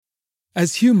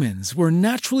As humans, we're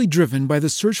naturally driven by the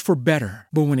search for better.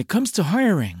 But when it comes to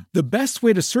hiring, the best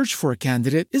way to search for a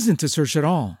candidate isn't to search at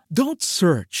all. Don't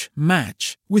search,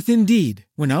 match with Indeed.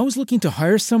 When I was looking to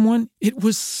hire someone, it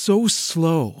was so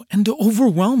slow and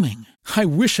overwhelming. I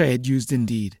wish I had used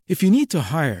Indeed. If you need to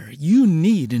hire, you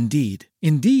need Indeed.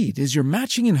 Indeed is your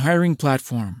matching and hiring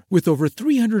platform with over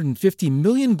 350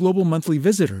 million global monthly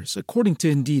visitors, according to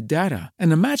Indeed data,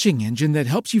 and a matching engine that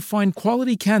helps you find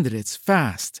quality candidates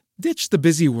fast. Ditch the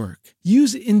busy work.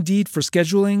 Use Indeed for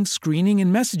scheduling, screening,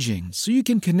 and messaging so you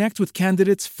can connect with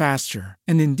candidates faster.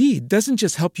 And Indeed doesn't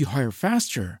just help you hire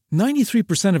faster.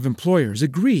 93% of employers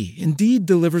agree Indeed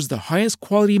delivers the highest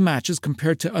quality matches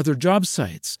compared to other job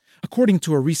sites, according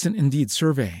to a recent Indeed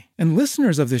survey. And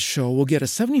listeners of this show will get a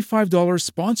 $75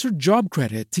 sponsored job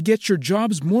credit to get your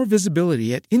jobs more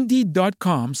visibility at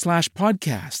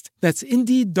Indeed.com/podcast. That's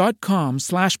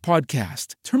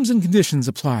Indeed.com/podcast. Terms and conditions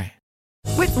apply.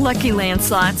 With Lucky Land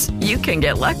Slots, you can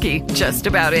get lucky just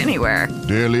about anywhere.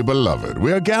 Dearly beloved,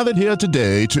 we are gathered here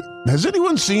today to... Has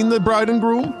anyone seen the bride and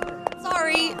groom?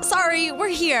 Sorry, we're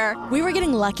here. We were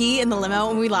getting lucky in the limo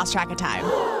and we lost track of time.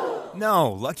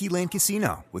 No, Lucky Land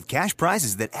Casino, with cash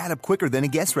prizes that add up quicker than a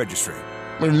guest registry.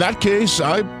 In that case,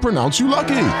 I pronounce you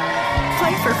lucky.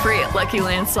 Play for free at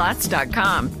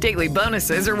LuckyLandSlots.com. Daily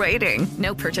bonuses are waiting.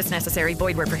 No purchase necessary.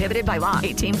 Void where prohibited by law.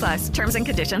 18+. Terms and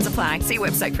conditions apply. See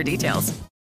website for details.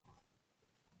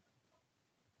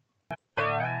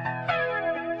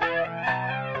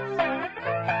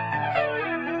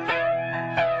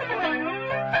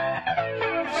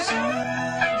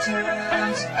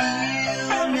 Sometimes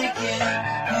I'll make it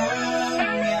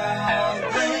home, y'all.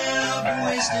 They're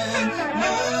wasting.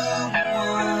 No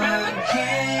one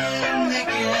can make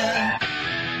it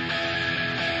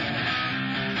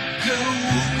go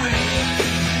away.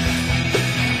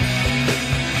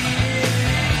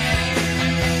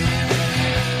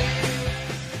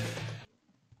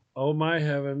 Oh my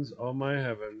heavens, oh my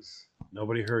heavens.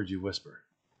 Nobody heard you whisper.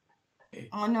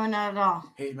 Oh, no, not at all.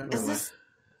 Hey, remember last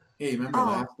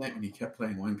night when you kept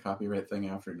playing one copyright thing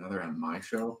after another on my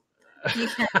show?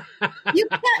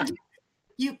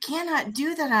 You cannot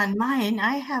do that on mine.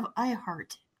 I have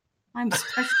iHeart. I'm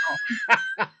special.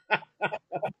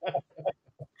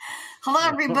 Hello,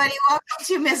 everybody. Welcome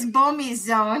to Miss Bomey's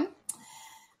Zone.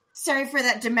 Sorry for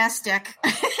that domestic.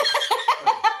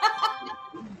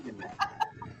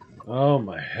 Oh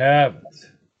my heavens.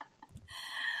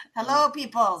 Hello,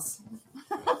 peoples.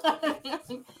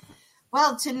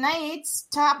 Well, tonight's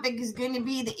topic is going to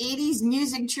be the 80s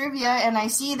music trivia, and I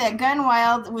see that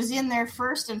Gunwild was in there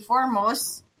first and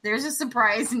foremost. There's a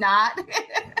surprise, not.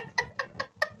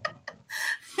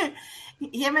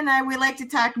 Him and I, we like to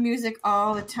talk music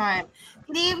all the time.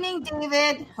 Good evening,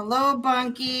 David. Hello,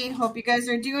 Bunky. Hope you guys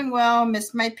are doing well.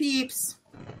 Missed my peeps.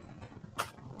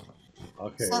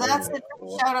 Okay. So that's the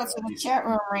shout out to the chat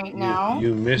room right now.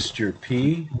 You missed your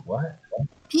pee? What?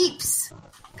 Peeps.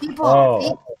 People.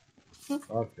 Oh. Peeps.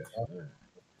 Okay.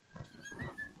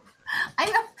 I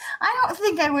don't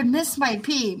think I would miss my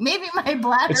pee. Maybe my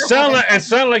bladder. It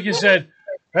sounded like you said,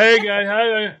 "Hey guys,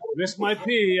 I missed my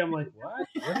pee." I'm like, what?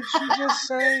 What did she just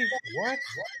say? What?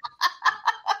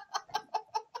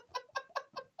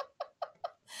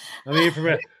 I mean,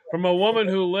 from a woman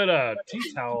who lit a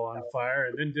tea towel on fire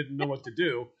and then didn't know what to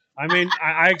do. I mean,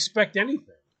 I expect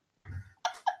anything.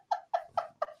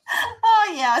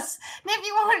 Oh, yes. And if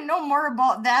you want to know more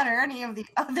about that or any of the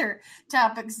other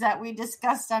topics that we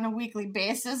discuss on a weekly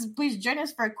basis, please join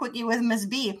us for a Quickie with Ms.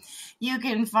 B. You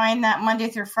can find that Monday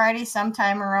through Friday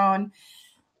sometime around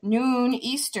noon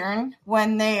Eastern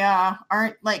when they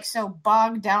aren't like so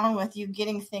bogged down with you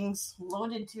getting things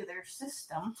loaded to their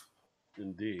system.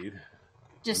 Indeed.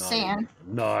 Just saying.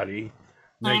 Naughty.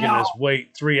 Making us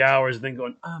wait 3 hours and then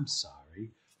going, I'm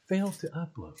sorry, failed to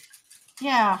upload.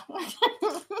 Yeah.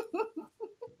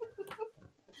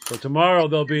 So tomorrow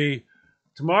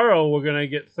we're going to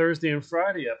get Thursday and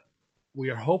Friday up. We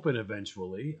are hoping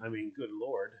eventually. I mean, good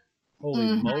Lord.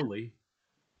 Holy moly.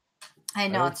 I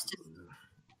know. It's just...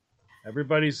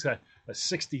 Everybody's got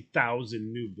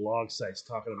 60,000 new blog sites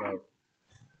talking about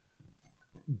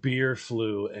beer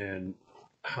flu and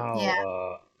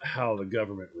how the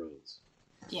government runs.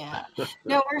 Yeah.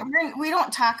 No, we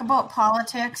don't talk about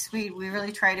politics. We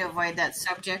really try to avoid that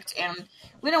subject, and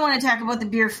we don't want to talk about the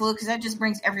beer flu because that just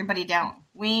brings everybody down.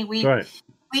 We try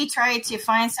to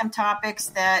find some topics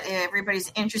that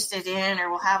everybody's interested in, or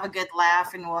we'll have a good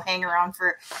laugh and we'll hang around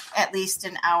for at least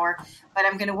an hour. But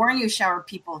I'm going to warn you, shower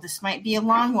people, this might be a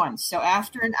long one. So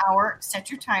after an hour, set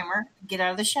your timer, get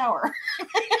out of the shower.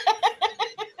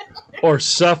 Or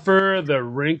suffer the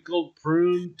wrinkled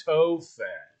prune toe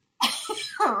fat.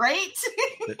 Right?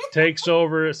 That takes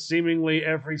over seemingly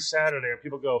every Saturday. And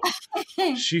people go,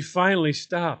 she finally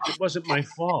stopped. It wasn't my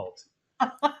fault.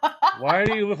 Why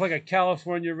do you look like a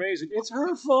California raisin? It's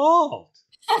her fault.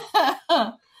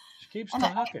 She keeps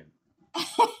talking.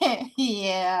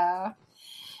 Yeah.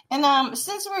 And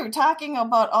since we were talking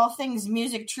about all things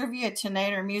music trivia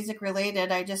tonight or music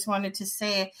related, I just wanted to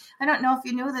say, I don't know if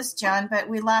you knew this, John, but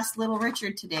we lost Little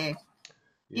Richard today.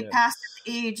 He passed at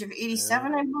the age of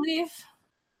 87, I believe.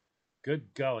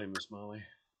 Good golly, Miss Molly.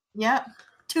 Yep.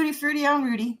 Tutti Frutti on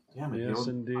Rudy. Yeah, yes,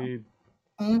 indeed.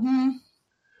 Mm-hmm.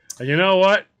 And you know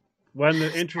what? One of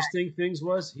the interesting things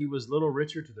was he was Little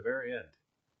Richard to the very end.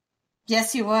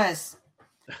 Yes, he was.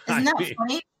 Isn't that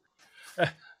funny?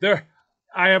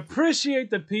 I appreciate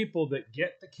the people that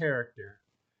get the character,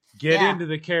 get into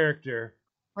the character,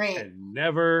 right, and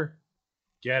never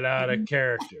get out of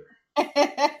character.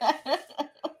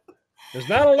 There's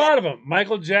not a lot of them.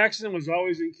 Michael Jackson was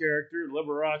always in character.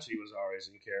 Liberace was always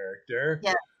in character.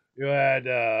 Yeah. You had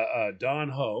Don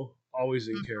Ho, always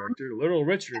in character. Little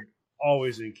Richard,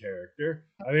 always in character.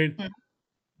 I mean,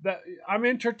 I'm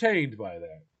entertained by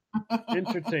that.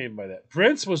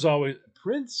 Prince was always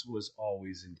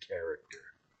in character.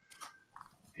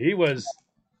 He was.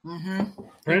 Mm-hmm.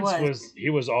 Prince he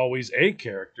was always a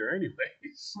character,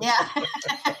 anyways. Yeah.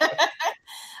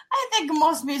 I think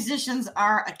most musicians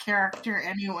are a character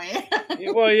anyway.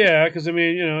 Well, yeah, because I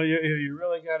mean, you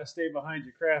really got to stay behind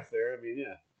your craft there. I mean,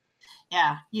 yeah.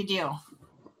 Yeah, you do.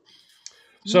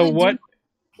 So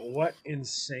what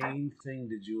insane thing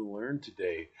did you learn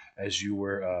today as you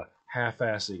were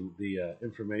half-assing the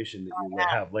information that you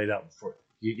have laid out before?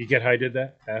 You get how I did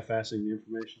that? Half-assing the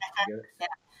information? You get it? Yeah.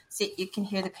 See, you can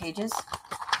hear the pages?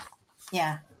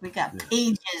 Yeah, we got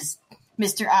pages,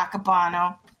 Mr.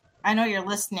 Acabano. I know you're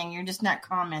listening. You're just not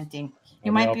commenting.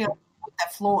 You might be a boat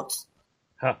that floats.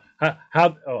 A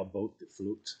boat that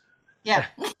floats. Yeah.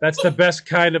 That's the best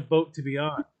kind of boat to be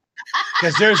on.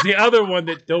 Because there's the other one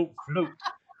that don't float.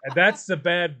 And that's the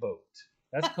bad boat.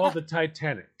 That's called the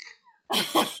Titanic.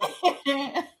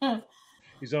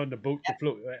 He's on the boat that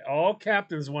floats. All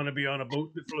captains want to be on a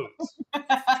boat that floats.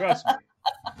 Trust me.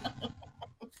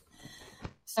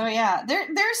 So yeah,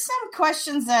 there's some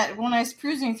questions that when I was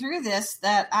cruising through this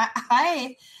that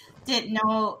I didn't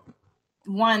know,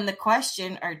 one, the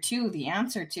question, or two, the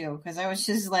answer to, because I was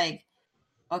just like,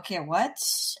 okay, what?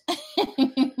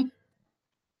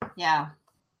 Yeah,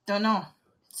 don't know.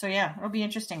 So yeah, it'll be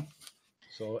interesting.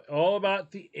 So all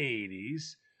about the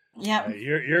 80s. Yeah,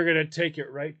 you're gonna take it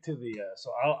right to the.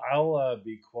 So I'll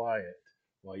be quiet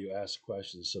while you ask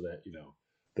questions, so that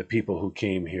the people who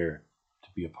came here to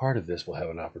be a part of this will have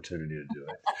an opportunity to do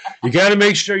it. You got to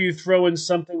make sure you throw in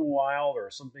something wild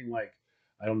or something like,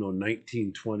 I don't know,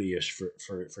 1920-ish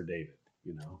for David.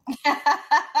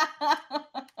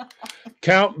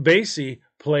 Count Basie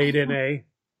played in a.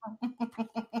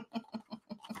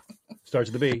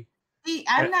 Starts with a B. See,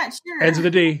 I'm not sure. Ends with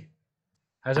a D.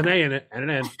 Has an A in it and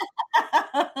an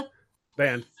N.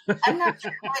 Band. I'm not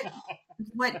sure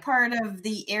what part of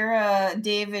the era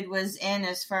David was in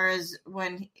as far as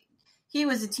when he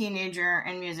was a teenager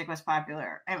and music was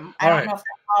popular. I don't know if that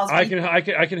falls. I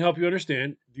can help you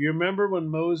understand. Do you remember when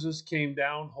Moses came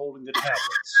down holding the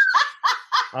tablets?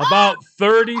 About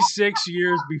 36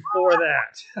 years before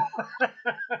that.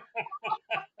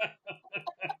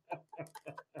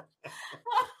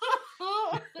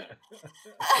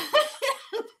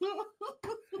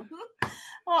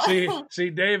 See,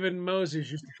 David and Moses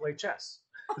used to play chess.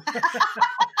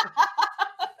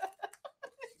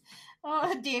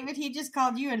 Oh, David, he just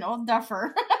called you an old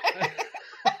duffer.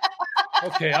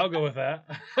 Okay, I'll go with that.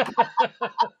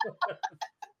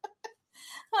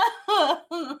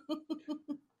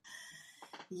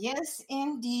 Yes,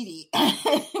 indeedy.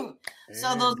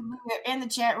 So those in the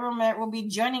chat room that will be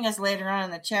joining us later on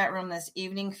in the chat room this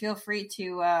evening, feel free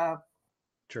to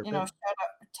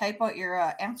type out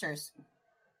your answers.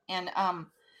 And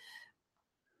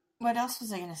what else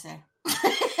was I going to say?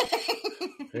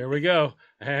 Here we go.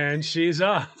 And she's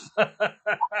off.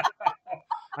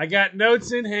 I got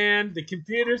notes in hand. The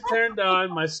computer's turned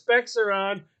on. My specs are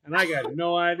on. And I got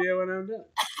no idea what I'm doing.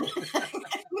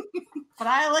 But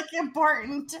I look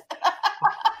important.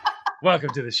 Welcome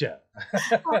to the show.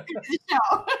 Welcome to the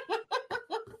show.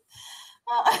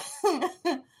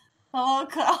 Hello,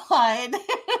 Clyde.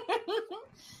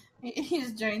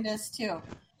 He's joined us too.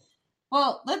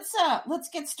 Well, let's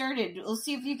get started. We'll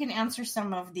see if you can answer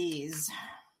some of these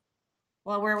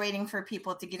while we're waiting for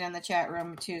people to get in the chat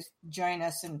room to join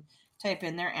us and type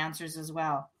in their answers as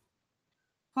well.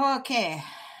 Okay.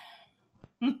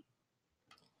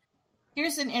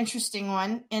 Here's an interesting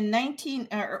one.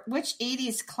 Which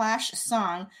 80s Clash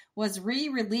song was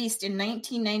re-released in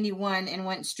 1991 and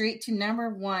went straight to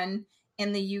 #1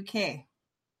 in the UK?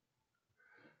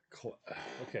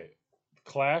 Okay.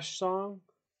 Clash song?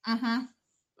 Mm-hmm.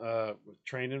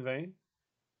 Train in Vain?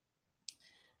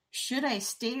 Should I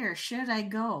Stay or Should I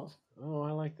Go? Oh,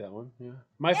 I like that one. Yeah.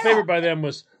 My favorite by them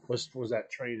was that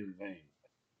Train in Vain.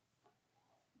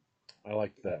 I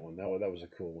liked that one. That was a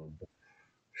cool one.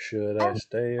 Should I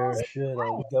stay or should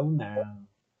I go now?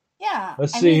 Yeah.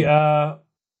 Let's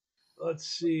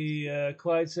see.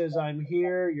 Clyde says, I'm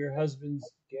here. Your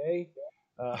husband's gay.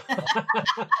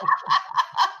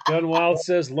 Gunwild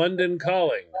says, London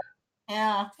Calling.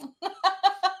 Yeah.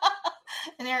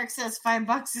 And Eric says,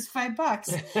 $5 is $5.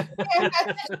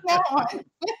 That one.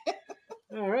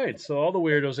 All right. So all the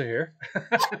weirdos are here.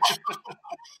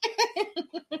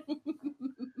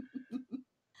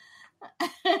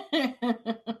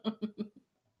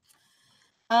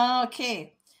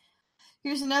 Okay.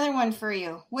 Here's another one for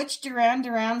you. Which Duran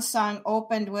Duran song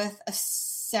opened with a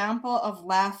sample of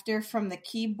laughter from the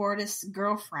keyboardist's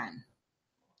girlfriend?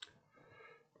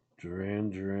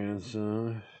 Duran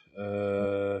song.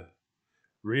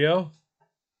 Rio?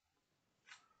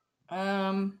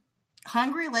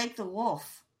 Hungry Like the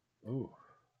Wolf. Ooh.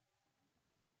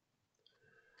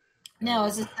 No,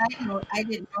 as a side note, I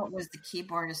didn't know it was the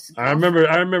keyboardist. I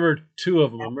remember two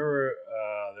of them. I remember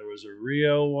there was a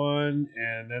Rio one,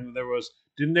 and then there was.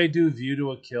 Didn't they do "View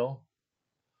to a Kill"?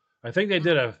 I think they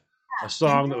did a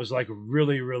song that was like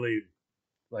really, really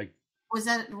like. Was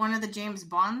that one of the James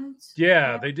Bonds?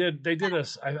 Yeah, they did. They did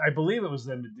I believe it was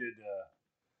them that did.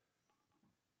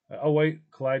 Oh wait,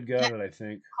 Clyde got it. I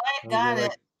think Clyde got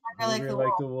it. I really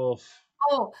like the wolf.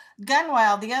 Oh,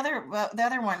 Gunwild, the other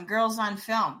one, Girls on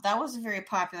Film. That was a very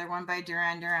popular one by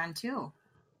Duran Duran too.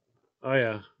 Oh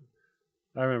yeah,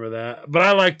 I remember that. But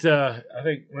I liked. I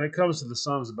think when it comes to the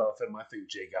songs about film, I think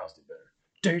Jay Gals did better.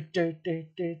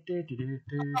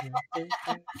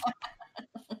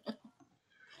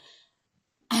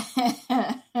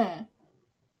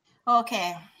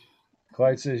 Okay.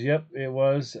 Clyde says, "Yep, it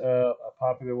was a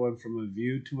popular one from A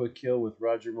View to a Kill with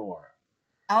Roger Moore."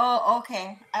 Oh,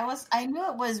 okay. I knew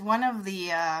it was one of the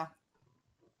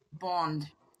James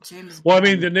Bond. Well, I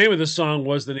mean, the name of the song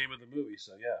was the name of the movie,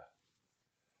 so yeah.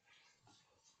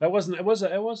 That wasn't. It was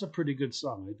a pretty good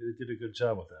song. They did a good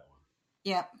job with that one.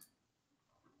 Yep.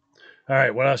 All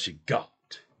right, what else you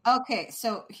got? Okay,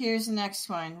 so here's the next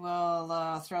one.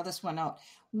 We'll throw this one out.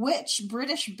 Which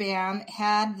British band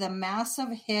had the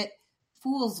massive hit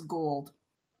 "Fool's Gold"?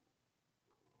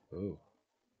 Oh,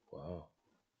 wow.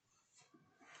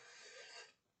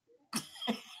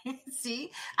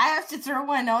 See, I have to throw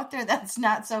one out there that's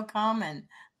not so common.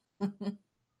 I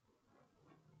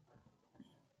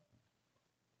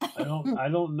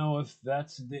don't know if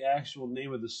that's the actual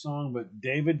name of the song, but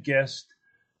David guessed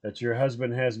that your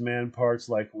husband has man parts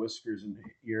like whiskers and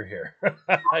ear hair.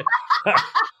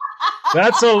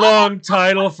 That's a long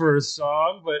title for a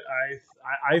song, but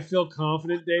I feel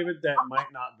confident, David, that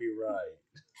might not be right.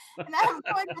 And I'm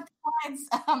going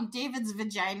with David's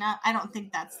vagina. I don't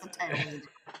think that's the title either.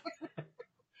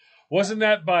 Wasn't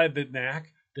that by the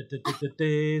Knack?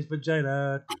 Dave's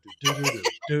vagina.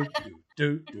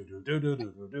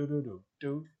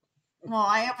 Well,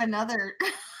 I have another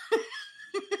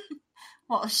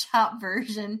shop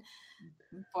version.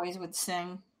 Boys would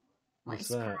sing. What's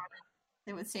that?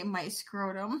 They would say "my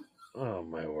scrotum." Oh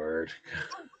my word!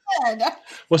 Good.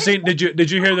 Well, see, did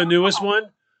you hear the newest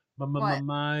one?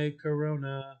 My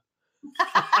Corona.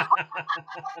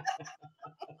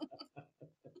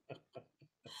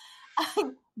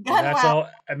 That's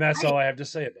all I have to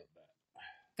say about that.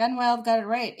 Gunwild got it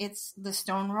right. It's the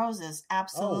Stone Roses.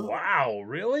 Absolutely. Oh wow,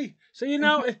 really? So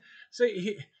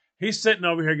he's sitting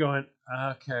over here going,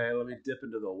 okay, let me dip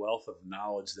into the wealth of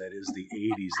knowledge that is the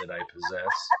 80s that I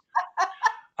possess.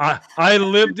 I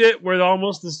lived it. We're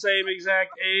almost the same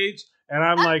exact age, and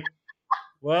I'm like,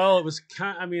 well, it was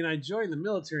I joined the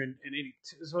military in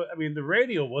 82. So the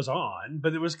radio was on,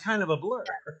 but it was kind of a blur.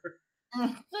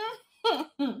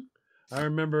 I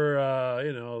remember,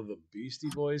 the Beastie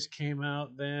Boys came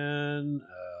out then.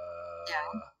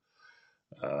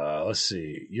 Let's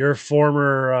see. Your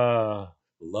former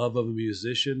love of a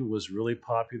musician was really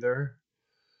popular.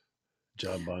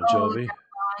 John Bon Jovi.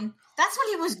 That's when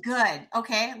he was good.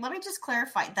 Okay, let me just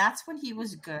clarify. That's when he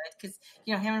was good because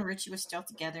him and Richie were still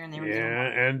together and they were. Yeah,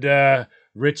 and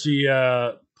Richie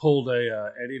pulled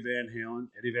a Eddie Van Halen.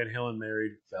 Eddie Van Halen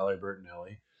married Valerie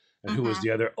Bertinelli, and who was the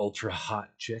other ultra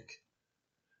hot chick?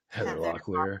 Heather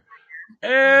Locklear.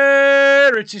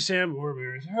 And Richie Sambor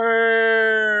marries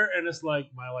her. And it's like,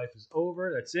 my life is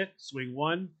over. That's it. Swing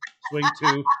one, swing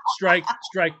two, strike.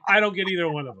 I don't get either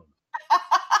one of them.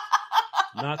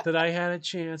 Not that I had a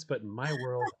chance, but in my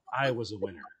world, I was a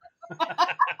winner.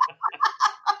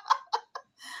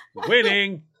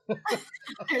 Winning.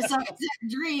 There's some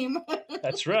dream.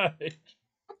 That's right.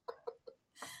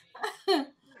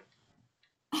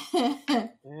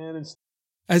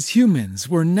 As humans,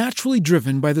 we're naturally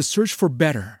driven by the search for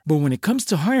better. But when it comes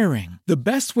to hiring, the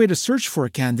best way to search for a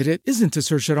candidate isn't to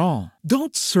search at all.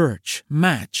 Don't search,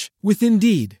 match with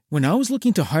Indeed. When I was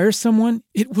looking to hire someone,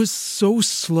 it was so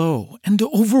slow and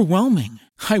overwhelming.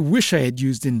 I wish I had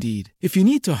used Indeed. If you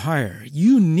need to hire,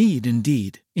 you need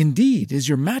Indeed. Indeed is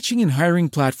your matching and hiring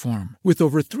platform with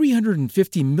over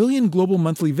 350 million global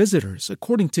monthly visitors,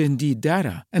 according to Indeed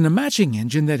data, and a matching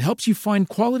engine that helps you find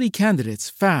quality candidates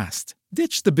fast.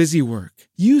 Ditch the busy work.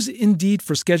 Use Indeed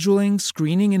for scheduling,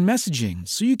 screening, and messaging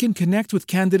so you can connect with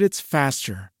candidates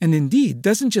faster. And Indeed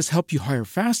doesn't just help you hire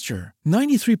faster.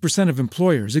 93% of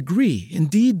employers agree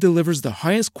Indeed delivers the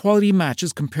highest quality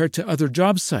matches compared to other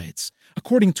job sites,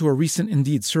 according to a recent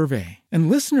Indeed survey. And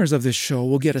listeners of this show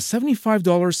will get a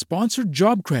 $75 sponsored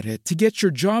job credit to get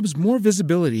your jobs more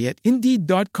visibility at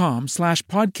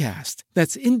Indeed.com/podcast.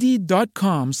 That's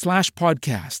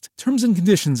Indeed.com/podcast. Terms and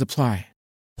conditions apply.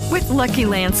 With Lucky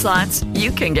Land Slots, you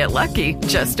can get lucky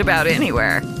just about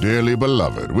anywhere. Dearly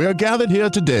beloved, we are gathered here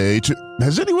today to...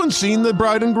 Has anyone seen the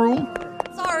bride and groom?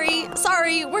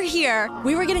 Sorry, we're here.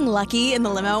 We were getting lucky in the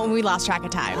limo and we lost track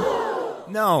of time.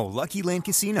 No, Lucky Land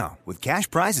Casino, with cash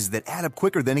prizes that add up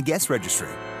quicker than a guest registry.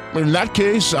 In that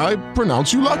case, I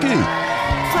pronounce you lucky.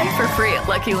 Play for free at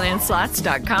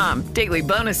LuckyLandSlots.com. Daily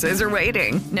bonuses are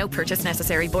waiting. No purchase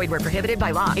necessary. Void where prohibited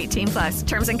by law. 18+.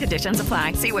 Terms and conditions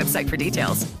apply. See website for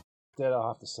details. Instead, I'll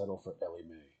have to settle for Ellie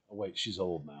Mae. Oh, wait, she's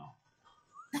old now.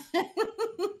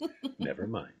 Never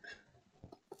mind.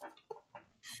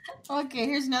 Okay,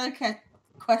 here's another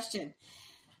question.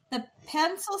 The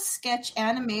pencil sketch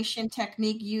animation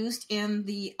technique used in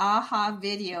the AHA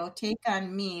video Take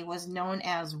On Me was known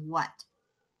as what?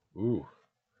 Ooh.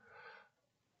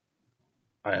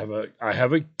 I have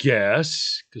a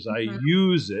guess because I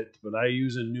use it, but I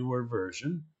use a newer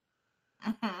version.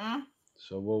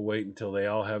 So we'll wait until they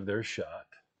all have their shot.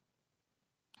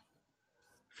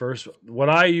 First, what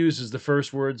I use is the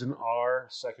first word's an R,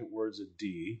 second word's a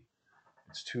D.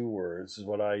 It's 2 words is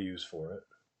what I use for it.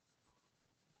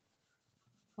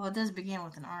 Well, it does begin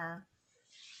with an R.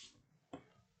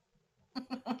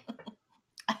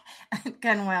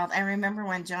 Gun Wild. I remember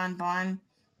when John Bond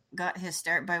got his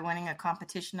start by winning a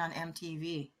competition on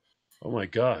MTV. Oh my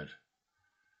God.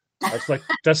 That's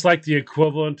like the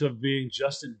equivalent of being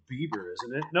Justin Bieber,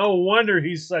 isn't it? No wonder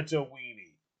he's such a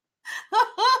weenie.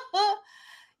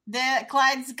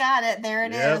 Clyde's got it. There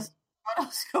it is.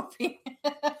 Rotoscoping.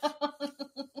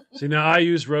 See, now I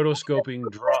use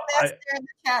rotoscoping draw. In the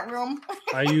chat room.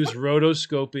 I use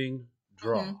rotoscoping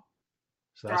draw. Mm-hmm.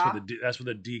 So that's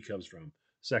where the D comes from.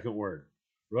 Second word.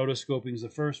 Rotoscoping is the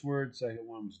first word. Second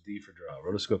one was D for draw.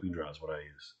 Rotoscoping draw is what I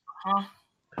use.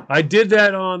 I did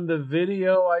that on the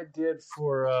video I did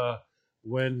for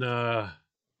when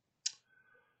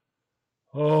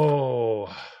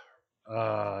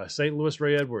St. Louis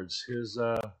Ray Edwards, his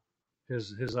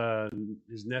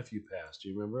nephew passed. Do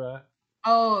you remember that?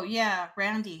 Oh yeah,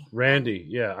 Randy. Randy,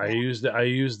 yeah, I used it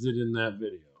in that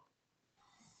video.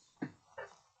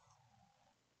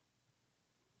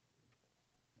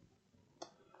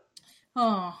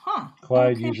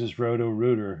 Clyde uses Roto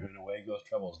Rooter, and away goes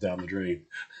troubles down the drain.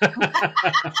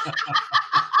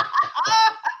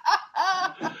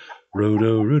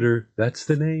 Roto Rooter, that's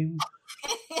the name.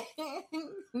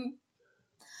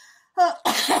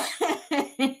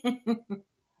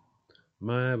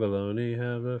 My baloney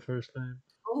have a first name.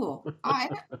 Oh, I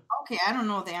don't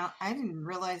know that. I didn't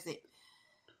realize that.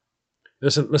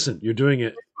 Listen, you're doing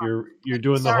it. You're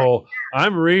doing the whole.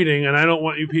 I'm reading, and I don't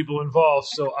want you people involved,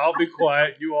 so I'll be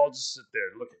quiet. You all just sit there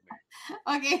and look at me.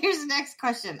 Okay, here's the next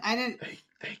question. They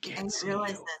can't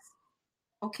realize this.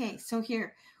 Okay, so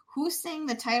here, who sang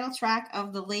the title track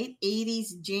of the late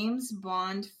 '80s James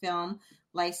Bond film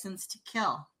License to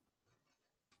Kill?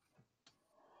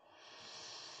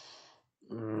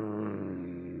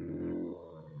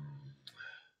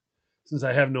 Since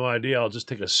I have no idea, I'll just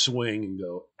take a swing and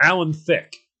go Alan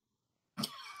Thicke.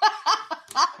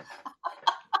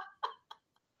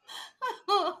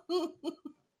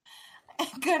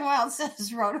 Goodwild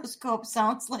says rotoscope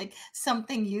sounds like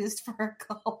something used for a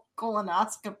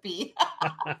colonoscopy.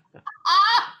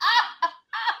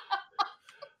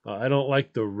 I don't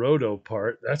like the roto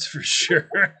part, that's for sure.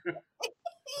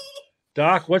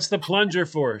 Doc, what's the plunger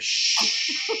for?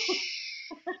 Shh.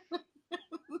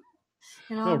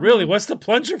 No, really, what's the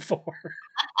plunger for?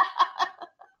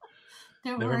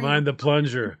 Never mind the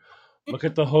plunger. Look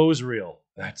at the hose reel.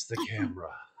 That's the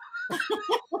camera.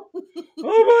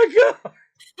 Oh, my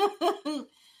God.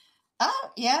 Oh,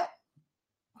 yeah.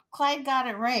 Clyde got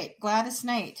it right. Gladys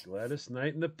Knight. Gladys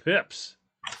Knight and the Pips.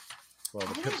 Well,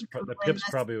 the Pips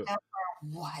probably.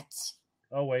 What?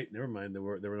 Oh wait, never mind. There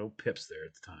were no Pips there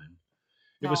at the time.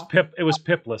 It No. was Pip. It was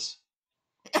Pipless.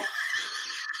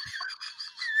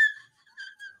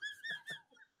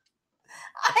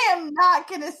 I am not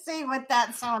going to say what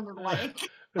that sounded like. It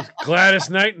was Gladys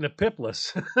Knight and the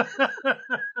Pipless.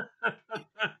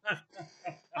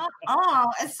 Oh,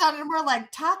 it sounded more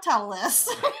like Tata-less.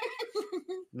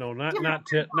 No, not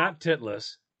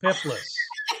titless. Pipless.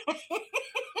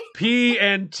 P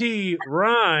and T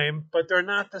rhyme, but they're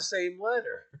not the same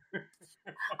letter.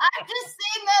 I'm just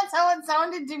saying that's how it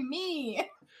sounded to me.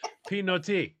 P no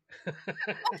T.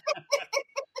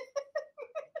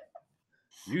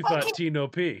 You thought T no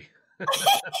P.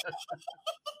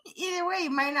 Either way, you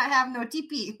might not have no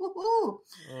TP. Woo-hoo.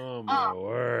 Oh my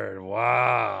word!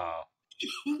 Wow.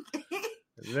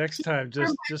 Next time,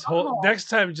 just hold. Next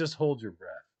time, just hold your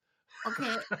breath.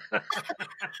 Okay.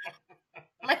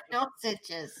 My nose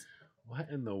itches. What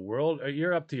in the world?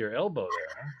 You're up to your elbow there,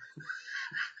 huh?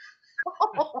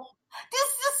 Oh,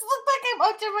 does this look like I'm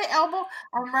up to my elbow?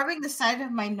 I'm rubbing the side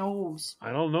of my nose.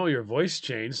 I don't know. Your voice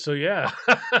changed, so yeah.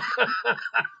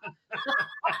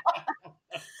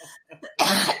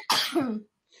 I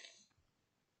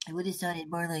would have sounded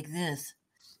more like this,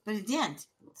 but it didn't.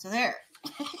 So there.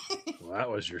 Well, that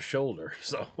was your shoulder.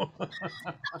 So.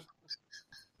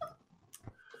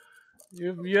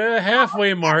 Yeah,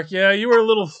 halfway mark. Yeah, you were a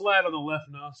little flat on the left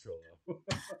nostril.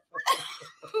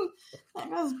 That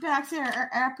goes back to our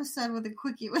episode with the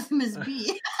quickie with Ms.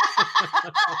 B.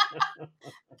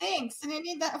 Thanks, and I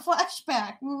need that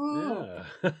flashback. Yeah.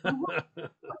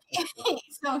 Okay,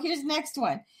 so here's the next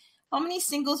one. How many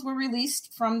singles were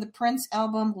released from the Prince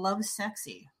album Love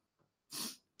Sexy?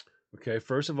 Okay,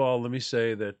 first of all, let me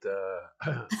say that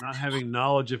not having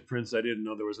knowledge of Prince, I didn't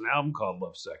know there was an album called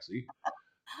Love Sexy.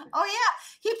 Oh, yeah.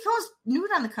 He posed nude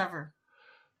on the cover.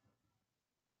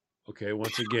 Okay,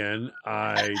 once again,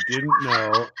 I didn't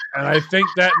know. And I think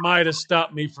that might have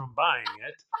stopped me from buying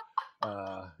it.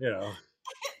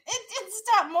 It did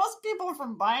stop most people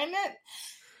from buying it.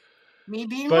 Me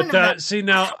being but one of them. See,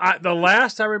 now, the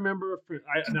last I remember of Prince,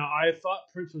 I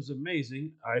thought Prince was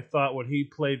amazing. I thought when he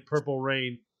played Purple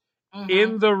Rain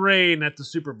in the rain at the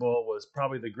Super Bowl was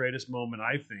probably the greatest moment,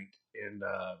 I think, in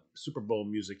Super Bowl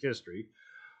music history.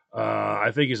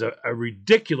 I think he's a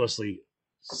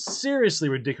seriously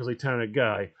ridiculously talented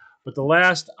guy. But the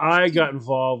last I got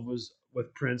involved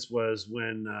with Prince was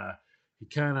when he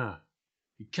kind of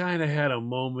had a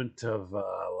moment of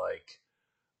like,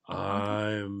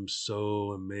 I'm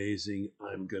so amazing,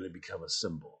 I'm going to become a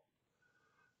symbol.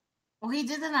 Well, he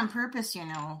did that on purpose, you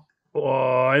know.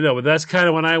 Oh, I know, but that's kind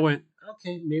of when I went,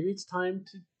 okay, maybe it's time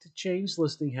to change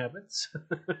listening habits.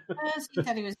 He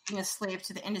thought he was being a slave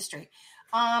to the industry.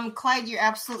 Clyde, you're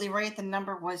absolutely right. The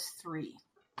number was 3.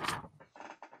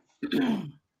 Okay.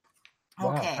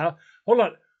 Wow. Hold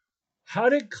on. How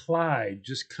did Clyde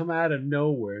just come out of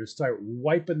nowhere and start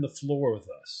wiping the floor with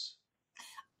us?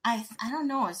 I don't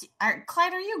know.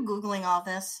 Clyde, are you Googling all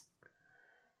this?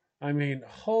 I mean,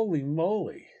 holy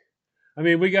moly. I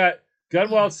mean, we got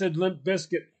Gunwald said Limp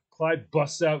Bizkit. Clyde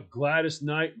busts out Gladys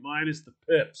Knight minus the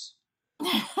Pips.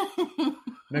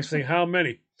 Next thing, how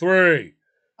many? 3.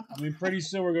 I mean, pretty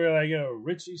soon we're going to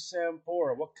Richie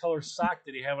Sambora. What color sock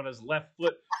did he have on his left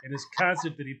foot in his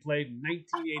concert that he played in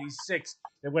 1986?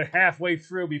 It went halfway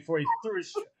through before he threw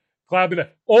his Clyde be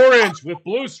like, orange with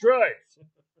blue stripes.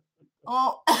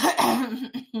 Oh.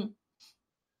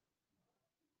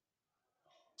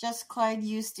 Just Clyde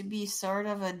used to be sort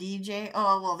of a DJ.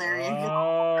 Oh, well, there you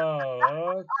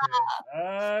go.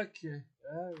 Oh, okay.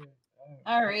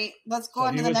 All right, let's go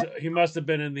on to the next. He must have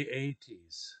been in the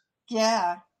 80s.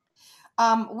 Yeah.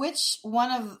 Which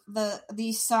one of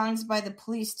these songs by the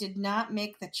Police did not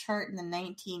make the chart in the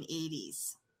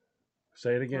 1980s?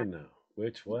 Say it again now.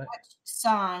 Which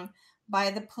song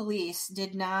by the Police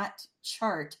did not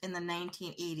chart in the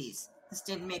 1980s? This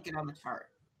didn't make it on the chart.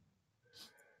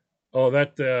 Oh,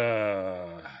 that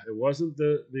it wasn't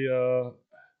the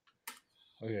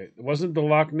okay. It wasn't the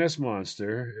Loch Ness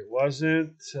Monster. It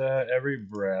wasn't Every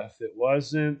Breath. It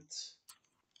wasn't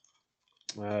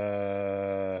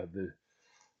the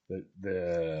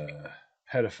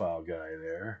pedophile guy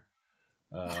there.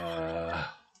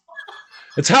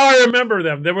 It's how I remember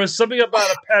them. There was something about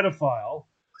a pedophile,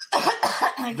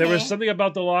 Okay. There was something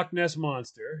about the Loch Ness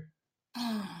Monster.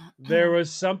 There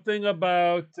was something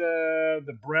about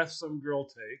the breath some girl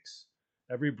takes.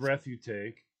 Every breath you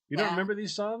take. You don't remember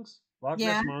these songs? Loch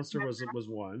Ness Monster was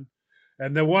one.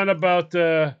 And the one about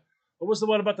what was the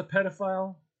one about the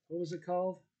pedophile? What was it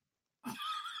called?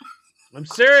 I'm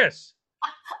serious.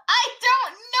 I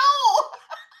don't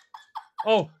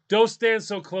know. Oh, Don't Stand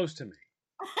So Close to Me.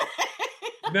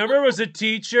 Remember, it was a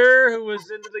teacher who was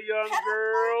into the young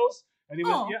girls, and he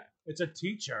was it's a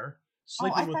teacher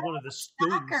sleeping with one of the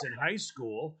students in high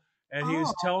school, and he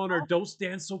was telling her, "Don't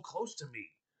stand so close to me."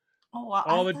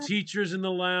 All the teachers in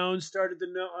the lounge started to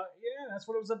know. That's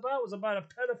what it was about. It was about a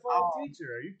pedophile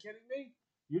teacher. Are you kidding me?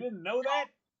 You didn't know that?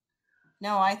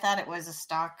 No, I thought it was a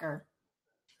stalker.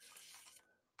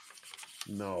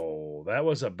 No, that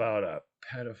was about a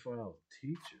pedophile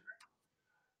teacher.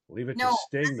 Leave it to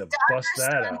Sting to bust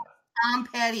that out. Tom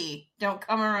Petty. Don't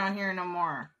come around here no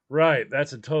more. Right,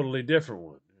 that's a totally different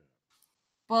one.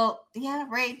 Well, yeah,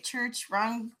 right. Church,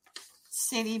 wrong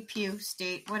city, pew,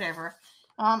 state, whatever.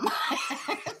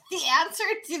 The answer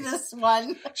to this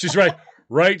one. She's right.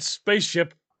 Right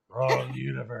spaceship, wrong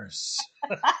universe.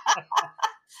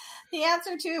 The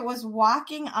answer to it was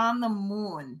Walking on the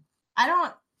Moon.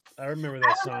 I remember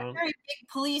that song. I'm a very big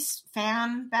Police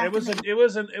fan. Back It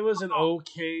was an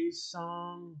okay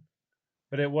song,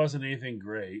 but it wasn't anything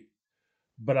great.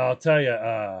 But I'll tell you,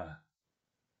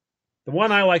 the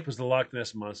one I liked was the Loch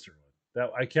Ness Monster one.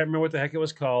 That I can't remember what the heck it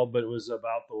was called, but it was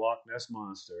about the Loch Ness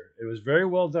Monster. It was very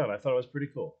well done. I thought it was pretty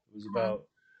cool. It was about,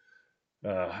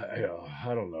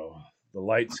 I don't know, the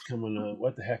lights coming on.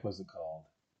 What the heck was it called?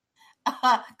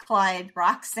 Clyde,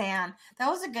 Roxanne. That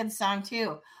was a good song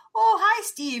too. Oh, hi,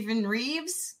 Stephen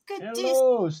Reeves. Good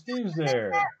Hello, Steve's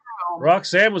there.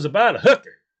 Roxanne was about a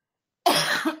hooker.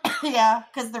 Yeah,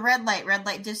 because the red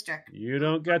light district. You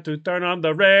don't get to turn on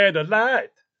the red light.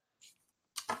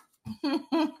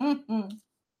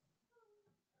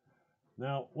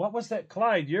 Now, what was that,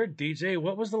 Clyde? You're DJ.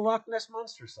 What was the Loch Ness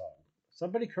Monster song?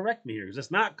 Somebody correct me here, because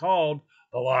it's not called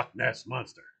the Loch Ness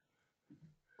Monster.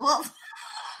 Well,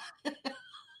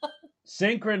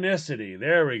 Synchronicity.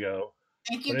 There we go.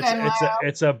 Thank you,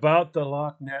 it's about the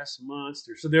Loch Ness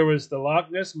Monster. So there was the Loch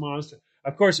Ness Monster.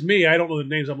 Of course, me, I don't know the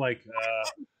names. I'm like,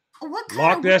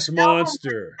 Loch Ness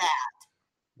Monster.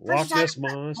 Loch Ness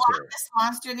Monster.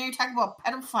 Then you're talking about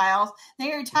pedophiles. Then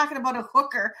you're talking about a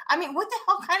hooker. I mean, what the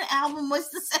hell kind of album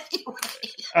was this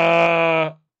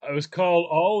anyway? It was called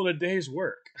All in a Day's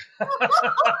Work.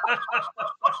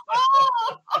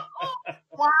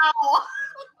 Wow.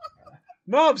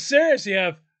 No, I'm serious. You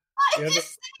have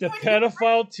the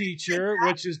pedophile teacher,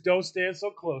 which is Don't Stand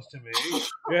So Close to Me.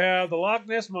 You have the Loch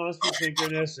Ness Monster,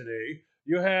 Synchronicity.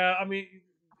 You have,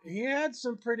 he had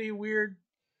some pretty weird.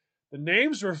 The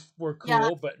names were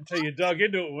cool, but until you dug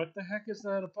into it, what the heck is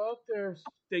that about there,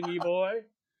 Stingy boy?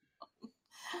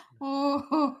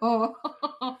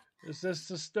 Is this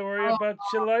the story about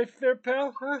your life there,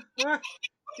 pal? Huh?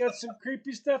 Got some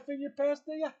creepy stuff in your past,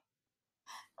 do you?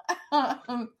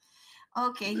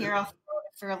 Okay, here, I'll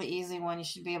throw a fairly easy one. You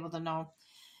should be able to know.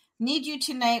 Need You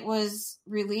Tonight was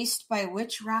released by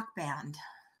which rock band?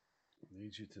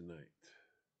 Need You Tonight.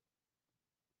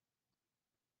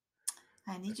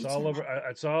 I need it's all over.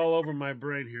 It's all over my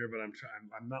brain here, but I'm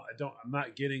trying. I'm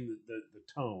not getting the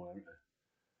tone.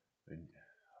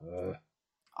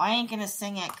 I ain't gonna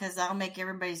sing it because I'll make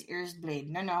everybody's ears bleed.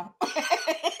 No.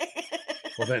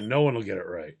 Well, then no one will get it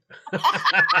right.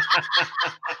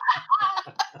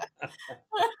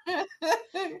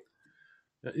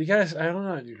 You guys, I don't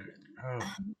know.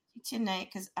 Tonight,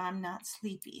 because I'm not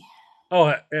sleepy. Oh,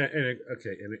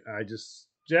 okay. And I just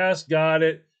got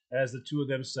it as the two of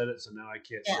them said it, so now I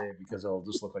can't say it because it'll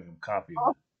just look like I'm copying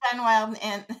it. Ben Wild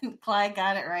and Clyde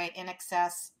got it right. In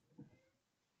Excess.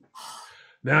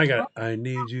 Now I got it. I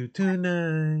need you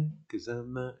tonight because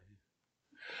I'm not.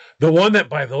 The one that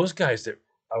by those guys that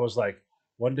I was like,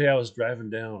 one day I was driving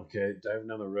down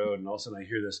the road, and all of a sudden I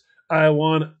hear this, I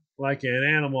want like an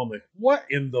animal. I'm like, what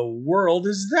in the world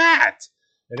is that?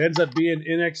 It ends up being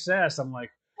In Excess. I'm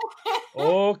like,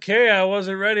 okay, I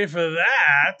wasn't ready for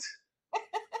that.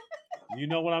 You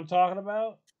know what I'm talking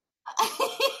about?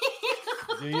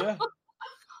 Do you?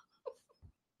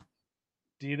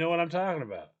 Do you know what I'm talking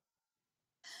about?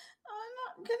 I'm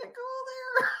not gonna go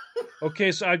there.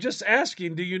 Okay, so I'm just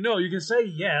asking, do you know? You can say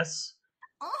yes.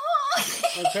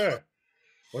 Okay.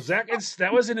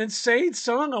 That was an insane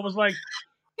song. I was like,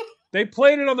 they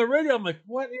played it on the radio. I'm like,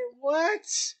 what?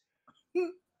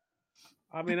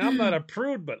 I'm not a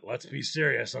prude, but let's be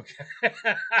serious, okay?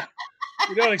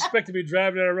 You don't expect to be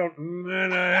driving down a road,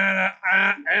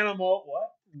 animal.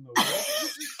 What?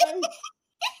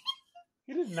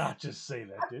 You did not just say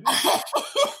that, did you?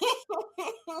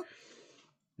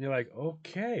 You're like,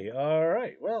 okay, all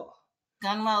right, well.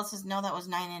 Gunwell says, no, that was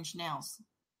 9 Inch Nails.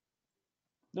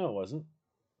 No, it wasn't.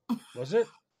 Was it?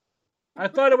 I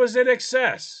thought it was In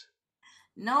Excess.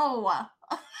 No.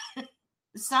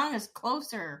 The song is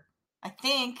Closer, I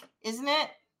think. Isn't it?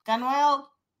 Gunwell?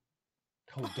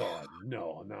 Hold on.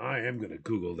 No, I am going to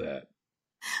Google that.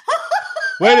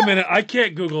 Wait a minute. I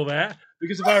can't Google that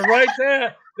because if I write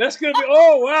that, that's going to be,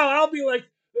 oh, wow. I'll be like,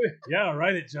 yeah,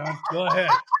 write it, John. Go ahead.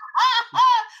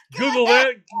 Google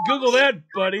that,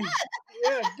 buddy.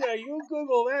 Yeah, you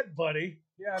Google that, buddy.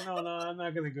 Yeah, no, I'm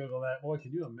not going to Google that. Boy,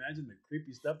 can you imagine the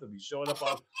creepy stuff that'll be showing up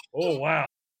on, oh, wow.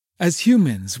 As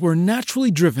humans, we're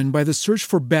naturally driven by the search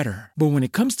for better. But when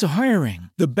it comes to hiring,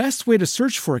 the best way to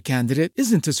search for a candidate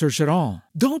isn't to search at all.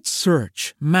 Don't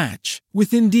search, match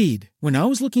with Indeed. When I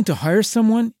was looking to hire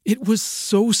someone, it was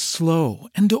so slow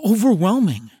and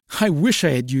overwhelming. I wish I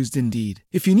had used Indeed.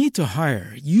 If you need to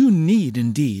hire, you need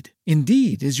Indeed.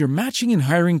 Indeed is your matching and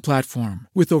hiring platform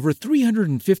with over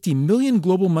 350 million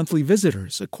global monthly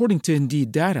visitors, according to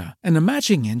Indeed data, and a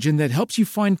matching engine that helps you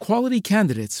find quality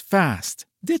candidates fast.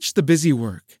 Ditch the busy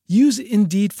work. Use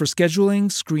Indeed for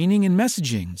scheduling, screening, and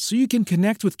messaging so you can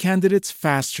connect with candidates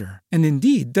faster. And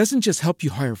Indeed doesn't just help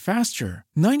you hire faster.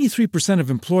 93%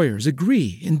 of employers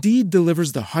agree Indeed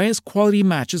delivers the highest quality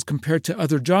matches compared to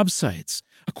other job sites,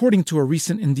 according to a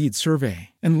recent Indeed survey.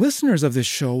 And listeners of this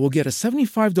show will get a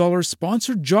 $75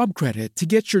 sponsored job credit to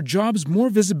get your jobs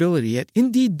more visibility at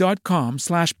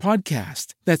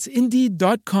Indeed.com/podcast. That's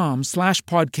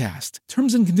Indeed.com/podcast.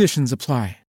 Terms and conditions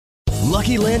apply.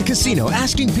 Lucky Land Casino,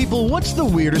 asking people, what's the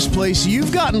weirdest place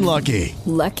you've gotten lucky?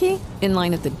 Lucky? In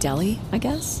line at the deli, I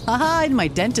guess? Aha, in my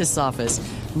dentist's office.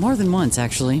 More than once,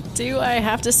 actually. Do I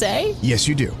have to say? Yes,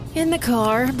 you do. In the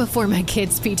car before my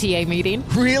kids' PTA meeting.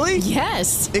 Really?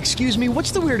 Yes. Excuse me,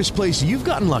 what's the weirdest place you've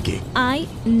gotten lucky? I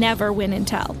never win and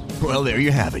tell. Well, there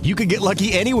you have it. You can get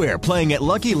lucky anywhere, playing at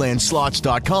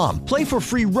LuckyLandSlots.com. Play for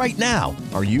free right now.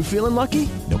 Are you feeling lucky?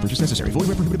 No purchase necessary. Void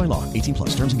where prohibited by law.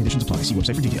 18+. Terms and conditions apply. See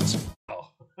website for details.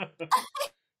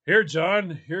 Here,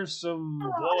 John. Here's some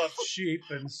blow-up sheep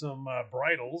and some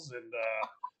bridles. And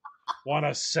want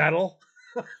to settle?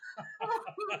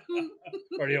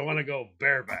 Or do you want to go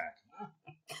bareback?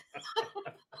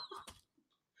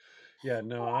 Yeah,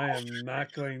 no, I am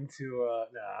not going to.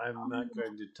 I'm not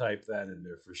going to type that in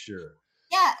there for sure.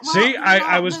 Yeah. Well, see,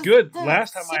 I was good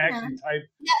last time. I actually typed.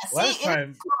 Yeah. Last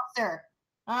time. Closer.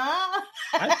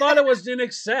 I thought it was In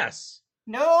Excess.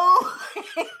 No.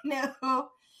 No.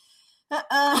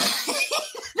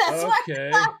 That's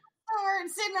okay. Why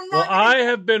Well, I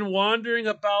have been wandering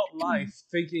about life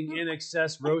thinking In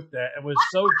Excess wrote that and was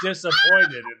so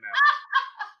disappointed in that.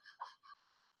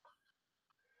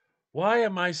 Why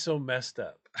am I so messed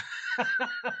up? We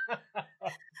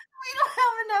don't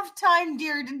have enough time,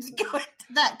 dear, to go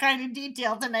into that kind of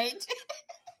detail tonight.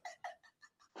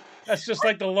 That's just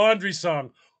like the laundry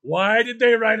song. Why did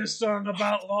they write a song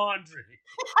about laundry?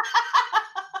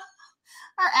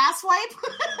 Our ass wipe?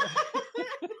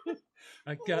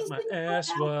 I got my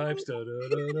ass wipes.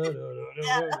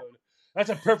 That's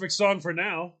a perfect song for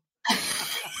now.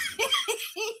 Yes,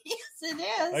 it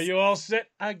is. Are you all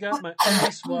set? I got my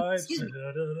ass wipes.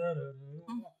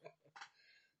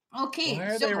 Okay. Why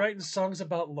are they writing songs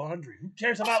about laundry? Who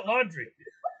cares about laundry?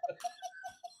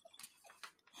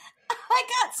 I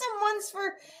got some ones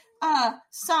for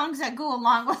songs that go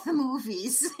along with the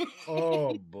movies.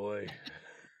 Oh boy.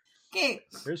 Okay.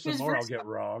 Here's some more I'll get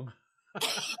wrong.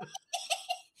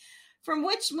 From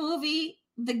which movie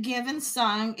the given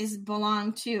song is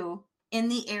belong to? In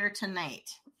the Air Tonight.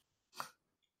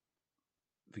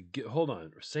 Hold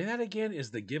on. Say that again. Is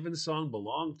the given song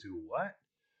belong to what?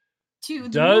 To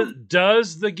the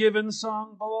does the given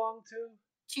song belong to?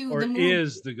 Or the movie.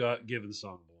 Is the given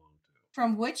song belong to?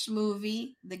 From which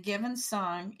movie the given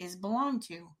song is belong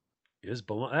to?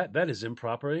 That is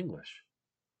improper English.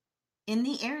 In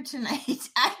the Air Tonight.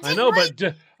 I know, but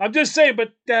I'm just saying,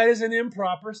 but that is an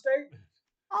improper statement.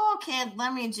 Okay,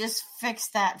 let me just fix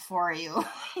that for you.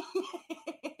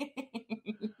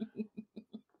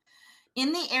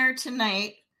 In the Air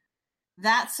Tonight,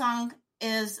 that song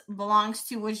belongs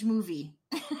to which movie?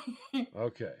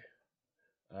 Okay.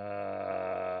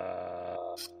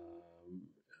 I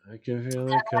can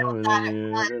feel it coming. Got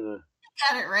it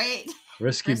right.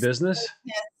 Risky Business?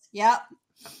 Yep.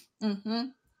 Mm-hmm.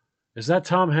 Is that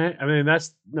Tom Hanks? I mean,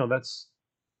 that's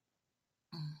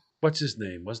what's his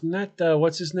name? Wasn't that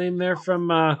what's his name there from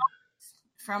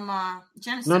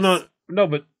Genesis? No,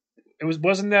 but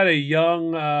wasn't that a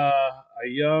young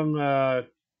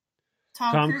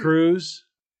Tom Cruise?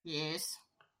 Yes.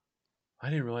 I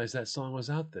didn't realize that song was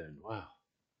out then. Wow.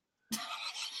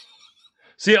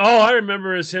 See, all I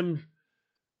remember is him.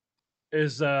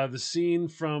 Is the scene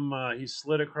from he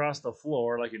slid across the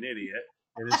floor like an idiot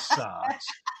in his socks.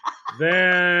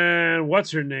 Then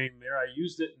what's her name there? I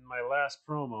used it in my last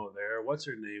promo there. What's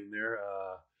her name there?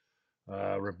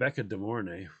 Rebecca De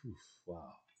Mornay. Oof,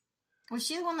 wow. Was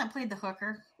she the one that played the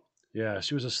hooker? Yeah,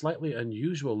 she was a slightly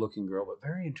unusual looking girl, but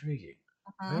very intriguing.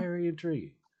 Very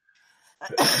intriguing.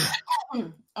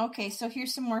 Okay, so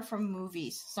here's some more from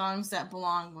movies. Songs that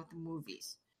belong with the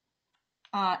movies.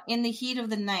 In the Heat of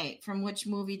the Night. From which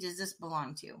movie does this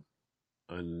belong to?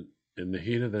 In the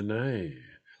Heat of the Night.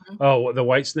 Oh, the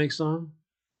Whitesnake song?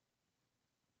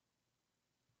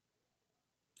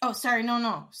 Oh, sorry.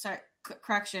 No. Sorry.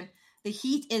 Correction. The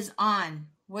Heat is On.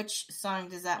 Which song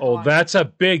does that belong Oh, that's a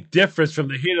big difference from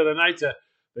the Heat of the Night to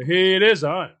the Heat is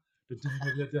On.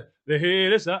 The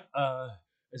Heat is on.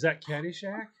 Is that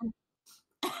Caddyshack?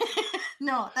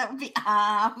 No, that would be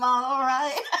I'm All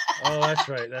Right. Oh, that's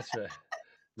right.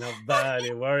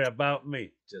 Nobody worry about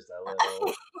me. Just a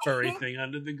little furry thing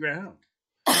under the ground.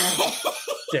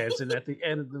 Dancing at the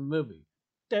end of the movie.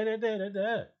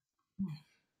 Da-da-da-da-da.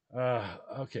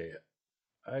 Okay.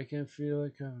 I can feel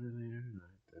it coming in the air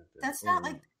tonight. That's not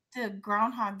like the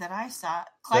groundhog that I saw.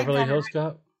 Beverly Hills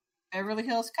Cop? Beverly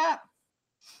Hills Cop.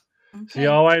 Okay. See,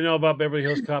 all I know about Beverly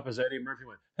Hills Cop is Eddie Murphy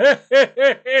went, that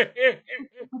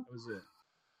was it.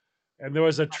 And there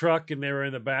was a truck, and they were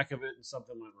in the back of it, and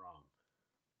something went wrong.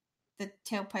 The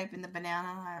tailpipe and the banana.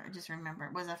 I just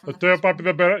remember. Was that from the tailpipe and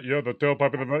the banana? Yeah, the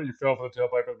tailpipe and the banana. You fell for the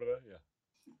tailpipe and the banana. Yeah.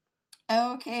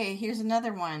 Okay, here's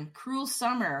another one. Cruel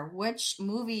Summer. Which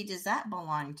movie does that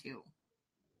belong to?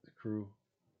 The Crew.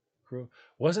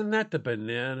 Wasn't that the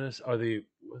Bananas or the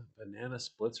Banana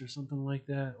Splits or something like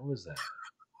that? What was that?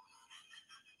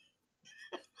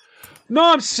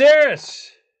 No, I'm serious.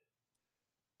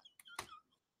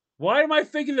 Why am I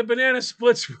thinking the Banana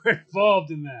Splits were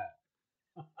involved in that?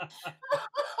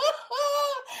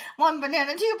 1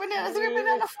 banana, 2 banana, 3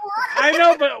 banana, 4. I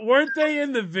know, but weren't they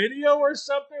in the video or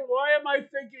something? Why am I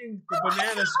thinking the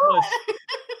Banana Splits?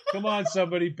 Come on,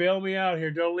 somebody, bail me out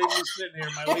here. Don't leave me sitting here.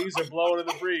 My leaves are blowing in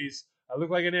the breeze. I look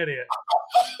like an idiot.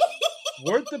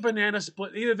 Weren't the Banana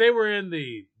Split? Either they were in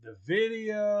the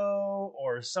video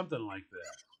or something like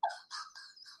that.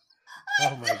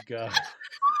 Oh my God.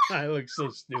 I look so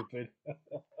stupid.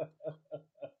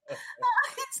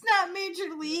 It's not Major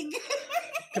League.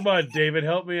 Come on, David,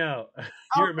 help me out.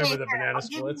 You remember the Banana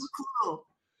Splits? I'll give you a clue.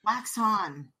 Wax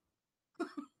on.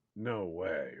 No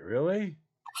way. Really?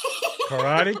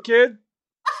 Karate Kid?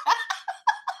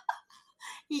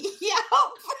 Yeah.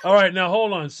 All right, now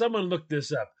hold on. Someone look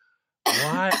this up.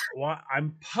 Why?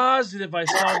 I'm positive I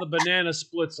saw the Banana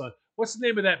Splits on. What's the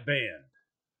name of that band?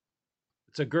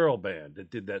 It's a girl band that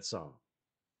did that song.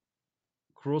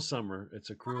 Cruel Summer. It's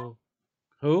a cruel.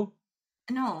 Who?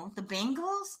 No, the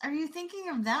Bangles? Are you thinking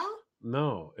of them?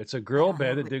 No, it's a girl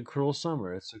band that did Cruel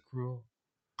Summer. It's a cruel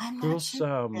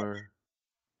summer.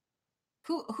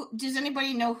 Who does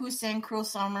anybody know who sang Cruel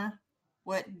Summer?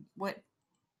 What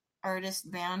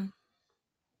artist band?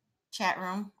 Chat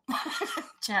room.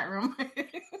 Chat room.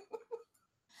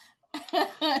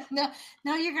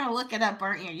 No, you're gonna look it up,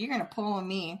 aren't you? You're gonna pull on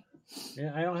me.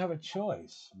 Yeah, I don't have a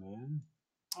choice, man.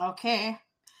 Okay.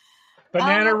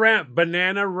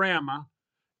 Bananarama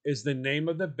is the name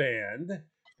of the band,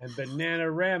 and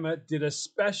Bananarama did a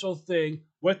special thing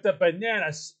with the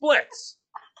Banana Splits.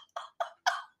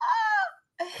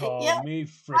 Call me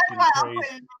freaking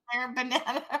crazy.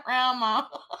 Bananarama.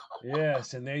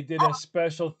 Yes, and they did a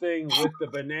special thing with the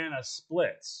Banana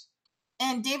Splits.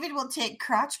 And David will take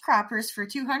crotch croppers for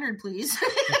 200, please.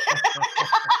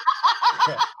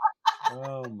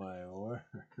 Oh my word.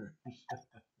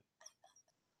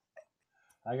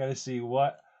 I gotta see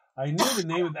what I knew the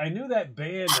name. I knew that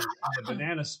band and the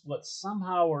Banana Splits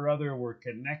somehow or other were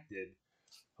connected.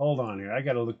 Hold on here. I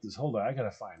gotta look this. Hold on. I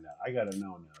gotta find out. I gotta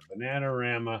know now.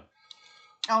 Bananarama.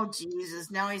 Oh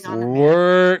Jesus! Now he's on the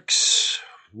works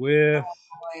with. Oh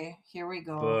boy! Here we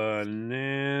go.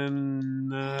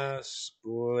 Banana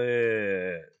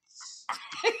Splits.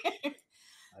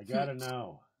 I gotta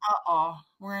know. Uh-oh.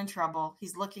 We're in trouble.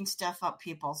 He's looking stuff up,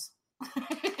 peoples.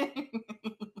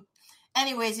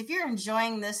 Anyways, if you're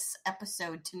enjoying this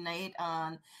episode tonight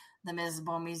on the Ms.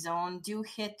 Bomi Zone, do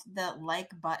hit the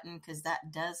like button because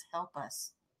that does help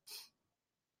us.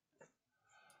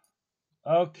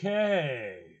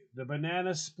 Okay. The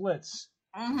Banana Splits.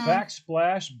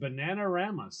 Backsplash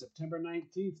Bananarama, September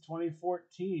 19th,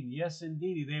 2014. Yes,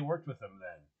 indeed. They worked with them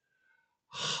then.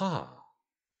 Ha.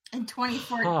 In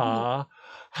 2014. Ha.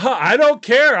 I don't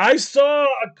care. I saw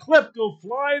a clip go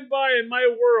flying by in my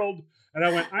world, and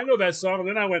I went, I know that song. And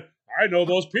then I went, I know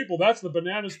those people. That's the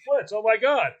Banana Splits. Oh my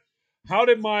God. How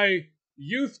did my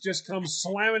youth just come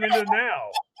slamming into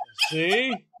now?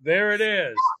 See? There it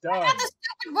is. Done. I got the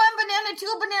stupid 1 banana,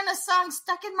 2 banana song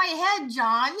stuck in my head,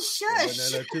 John.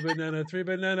 Shush. 1 banana, 2 banana, 3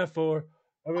 banana, 4.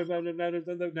 A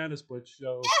banana split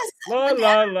show. Yes. La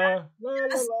la la la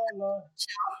la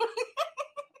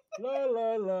la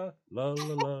la la la la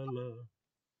la la.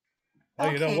 Oh,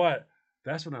 you know what?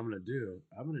 That's what I'm going to do.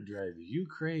 I'm going to drive you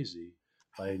crazy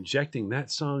by injecting that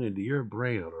song into your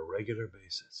brain on a regular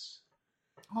basis.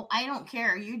 Oh, I don't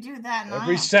care. You do that. And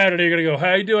Every Saturday, you're going to go,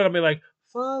 how you doing? I'll be like,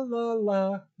 fa la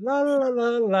la la la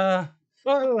la la fa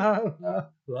la la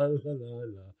la la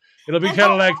la. It'll be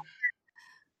kind of like,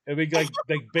 it'll be like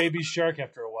Baby Shark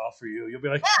after a while for you. You'll be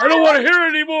like, I don't want to hear it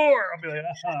anymore. I'll be like,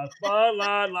 fa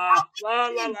la la la la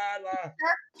la la.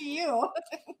 Shark to you.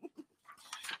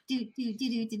 Do do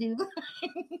do do do.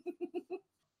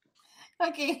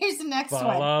 Okay, here's the next one.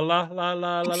 La la la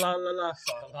la la la la la.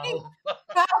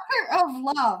 Power of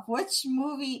Love. Which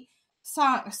movie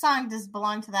song does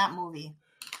belong to that movie?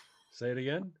 Say it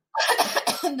again.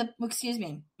 Excuse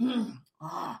me.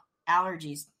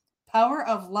 Allergies. Power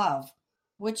of Love.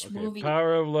 Which movie?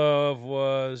 Power of Love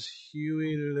was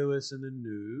Huey Lewis in the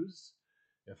News,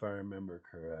 if I remember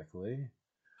correctly.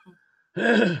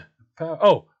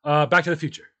 Back to the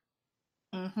Future.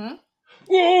 Mm-hmm.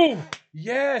 Whoa!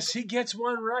 Yes, he gets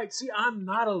one right. See, I'm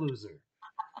not a loser.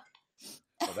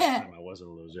 Well, that time I wasn't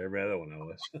a loser. Every other one I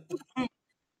was.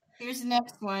 Here's the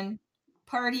next one.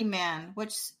 Party Man.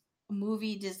 Which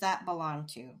movie does that belong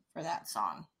to for that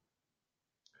song?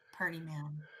 Party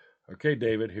Man. Okay,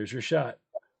 David, here's your shot.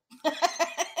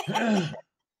 Come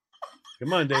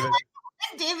on, David.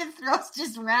 David throws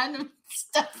just random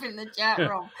stuff in the chat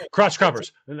room. Crotch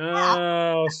covers.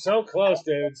 No, so close,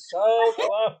 David. So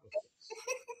close.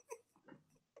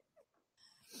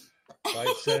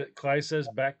 Clyde says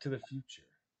Back to the Future.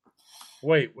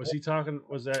 Wait, was he talking?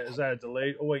 Is that a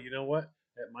delayed? Oh wait, you know what?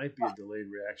 That might be a delayed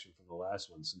reaction from the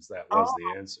last one, since that was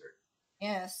the answer.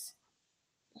 Yes.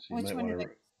 So which one did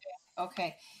I?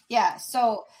 Okay, yeah.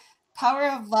 So, Power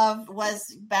of Love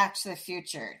was Back to the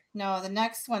Future. No, the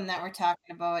next one that we're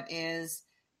talking about is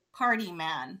Party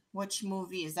Man. Which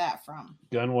movie is that from?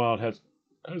 Gunwild has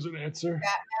an answer.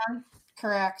 Batman.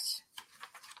 Correct.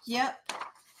 Yep.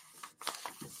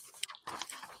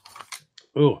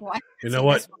 Ooh, you know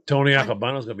what? Tony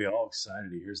Acabano's gonna be all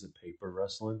excited. He hears the paper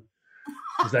rustling.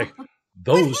 He's like,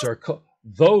 "Those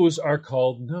are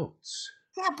called notes."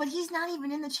 Yeah, but he's not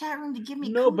even in the chat room to give me.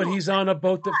 No, but he's on a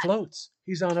boat that floats.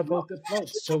 He's on a boat that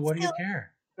floats. So what do you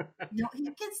care? No, he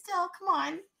can still. Come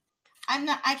on.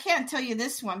 I can't tell you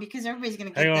this one because everybody's gonna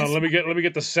get. Hang on, this let me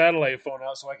get the satellite phone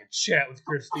out so I can chat with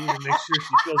Christine and make sure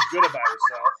she feels good about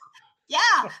herself.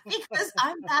 Yeah, because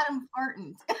I'm that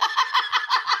important.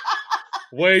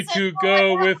 Way to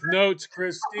go with notes,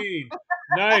 Christine.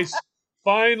 Nice.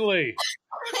 Finally.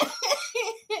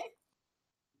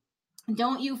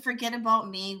 Don't you forget about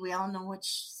me. We all know which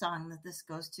song that this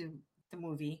goes to, the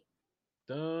movie.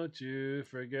 Don't you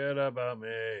forget about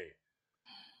me.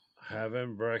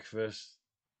 Having breakfast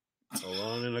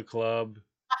alone in a club.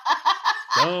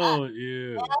 Don't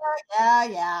you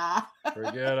Yeah.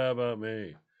 forget about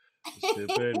me.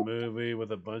 Stupid movie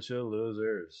with a bunch of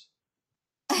losers.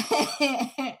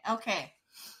 Okay.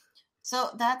 So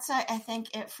that's, I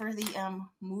think, it for the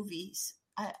movies.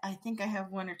 I think I have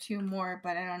one or two more,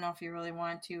 but I don't know if you really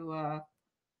want to.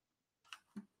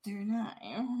 They're not.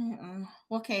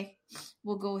 Okay,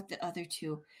 we'll go with the other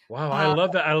two. Wow, I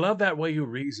love that. I love that way you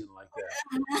reason like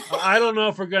that. I don't know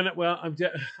if we're gonna. Well, I'm.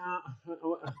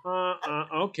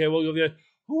 Okay, we'll go.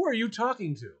 Who are you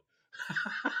talking to?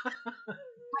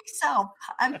 Myself.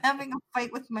 I'm having a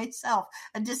fight with myself.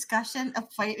 A discussion, a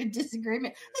fight, a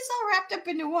disagreement. It's all wrapped up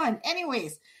into one.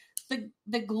 Anyways,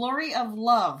 the Glory of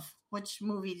Love. Which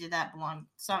movie did that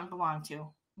song belong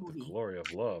to? Movie. The Glory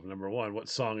of Love. Number one. What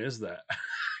song is that?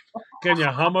 Can you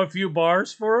hum a few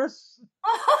bars for us?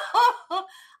 I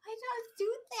don't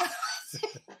do that.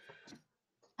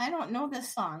 I don't know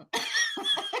this song.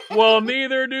 Well,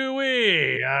 neither do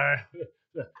we.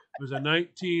 It was a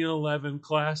 1911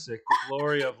 classic, The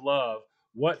Glory of Love.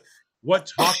 What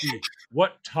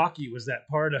talkie was that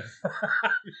part of?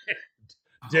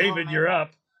 David, you're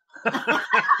up.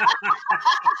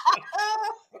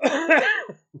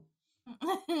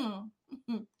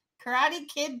 Karate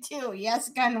Kid 2.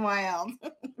 Yes, Gunwild.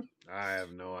 I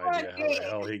have no idea how the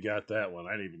hell he got that one.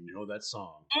 I didn't even know that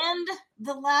song. And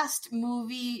the last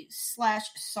movie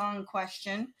 /song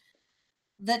question.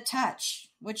 The Touch.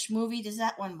 Which movie does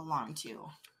that one belong to?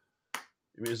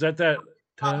 Is that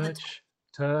touch,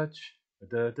 touch,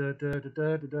 da da da da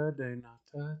da da da not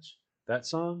touch? That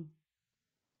song?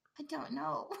 I don't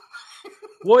know.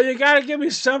 Well, you got to give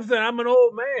me something. I'm an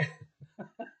old man. Well,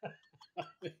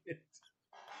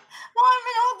 I'm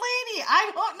an old lady.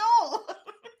 I don't know.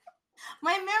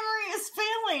 My memory is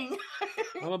failing.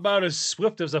 I'm about as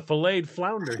swift as a filleted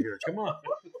flounder here. Come on.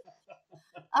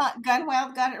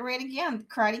 Gunwild got it right again.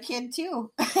 Karate Kid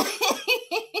too.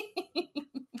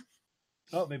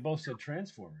 Oh, they both said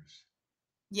Transformers.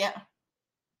 Yeah.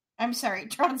 I'm sorry,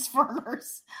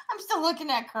 Transformers. I'm still looking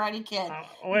at Karate Kid.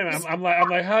 Wait a minute. I'm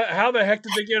like, how the heck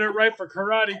did they get it right for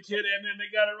Karate Kid, and then they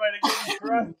got it right again for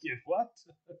Karate Kid? What?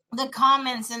 The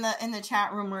comments in the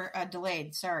chat room were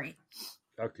delayed. Sorry.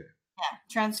 Okay. Yeah,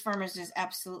 Transformers is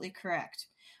absolutely correct.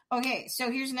 Okay,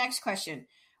 so here's the next question.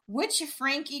 Which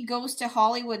Frankie Goes to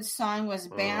Hollywood song was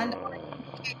banned on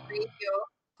UK radio,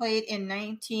 played in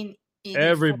 1984?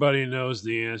 Everybody knows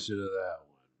the answer to that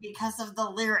one. Because of the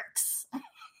lyrics.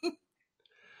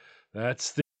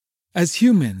 That's the... As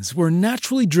humans, we're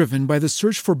naturally driven by the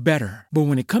search for better. But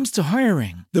when it comes to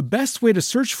hiring, the best way to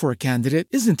search for a candidate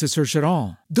isn't to search at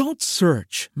all. Don't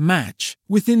search, match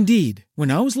with Indeed.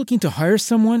 When I was looking to hire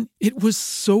someone, it was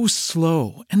so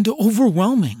slow and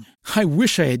overwhelming. I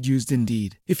wish I had used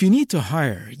Indeed. If you need to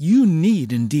hire, you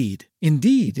need Indeed.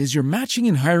 Indeed is your matching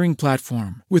and hiring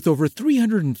platform with over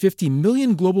 350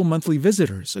 million global monthly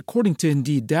visitors, according to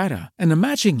Indeed data, and a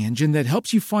matching engine that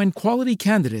helps you find quality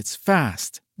candidates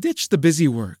fast. Ditch the busy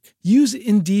work. Use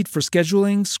Indeed for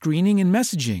scheduling, screening, and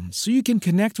messaging so you can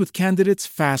connect with candidates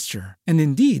faster. And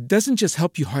Indeed doesn't just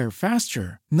help you hire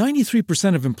faster.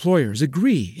 93% of employers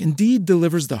agree Indeed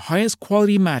delivers the highest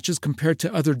quality matches compared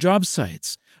to other job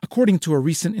sites, according to a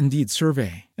recent Indeed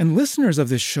survey. And listeners of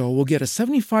this show will get a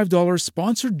 $75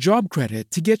 sponsored job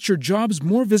credit to get your jobs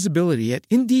more visibility at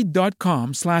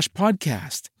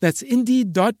Indeed.com/podcast. That's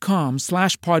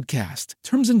Indeed.com/podcast.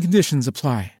 Terms and conditions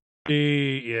apply.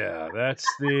 That's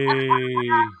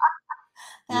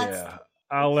yeah.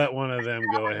 I'll let one of them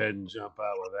go ahead and jump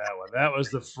out with that one. That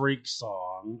was the Freak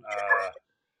song.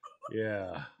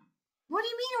 Yeah. What do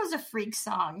you mean it was a freak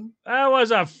song? That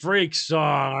was a freak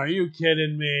song. Are you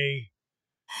kidding me?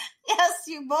 Yes,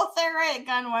 you both are right,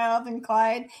 Gunwild and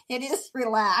Clyde. It is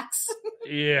Relax.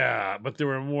 Yeah, but there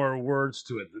were more words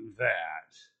to it than that.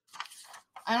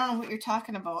 I don't know what you're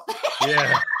talking about.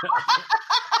 Yeah.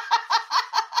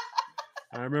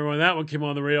 I remember when that one came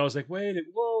on the radio, I was like, wait,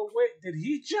 did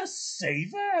he just say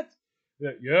that?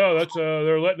 Yeah, that's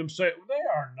they're letting them say it. They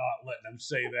are not letting them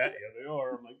say that. Yeah, they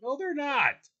are. I'm like, no, they're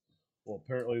not. Well,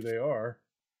 apparently they are.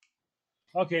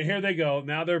 Okay, here they go.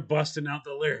 Now they're busting out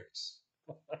the lyrics.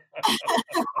 You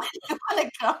want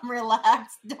to come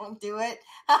relax? Don't do it.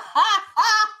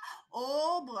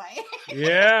 Oh, boy.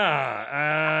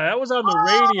 Yeah, that was on the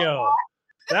radio.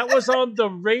 That was on the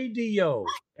radio.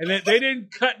 And they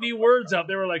didn't cut any words out.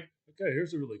 They were like, okay,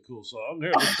 here's a really cool song.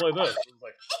 Here, let's play this. It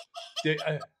was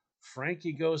like,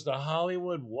 Frankie Goes to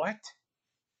Hollywood, what?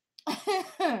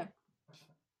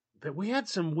 But we had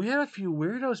a few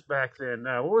weirdos back then.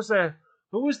 What was that?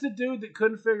 Who was the dude that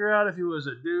couldn't figure out if he was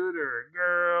a dude or a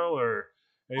girl or?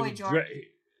 Boy George.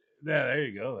 Yeah, there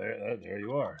you go. There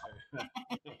you are.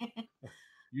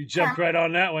 You jumped right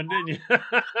on that one, didn't you?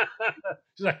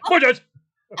 She's like, Boy George.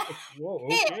 Whoa,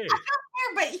 okay. Hey,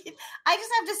 but I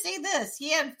just have to say this.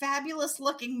 He had fabulous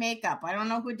looking makeup. I don't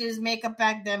know who did his makeup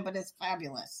back then, but it's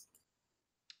fabulous.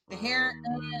 The hair,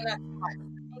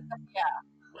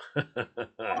 yeah.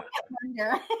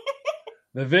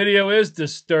 The video is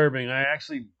disturbing. I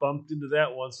actually bumped into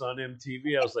that once on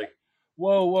MTV. I was like,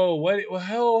 whoa,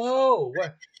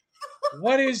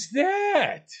 what is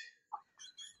that?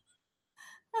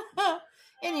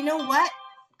 And you know what?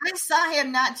 I saw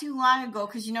him not too long ago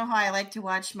because you know how I like to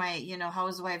watch my,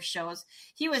 housewife shows.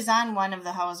 He was on one of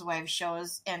the housewife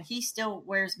shows and he still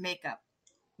wears makeup.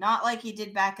 Not like he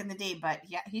did back in the day, but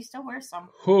yeah, he still wears some.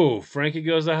 Who? Frankie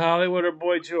Goes to Hollywood or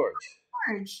Boy George?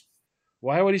 George.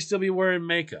 Why would he still be wearing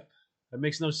makeup? That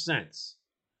makes no sense.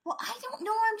 Well, I don't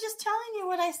know. I'm just telling you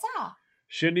what I saw.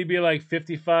 Shouldn't he be like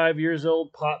 55 years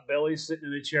old, pot belly, sitting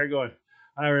in the chair going,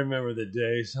 I remember the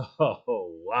days.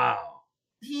 Oh, wow.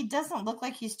 He doesn't look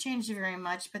like he's changed very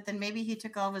much, but then maybe he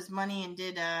took all of his money and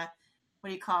did,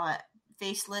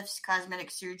 facelifts, cosmetic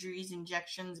surgeries,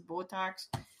 injections, Botox.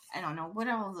 I don't know. What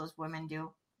all of those women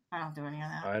do? I don't do any of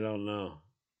that. I don't know.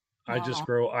 I just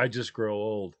grow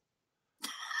old.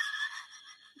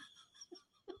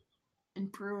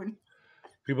 And prune.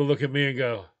 People look at me and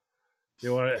go,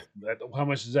 "You want it? How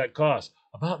much does that cost?"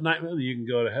 About $9 million. You can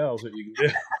go to hell. Is what you can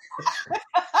do.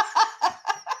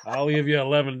 I'll give you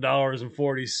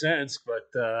 $11.40, but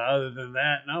other than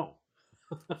that, no.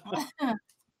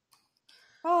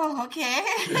 Oh, okay.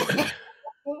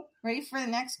 Ready for the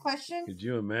next question? Could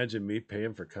you imagine me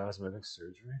paying for cosmetic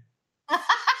surgery?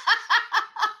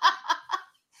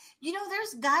 You know,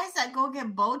 there's guys that go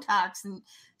get Botox and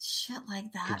shit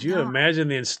like that. Could you imagine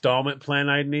the installment plan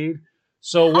I'd need?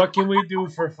 So what can we do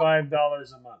for $5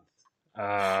 a month?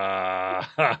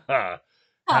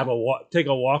 Take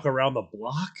a walk around the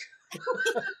block?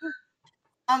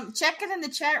 Check it in the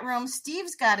chat room.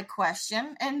 Steve's got a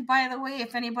question. And by the way,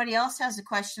 if anybody else has a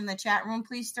question in the chat room,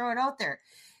 please throw it out there.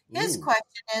 His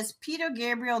question is, Peter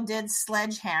Gabriel did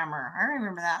Sledgehammer. I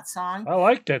remember that song. I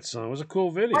like that song. It was a cool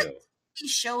video. What TV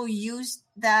show used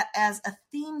that as a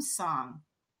theme song?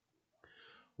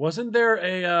 Wasn't there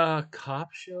a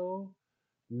cop show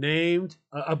named,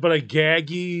 but a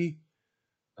gaggy,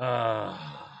 I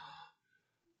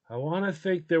want to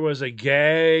think there was a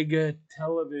gag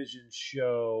television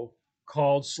show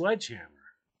called Sledgehammer.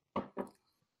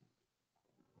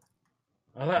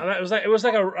 It was like a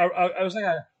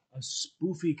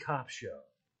spoofy cop show.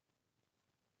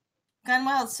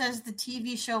 Gunwild says the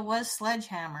TV show was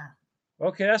Sledgehammer.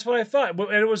 Okay, that's what I thought.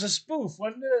 And it was a spoof,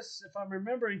 wasn't it? If I'm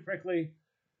remembering correctly.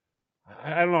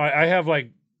 I don't know. I have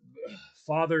like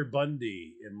Father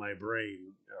Bundy in my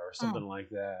brain or something like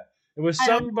that. It was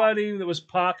somebody that was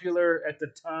popular at the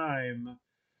time,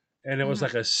 and it was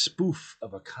like a spoof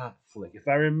of a cop flick. If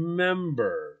I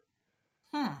remember,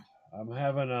 I'm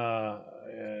having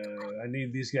I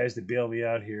need these guys to bail me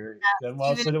out here.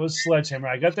 Gunwald said it was Sledgehammer.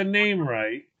 I got the name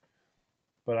right,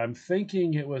 but I'm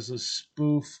thinking it was a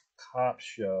spoof cop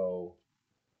show.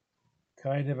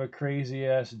 Kind of a crazy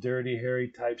ass, Dirty Harry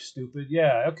type stupid.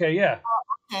 Yeah, okay, yeah.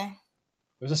 Okay.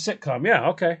 It was a sitcom. Yeah,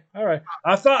 okay. All right.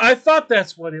 I thought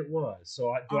that's what it was.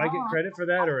 So do I get credit for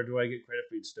that, or do I get credit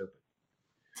for being stupid?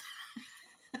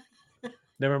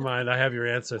 Never mind. I have your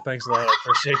answer. Thanks a lot. I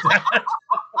appreciate that.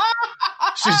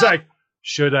 She's like,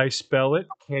 should I spell it?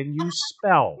 Can you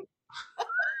spell?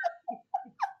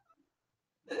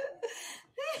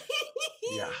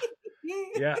 Yeah.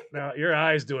 Yeah, no, your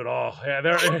eyes do it all. Yeah,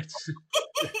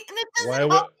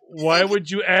 why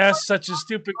would you ask such a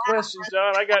stupid question,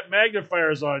 John? I got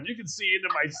magnifiers on. You can see into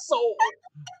my soul.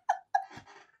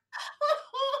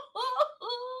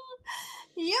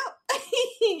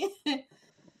 Yep.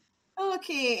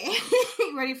 Okay.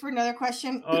 Ready for another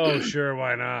question? Oh, sure.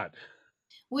 Why not?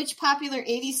 Which popular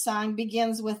 80s song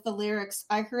begins with the lyrics,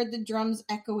 I heard the drums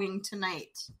echoing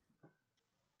tonight?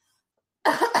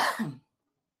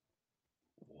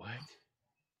 What?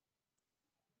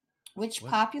 Which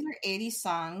popular 80s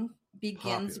song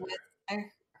begins with I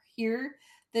hear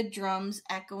the drums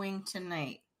echoing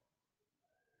tonight?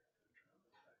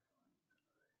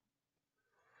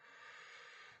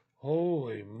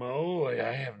 Holy moly,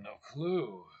 I have no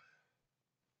clue.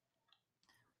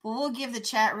 Well, we'll give the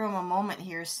chat room a moment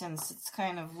here since it's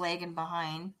kind of lagging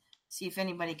behind. See if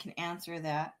anybody can answer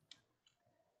that.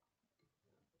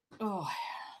 Oh,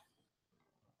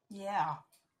 yeah.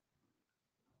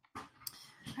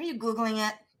 Are you Googling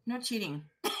it? No cheating.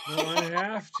 Well, I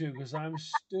have to because I'm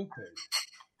stupid.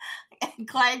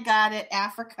 Clyde got it.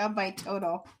 Africa by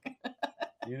Toto.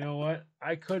 You know what?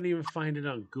 I couldn't even find it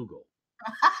on Google.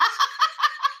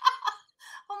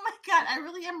 Oh my God, I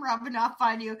really am rubbing off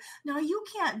on you. No, you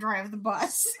can't drive the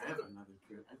bus. I have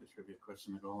a trivia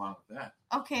question to go along with that.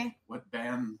 Okay. What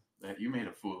band that you made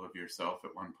a fool of yourself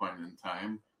at one point in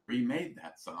time remade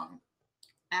that song?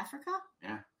 Africa?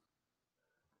 Yeah.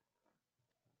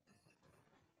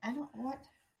 I don't, what?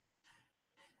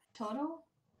 Toto?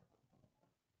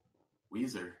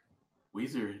 Weezer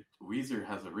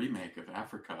has a remake of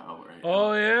Africa out right now.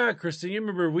 Oh, yeah, Christine, you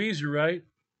remember Weezer, right?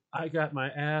 I got my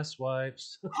ass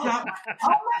wipes. Oh my God. I'm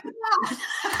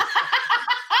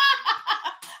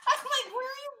like, where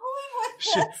are you going with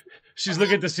this? She's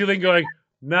looking at the ceiling going,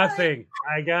 nothing.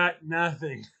 I got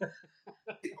nothing. I'm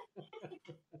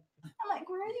like,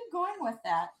 where are you going with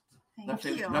that? Thank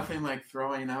you. Nothing like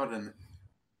throwing out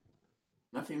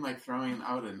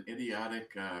an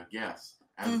idiotic guess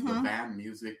as the band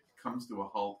music comes to a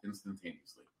halt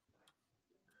instantaneously.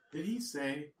 Did he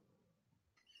say?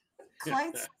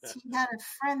 Clyde says he had a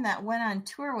friend that went on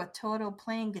tour with Toto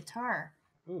playing guitar.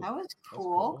 Ooh, that was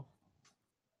cool.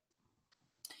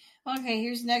 Okay,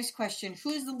 here's the next question.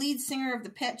 Who's the lead singer of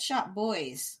the Pet Shop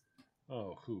Boys?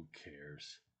 Oh, who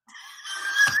cares?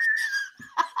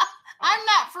 I'm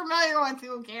not familiar with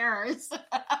who cares.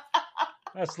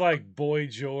 That's like Boy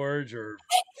George or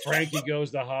Frankie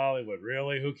Goes to Hollywood.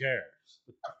 Really? Who cares?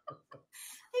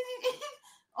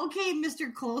 Okay,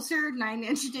 Mr. Closer, 9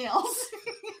 Inch Nails.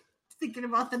 thinking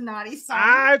about the naughty song.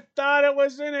 I thought it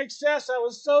was In Excess. I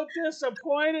was so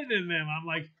disappointed in them. I'm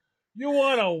like, you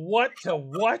want a what to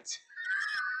what?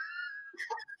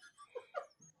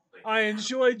 I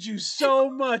enjoyed you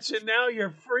so much, and now you're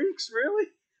freaks, really?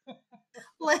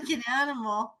 Like an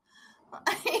animal.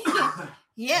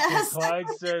 Yes. Clyde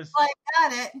says, I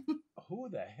got it. who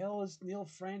the hell is Neil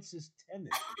Francis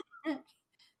Tennant?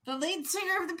 The lead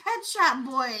singer of the Pet Shop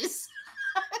Boys.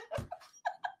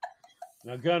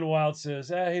 Now, Gunwild says,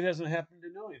 he doesn't happen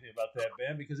to know anything about that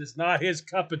band because it's not his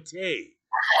cup of tea.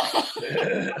 I'm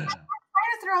trying to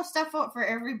throw stuff out for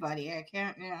everybody. I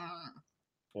can't.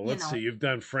 Well, let's see. You've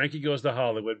done Frankie Goes to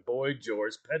Hollywood, Boy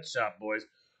George, Pet Shop Boys.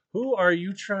 Who are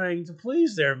you trying to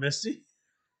please there, Missy?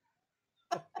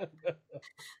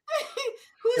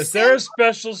 Is there a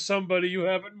special somebody you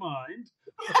have in mind?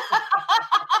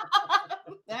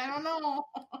 I don't know.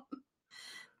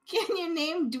 Can you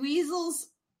name Dweezil's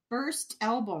first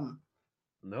album?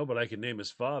 No, but I can name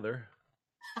his father,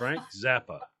 Frank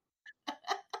Zappa.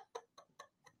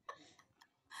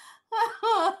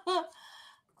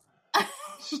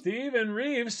 Stephen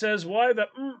Reeves says, why the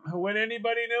when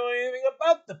anybody know anything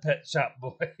about the Pet Shop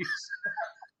Boys?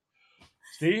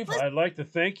 Steve, I'd like to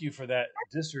thank you for that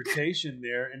dissertation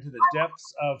there into the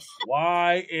depths of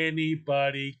why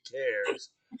anybody cares.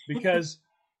 Because,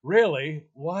 really,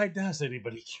 why does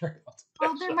anybody care about the Pet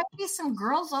Well, there Shop? might be some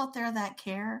girls out there that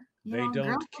care. They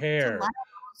don't care.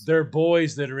 They're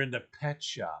boys that are into pet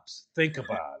shops. Think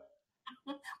about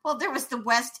it. Well, there was the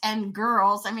West End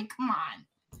Girls. I mean, come on.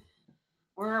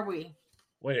 Where are we?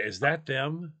 Wait, is that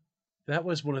them? That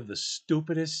was one of the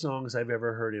stupidest songs I've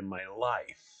ever heard in my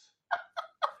life.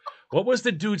 What was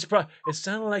the dude's problem? It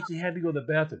sounded like he had to go to the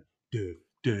bathroom. Duh,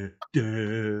 duh,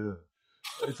 duh.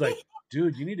 It's like,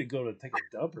 dude, you need to go to take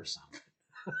a dump or something.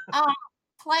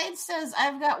 Clyde says,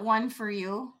 I've got one for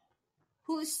you.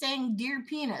 Who sang Dear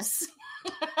Penis?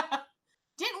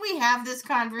 Didn't we have this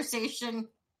conversation?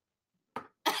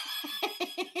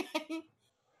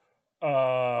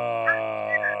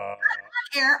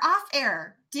 Off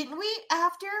air. Didn't we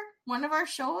after one of our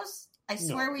shows? I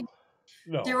swear we.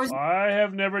 No, There was. I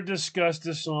have never discussed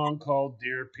a song called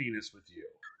Dear Penis with you.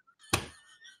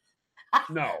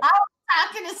 No. I was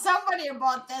talking to somebody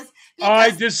about this.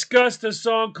 I discussed a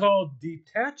song called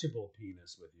Detachable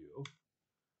Penis with you.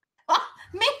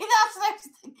 Maybe that's what I was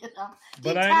thinking of.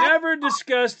 But I never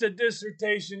discussed a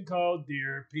dissertation called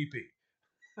Dear Pee-Pee.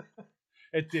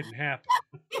 It didn't happen.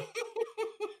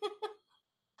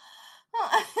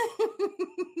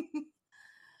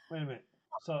 Wait a minute.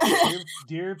 So,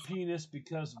 dear Penis,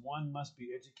 because one must be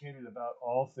educated about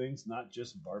all things, not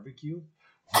just barbecue?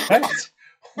 What?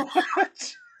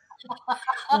 What?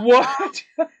 What?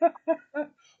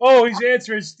 Oh, he's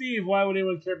answering Steve. Why would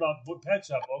anyone care about Pet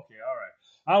Shop? Okay, all right.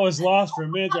 I was lost for a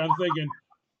minute. I'm thinking,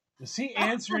 is he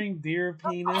answering Dear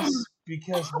Penis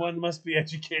because one must be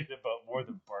educated about more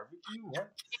than barbecue?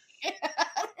 What?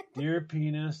 Dear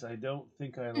Penis, I don't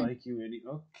think I like you any.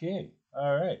 Okay,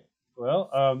 all right. Well,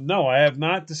 no, I have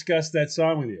not discussed that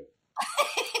song with you.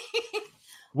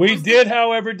 We did,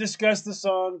 however, discuss the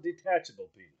song Detachable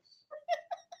Penis.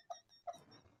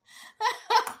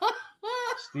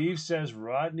 Steve says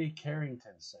Rodney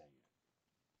Carrington sang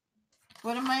it.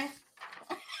 What am I?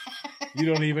 You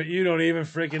don't even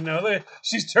freaking know that.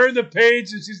 She's turned the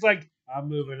page and she's like, I'm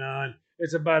moving on.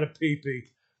 It's about a pee-pee.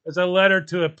 It's a letter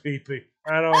to a pee-pee.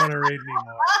 I don't want to read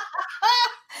anymore.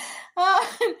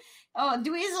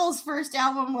 Dweezil's first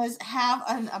album was Have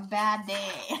a Bad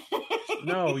Day.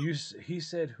 No, he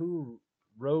said who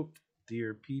wrote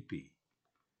Dear Pee-Pee.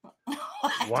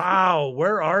 Wow,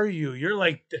 where are you? You're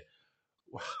like,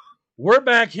 we're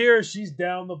back here. She's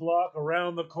down the block,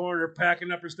 around the corner,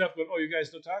 packing up her stuff. Going, oh, you guys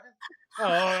still talking?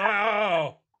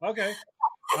 Oh, okay.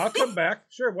 I'll come back.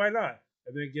 Sure, why not?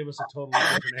 And then give us a totally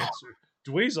different answer.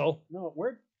 Dweezil? No,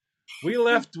 we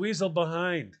left Dweezil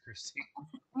behind, Christine.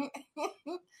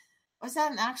 Was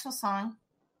that an actual song?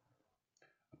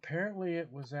 Apparently,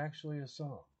 it was actually a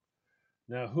song.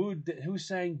 Now, who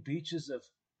sang Beaches of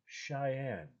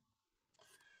Cheyenne?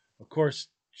 Of course,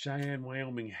 Cheyenne,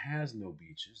 Wyoming has no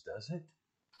beaches, does it?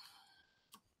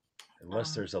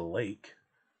 Unless there's a lake.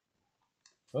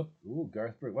 Oh, ooh,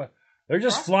 Garth Brooks. What? They're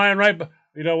just flying right.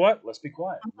 You know what? Let's be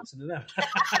quiet. Listen to them.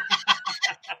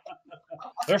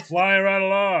 They're flying right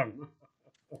along.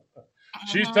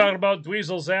 She's talking about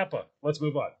Dweezil Zappa. Let's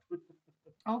move on.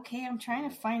 Okay, I'm trying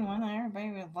to find one that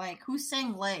everybody would like. Who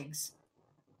sang Legs?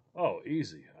 Oh,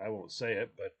 easy. I won't say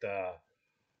it, but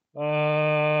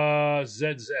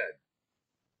ZZ.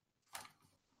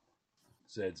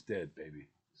 Zed's dead, baby.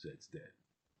 Zed's dead.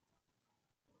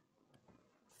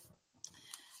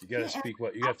 You got to speak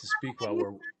what you have to speak while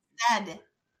we're. Zed.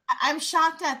 I'm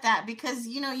shocked at that because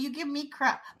you give me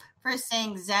crap for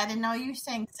saying Zed, and now you're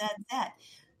saying Zed.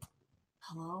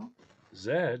 Hello?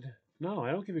 Zed? No,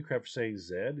 I don't give you crap for saying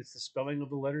Zed. It's the spelling of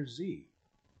the letter Z.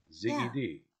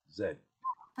 Z-E-D. Zed.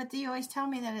 But you always tell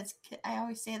me that I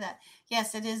always say that.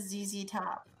 Yes, it is ZZ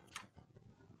Top.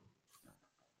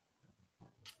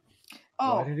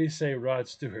 Oh. Why did he say Rod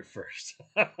Stewart first?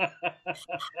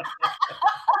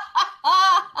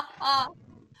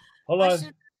 Hold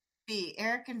on.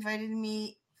 Eric invited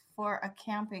me for a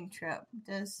camping trip.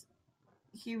 Does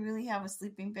he really have a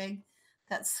sleeping bag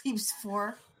that sleeps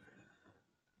 4?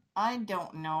 I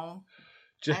don't know.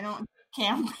 I don't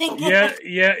camping.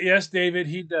 Yes, David,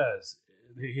 he does.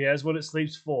 He has one that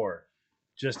sleeps 4.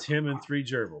 Just him and 3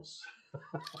 gerbils.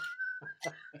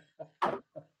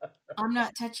 I'm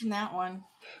not touching that one.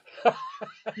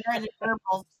 You're the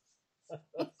gerbils.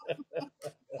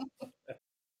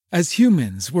 As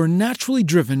humans, we're naturally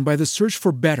driven by the search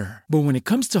for better. But when it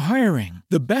comes to hiring,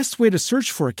 the best way to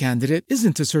search for a candidate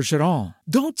isn't to search at all.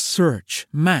 Don't search,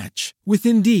 match with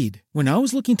Indeed. When I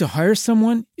was looking to hire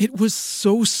someone, it was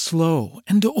so slow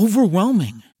and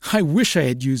overwhelming. I wish I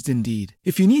had used Indeed.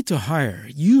 If you need to hire,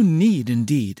 you need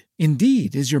Indeed.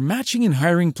 Indeed is your matching and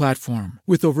hiring platform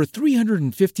with over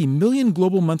 350 million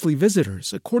global monthly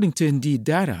visitors, according to Indeed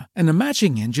data, and a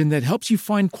matching engine that helps you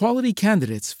find quality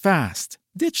candidates fast.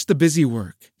 Ditch the busy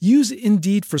work. Use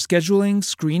Indeed for scheduling,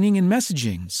 screening, and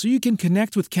messaging so you can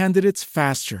connect with candidates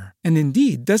faster. And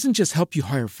Indeed doesn't just help you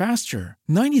hire faster.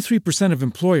 93% of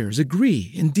employers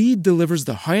agree Indeed delivers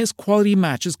the highest quality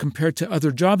matches compared to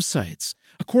other job sites,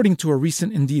 according to a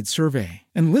recent Indeed survey.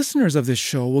 And listeners of this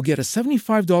show will get a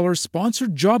 $75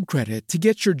 sponsored job credit to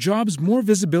get your jobs more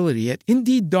visibility at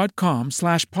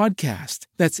Indeed.com/podcast.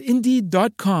 That's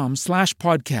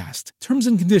Indeed.com/podcast. Terms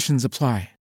and conditions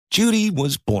apply. Judy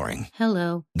was boring.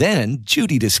 Hello. Then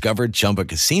Judy discovered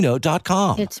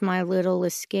ChumbaCasino.com. It's my little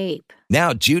escape.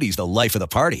 Now Judy's the life of the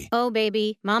party. Oh,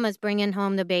 baby, mama's bringing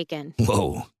home the bacon.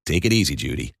 Whoa, take it easy,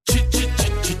 Judy.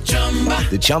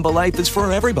 The Chumba life is for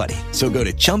everybody. So go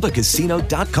to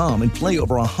ChumbaCasino.com and play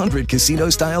over 100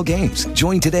 casino-style games.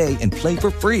 Join today and play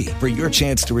for free for your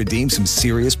chance to redeem some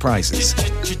serious prizes.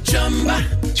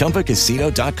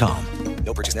 ChumbaCasino.com.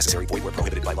 No purchase necessary. Void where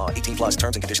prohibited by law. 18 plus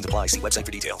terms and conditions apply. See website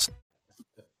for details.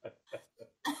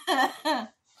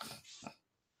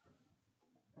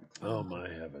 Oh, my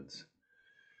heavens.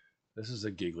 This is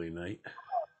a giggly night.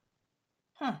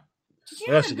 Huh. Did you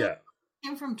What else you got?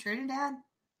 Came from Trinidad?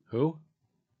 Who?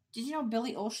 Did you know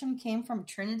Billy Ocean came from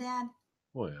Trinidad?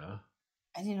 Oh, yeah.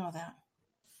 I didn't know that.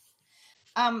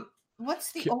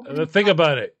 What's the Think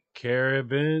about it.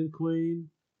 Caribbean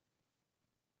Queen.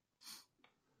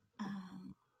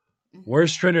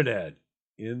 Where's Trinidad?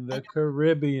 In the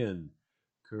Caribbean.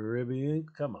 Caribbean?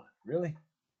 Come on. Really?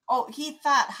 Oh, he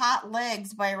thought Hot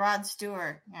Legs by Rod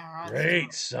Stewart. Yeah, Rod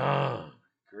Great Stewart. song.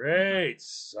 Great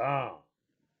song.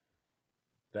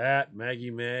 That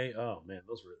Maggie May. Oh man,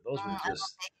 those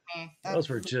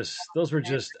were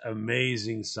just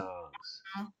amazing songs.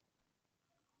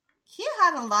 He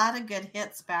had a lot of good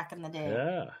hits back in the day.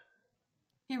 Yeah.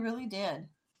 He really did.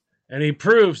 And he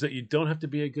proves that you don't have to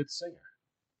be a good singer.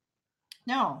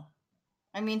 No.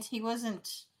 I mean, he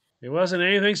wasn't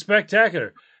anything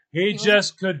spectacular. He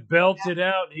just could belt it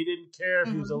out. He didn't care if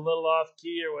he was a little off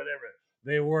key or whatever.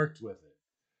 They worked with it.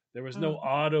 There was no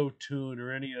auto-tune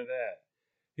or any of that.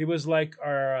 He was like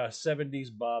our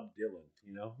 70s Bob Dylan,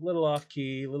 little off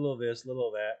key, little of this, little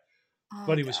of that.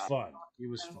 But he was fun. He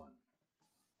was fun.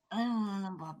 I don't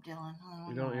know Bob Dylan.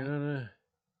 You don't know?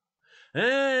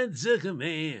 I took a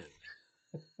man.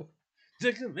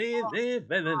 Took a man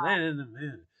by the land of the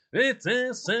moon. It's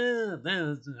a son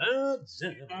that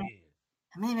took a man.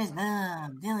 My name is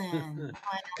Bob Dylan.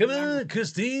 Come on,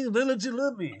 Christine, why don't you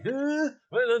love me? Huh?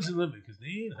 Why don't you love me,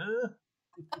 Christine? Huh?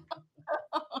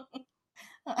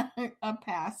 I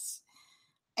pass.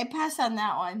 I pass on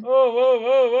that one. Whoa.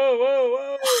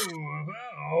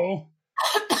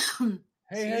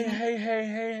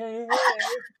 Hey.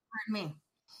 Pardon me.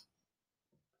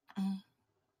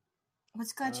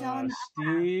 What's got you on?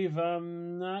 Steve,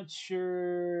 I'm not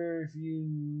sure if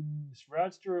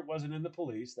Rod Stewart wasn't in the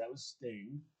Police. That was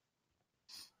Sting.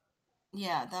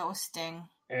 Yeah, that was Sting.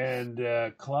 And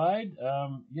Clyde,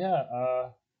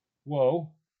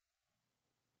 whoa.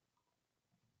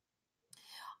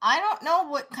 I don't know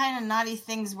what kind of naughty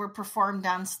things were performed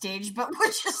on stage, but we'll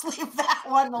just leave that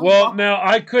one alone. Well, now,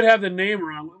 I could have the name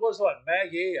wrong. It was like,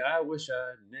 Maggie, I wish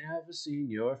I'd never seen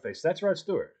your face. That's Rod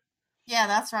Stewart. Yeah,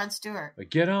 that's Rod Stewart. But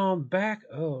get on back,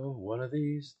 one of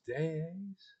these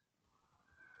days.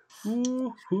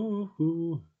 Ooh.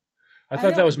 I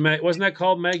thought that was wasn't that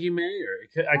called Maggie May? Or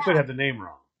I could have the name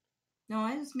wrong. No,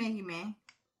 it was Maggie May.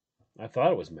 I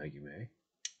thought it was Maggie May.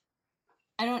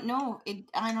 I don't know.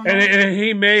 I don't know. And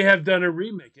he may have done a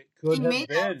remake. It could have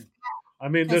been. I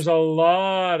mean, there's a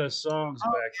lot of songs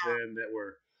back then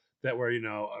that were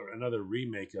another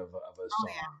remake of a song.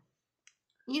 Yeah.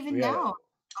 Even now,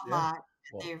 a lot.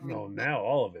 Well, no, now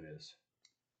all of it is.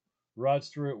 Rod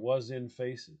Stewart was in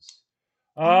Faces.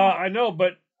 I know,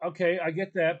 but okay, I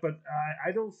get that, but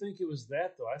I don't think it was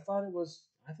that though. I thought it was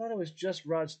just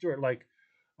Rod Stewart. Like,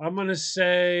 I'm gonna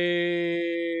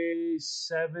say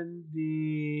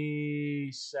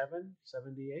 77,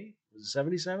 78. Was it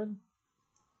 77?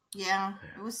 Yeah,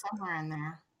 it was somewhere in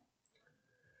there.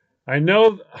 I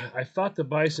know. I thought the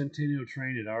bicentennial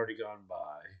train had already gone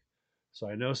by, so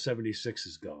I know 76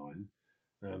 is gone.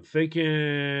 I'm thinking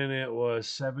it was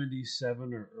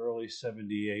 77 or early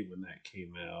 78 when that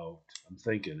came out. I'm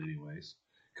thinking, anyways.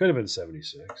 Could have been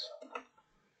 76.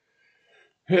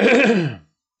 I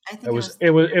think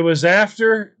it was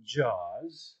after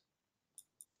Jaws.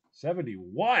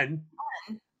 71.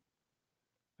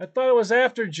 I thought it was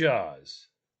after Jaws.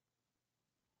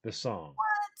 The song. What?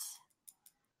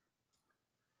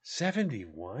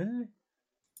 71?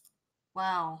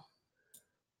 Wow.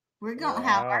 We're going to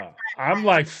have our... I'm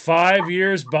like 5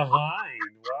 years behind.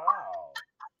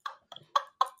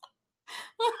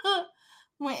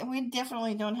 Wow. we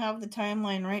definitely don't have the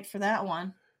timeline right for that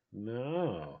one.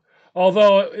 No.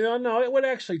 Although, no, it would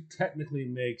actually technically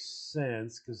make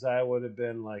sense because I would have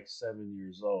been like 7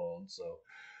 years old. So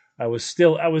I was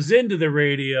into the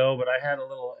radio, but I had a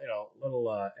little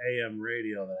AM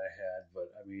radio that I had.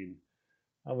 But I mean,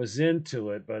 I was into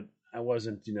it, but I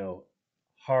wasn't,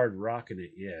 hard rocking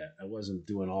it yet. I wasn't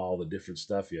doing all the different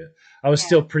stuff yet. I was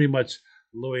still pretty much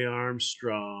Louis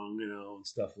Armstrong, and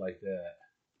stuff like that.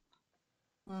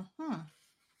 Mm-hmm.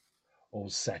 Old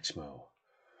Satchmo.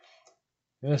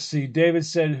 Let's see. David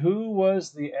said, who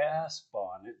was the ass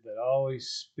bonnet that always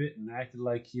spit and acted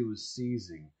like he was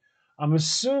seizing? I'm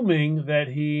assuming that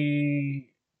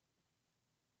he...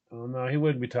 Oh, no, he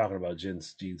wouldn't be talking about Gene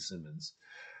Simmons.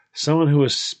 Someone who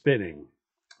was spitting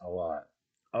a lot.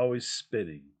 Always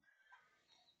spitting.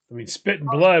 I mean, spit and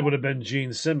blood would have been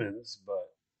Gene Simmons, but...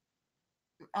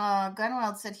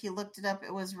 Gunwild said he looked it up.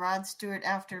 It was Rod Stewart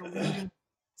after leaving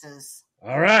Faces.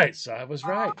 All right, so I was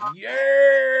right. Yeah,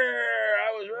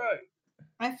 I was right.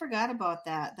 I forgot about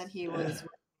that he was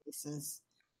Faces.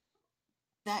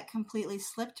 That completely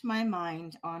slipped my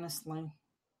mind, honestly.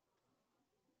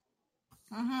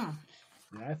 Mm-hmm.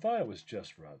 Yeah, I thought it was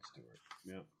just Rod Stewart.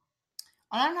 Yeah.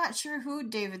 I'm not sure who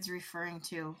David's referring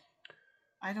to.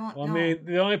 I don't know. I mean,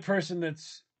 the only person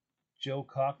that's Joe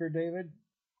Cocker, David?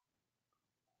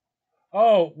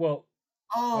 Oh, well.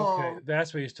 Oh. Okay,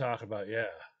 that's what he's talking about. Yeah.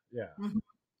 Mm-hmm.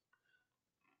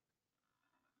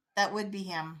 That would be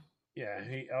him. Yeah,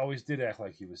 he always did act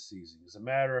like he was seizing. As a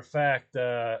matter of fact,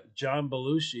 John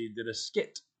Belushi did a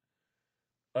skit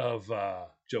of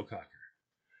Joe Cocker.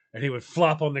 And he would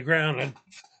flop on the ground and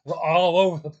all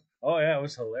over. Oh, yeah, it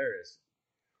was hilarious.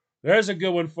 There's a good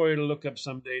one for you to look up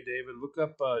someday, David. Look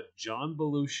up John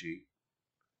Belushi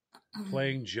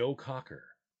playing Joe Cocker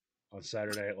on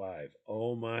Saturday Night Live.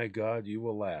 Oh my God, you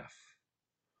will laugh.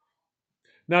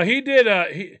 Now he did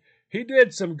he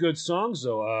did some good songs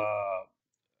though. A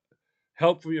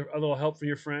little help for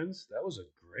your friends. That was a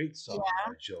great song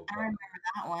by Joe Cocker. I remember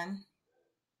that one.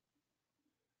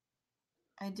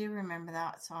 I do remember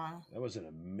that song. That was an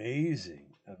amazing.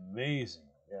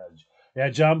 Yeah,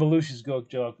 John Belushi's Joe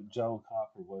Cocker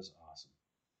was awesome.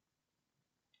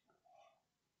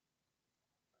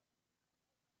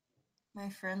 My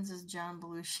friends is John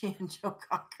Belushi and Joe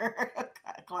Cocker.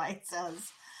 Clyde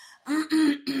says.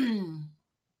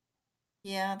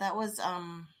 Yeah, that was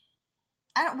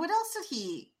what else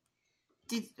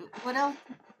did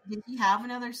he have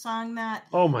another song that?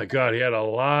 Oh my God, he had a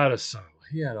lot of songs.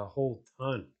 He had a whole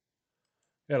ton.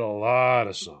 He had a lot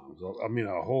of songs. I mean,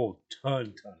 a whole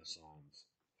ton of songs.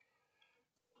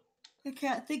 I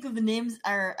can't think of the names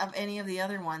of any of the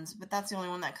other ones, but that's the only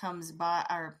one that comes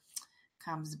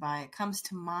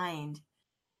to mind.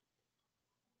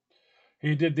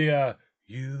 He did the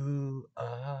 "You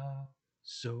Are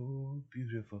So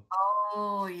Beautiful."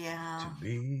 Oh yeah. To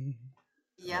me.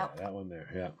 Yep. Yeah, that one there.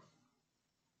 Yeah.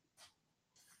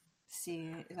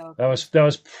 See, that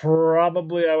was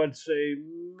probably, I would say,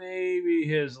 maybe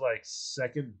his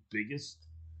second biggest.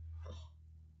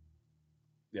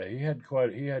 Yeah, he had quite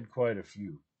a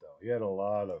few though. He had a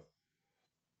lot of.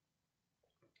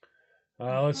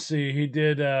 Let's see. He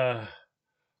did that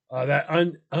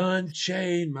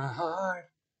Unchain My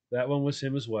Heart. That one was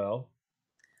him as well.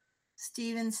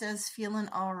 Steven says, feeling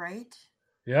all right.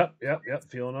 Yep.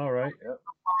 Feeling all right. Yep.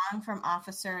 Song from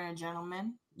Officer and a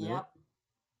Gentleman. Yep.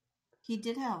 He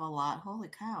did have a lot. Holy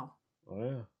cow. Oh,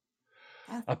 yeah.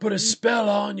 That's I put a spell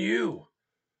on you.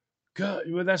 God,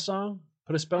 you remember that song?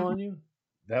 Put a spell on you?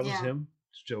 That was him.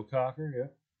 It's Joe Cocker, yeah.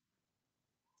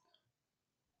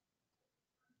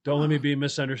 Don't let me be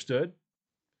misunderstood.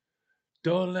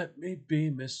 Don't let me be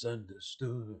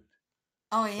misunderstood.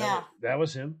 Oh, yeah. That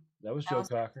was him. That was Joe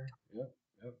Cocker. Yep.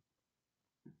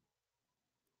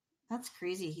 That's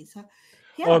crazy.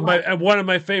 And one of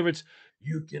my favorites,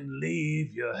 you can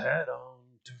leave your hat on.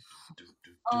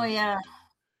 Oh, yeah.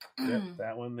 Yep,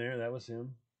 that one there, that was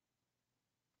him.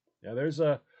 Yeah, there's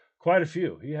quite a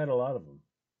few. He had a lot of them.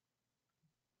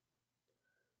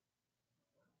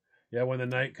 Yeah, When the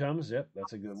Night Comes. Yep,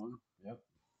 that's a good one. Yep.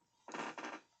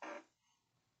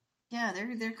 Yeah,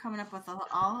 they're coming up with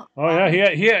all. Oh yeah,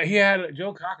 he had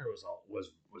Joe Cocker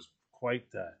was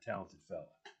quite a talented fella.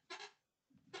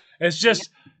 It's just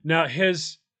now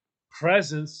his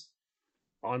presence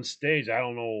on stage. I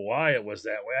don't know why it was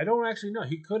that way. I don't actually know.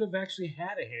 He could have actually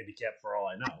had a handicap for all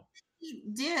I know. He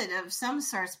did of some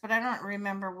sorts, but I don't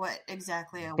remember what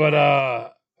exactly it was.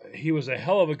 But he was a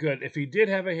hell of a good. If he did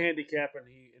have a handicap and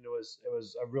it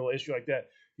was a real issue like that,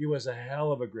 he was a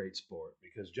hell of a great sport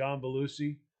because John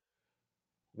Belushi,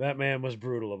 that man was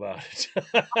brutal about it.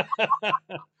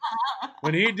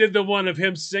 When he did the one of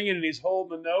him singing and he's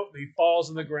holding the note and he falls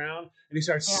on the ground and he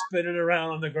starts spinning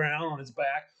around on the ground on his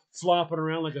back, flopping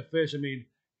around like a fish. I mean,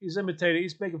 he's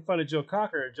making fun of Joe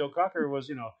Cocker. Joe Cocker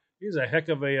was, he's a heck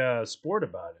of a sport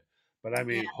about it. But I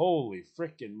mean, holy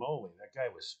freaking moly, that guy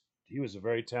he was a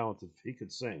very talented, he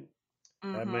could sing.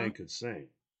 Mm-hmm. That man could sing.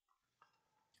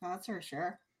 Oh, that's for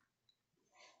sure.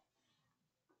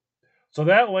 So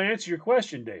that will answer your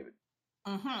question, David.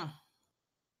 Mm-hmm.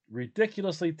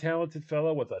 Ridiculously talented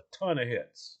fellow with a ton of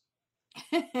hits.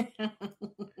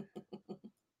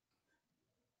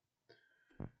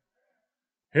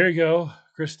 Here you go,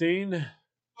 Christine.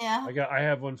 Yeah. I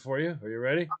have one for you. Are you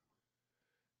ready?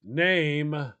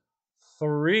 Name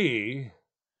 3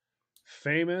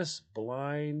 famous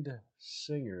blind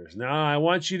singers. Now I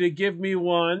want you to give me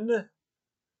one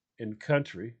in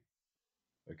country.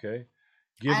 Okay?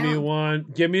 Give me one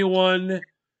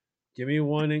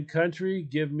in country,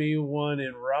 give me one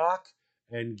in rock,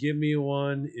 and give me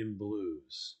one in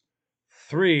blues.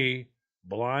 3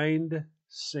 blind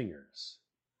singers.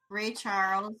 Ray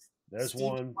Charles. There's Steve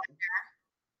one. Wonder.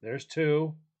 There's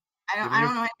 2. I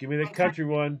don't know. Give me the country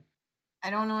one. I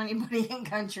don't know anybody in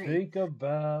country. Think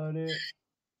about it.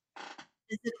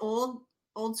 Is it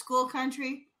old school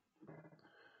country?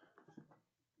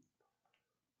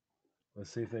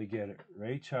 Let's see if they get it.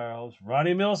 Ray Charles,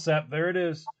 Ronnie Millsap. There it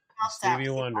is. Stevie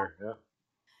Wonder. Yeah.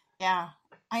 Yeah.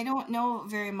 I don't know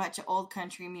very much old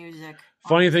country music.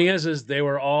 Funny thing is they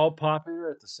were all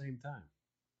popular at the same time.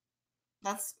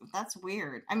 That's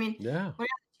weird. I mean, yeah. What are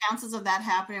the chances of that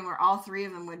happening where all 3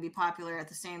 of them would be popular at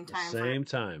the same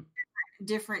time?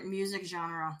 Different music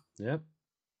genre. Yep.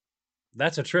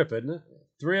 That's a trip, isn't it?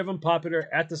 3 of them popular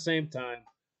at the same time.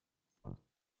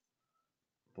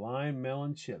 Blind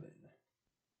Melon Chillin'.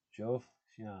 Joe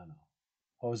Feliciano.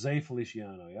 Jose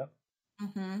Feliciano, yep.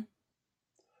 Mm-hmm.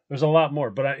 There's a lot more,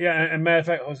 but and matter of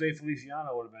fact, Jose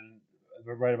Feliciano would have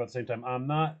been right about the same time. I'm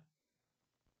not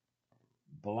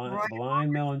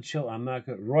blind Melon Chill. I'm not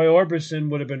good. Roy Orbison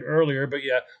would have been earlier, but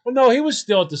yeah. Well, no, he was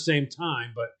still at the same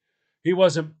time, but he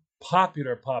wasn't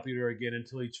popular again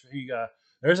until he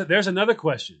there's another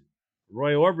question.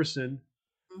 Roy Orbison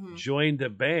joined a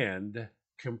band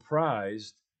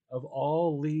comprised of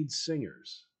all lead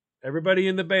singers. Everybody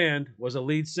in the band was a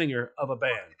lead singer of a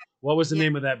band. What was the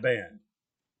name of that band?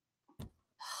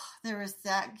 There was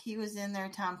that. He was in there.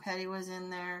 Tom Petty was in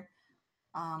there.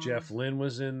 Jeff Lynne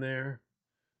was in there.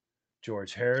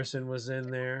 George Harrison was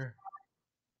in there.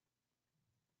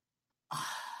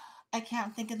 I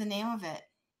can't think of the name of it.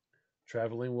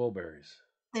 Traveling Wilburys.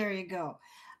 There you go.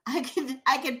 I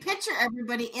could picture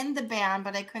everybody in the band,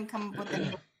 but I couldn't come up with the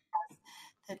name.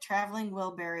 The Traveling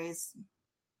Wilburys.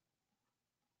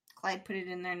 Clyde put it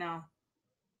in there now.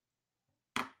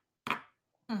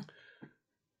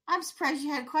 I'm surprised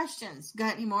you had questions.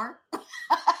 Got any more?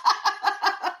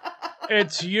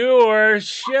 It's your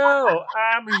show.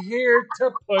 I'm here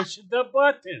to push the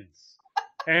buttons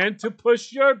and to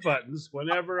push your buttons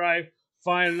whenever I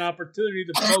find an opportunity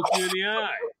to poke you in the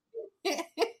eye.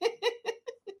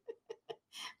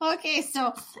 Okay,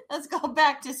 so let's go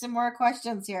back to some more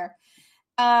questions here.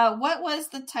 What was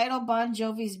the title Bon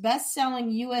Jovi's best-selling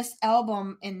U.S.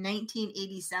 album in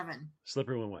 1987?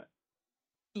 Slippery When Wet.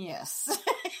 Yes.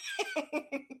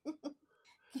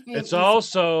 It's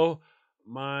also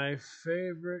my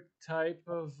favorite type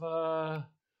of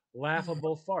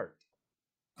laughable fart.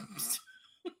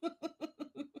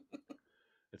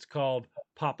 It's called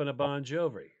popping a Bon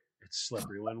Jovi. It's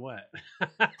slippery when wet.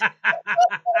 I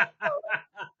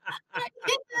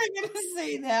didn't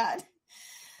say that.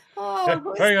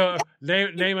 Oh, here you go.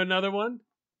 Name another one.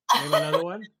 Name another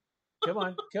one. Come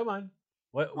on.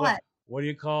 What do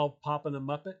you call popping a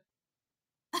Muppet?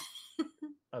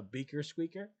 A beaker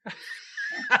squeaker?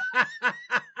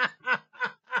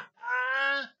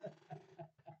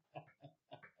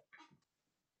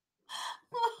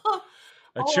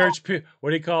 A church pew.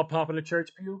 What do you call popping a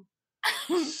church pew?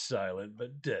 Silent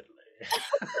but deadly.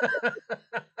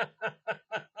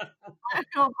 I don't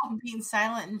know about being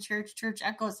silent in church. Church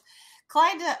echoes.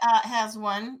 Clyde has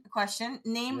one question.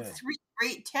 Name 3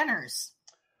 great tenors.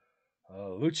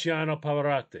 Luciano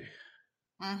Pavarotti.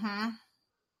 Mm-hmm.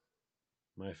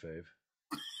 My fave.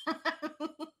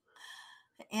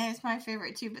 Yeah, it's my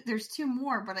favorite too. But there's 2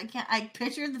 more. But I can't. I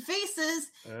picture the faces,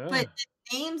 but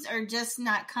the names are just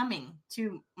not coming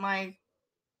to my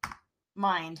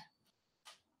mind.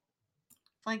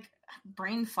 Like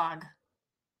brain fog.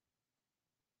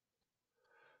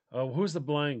 Oh, who's the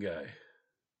blind guy?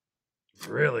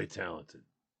 Really talented.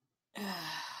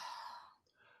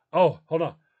 Oh, hold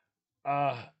on.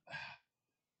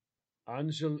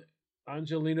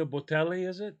 Angelino Botelli,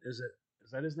 is it? Is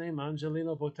that his name?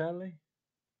 Angelino Botelli?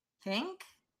 Think?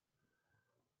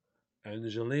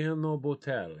 Angelino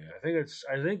Botelli. I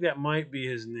think that might be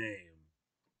his name.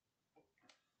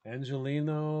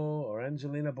 Angelino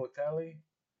Botelli?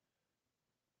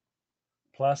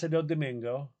 Placido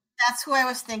Domingo. That's who I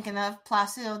was thinking of,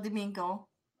 Placido Domingo.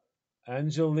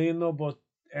 Angelino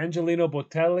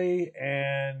Botelli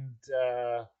and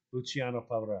Luciano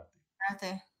Pavarotti. Are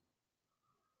they?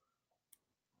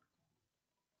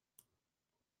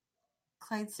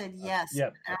 Clyde said yes.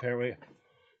 Yep, apparently.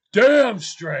 Damn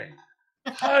straight.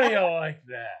 How do you like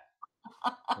that?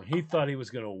 And he thought he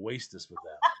was going to waste us with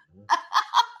that.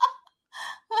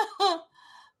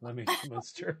 Let me,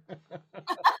 Munster.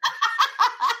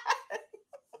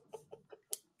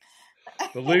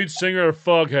 The lead singer of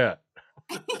Foghat.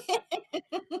 It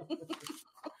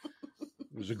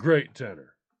was a great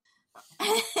tenor.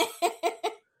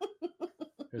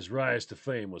 His rise to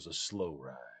fame was a slow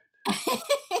ride.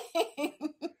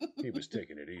 He was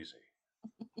taking it easy.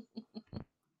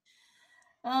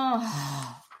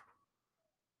 Oh.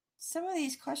 Some of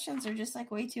these questions are just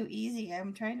like way too easy.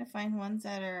 I'm trying to find ones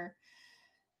that are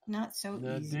not so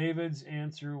easy. David's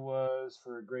answer was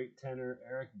for a great tenor,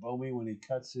 Eric Bomey, when he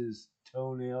cuts his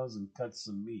toenails and cuts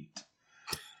some meat.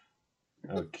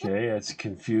 Okay, that's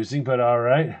confusing, but all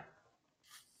right.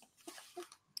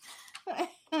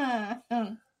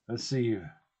 Let's see.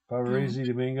 Pavarotti,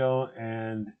 Domingo,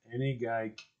 and any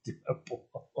guy can do a blow.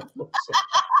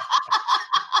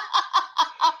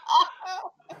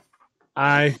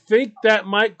 I think that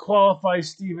might qualify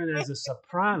Stephen as a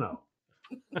soprano.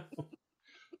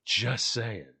 Just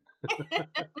saying.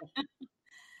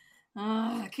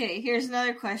 Okay, here's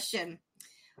another question.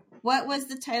 What was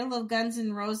the title of Guns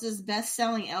N' Roses'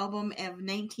 best-selling album of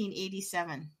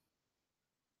 1987?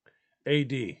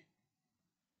 A-D.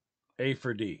 A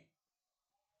for D.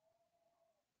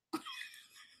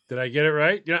 Did I get it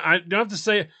right? You know, I don't have to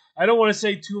say. I don't want to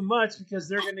say too much because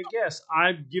they're going to guess.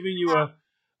 I'm giving you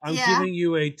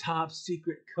a top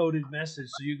secret coded message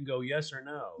so you can go yes or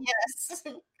no. Yes.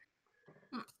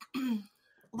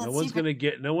 No one's going to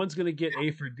get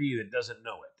A for D that doesn't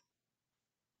know it.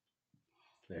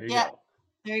 There you go.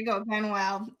 There you go. Gone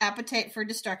wild. Appetite for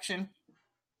destruction.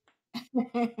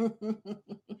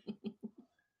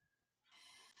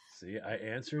 See, I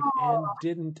answered and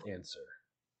didn't answer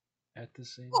at the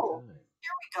same time. Here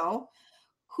we go.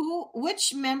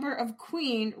 Which member of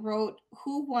Queen wrote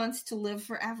 "Who Wants to Live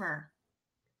Forever"?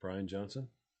 Brian Johnson.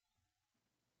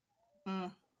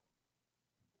 Mm.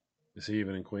 Is he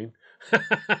even in Queen?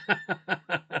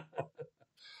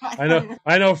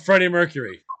 I know Freddie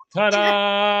Mercury.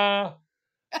 Ta-da!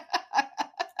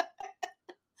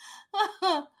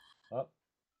 Oh.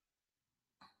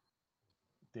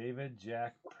 David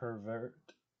Jack Pervert,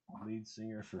 lead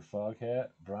singer for Foghat.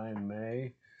 Brian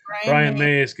May. Brian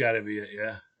May has got to be it,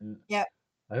 yeah. Yep.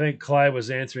 I think Clyde was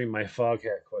answering my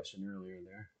Foghat question earlier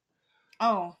there.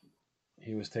 Oh.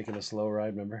 He was taking a slow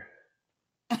ride, remember?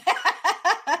 He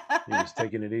was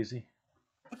taking it easy.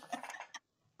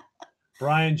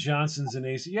 Brian Johnson's an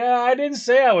ace. Yeah, I didn't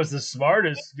say I was the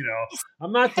smartest,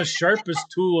 I'm not the sharpest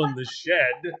tool in the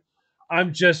shed.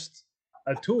 I'm just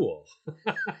a tool.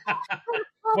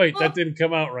 Wait, that didn't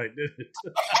come out right, did it?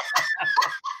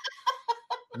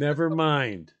 Never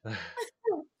mind.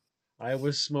 I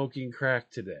was smoking crack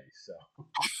today, so.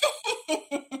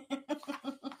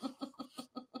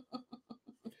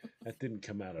 That didn't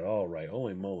come out at all right.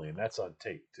 Holy moly. And that's on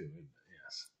tape, too.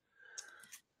 Yes.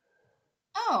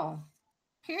 Oh.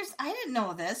 I didn't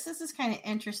know this. This is kind of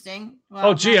interesting.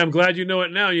 Well, I'm glad you know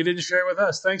it now. You didn't share it with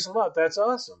us. Thanks a lot. That's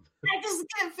awesome. I just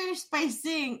got finished by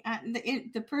saying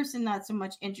the person not so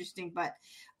much interesting, but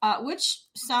which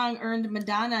song earned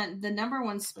Madonna the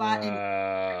 #1 spot?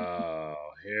 Oh,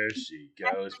 here she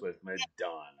goes with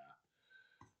Madonna.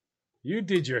 You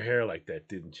did your hair like that,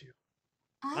 didn't you?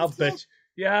 I'll bet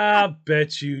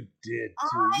you did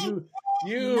too.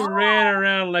 You ran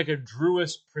around like a Druid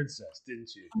princess,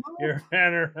 didn't you? You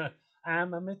ran around.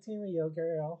 I'm a material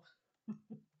girl.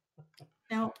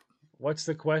 Nope. What's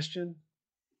the question?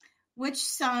 Which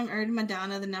song earned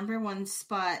Madonna the #1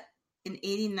 spot in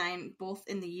 '89, both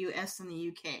in the U.S. and the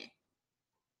U.K.?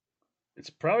 It's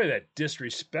probably that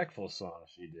disrespectful song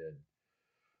she did.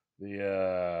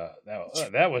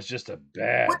 That was just a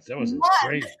bad. That was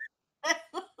crazy.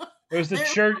 It was the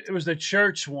church. It was the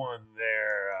church one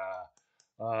there.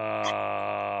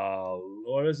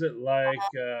 What is it like?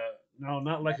 No,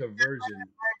 not like a virgin.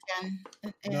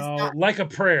 No, like a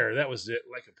prayer. That was it.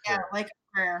 Like a prayer. Yeah, like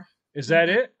a prayer. Is that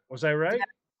it? Was I right?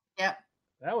 Yep.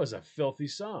 That was a filthy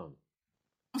song.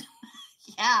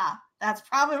 Yeah, that's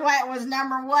probably why it was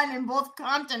 #1 in both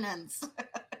continents.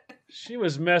 She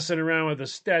was messing around with the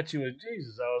statue of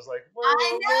Jesus. I was like,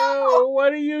 whoa,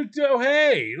 what are you doing?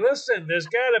 Hey, listen, there's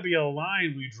got to be a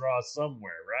line we draw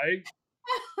somewhere, right?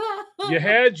 You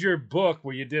had your book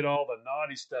where you did all the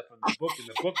naughty stuff in the book, and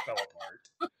the book fell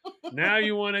apart. Now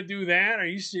you want to do that? Are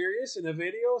you serious? In a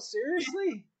video?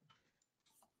 Seriously?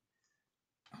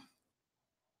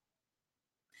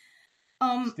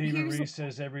 Stephen Reese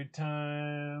says, every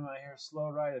time I hear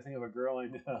Slow Ride, I think of a girl I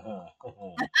know.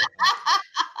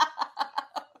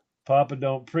 Papa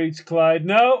don't preach, Clyde.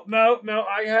 No,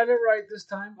 I had it right this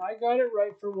time. I got it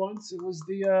right for once. It was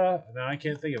the now I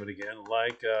can't think of it again.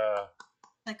 Like a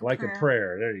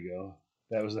prayer. There you go.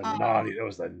 That was the naughty video.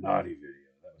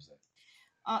 That was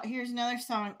it. Here's another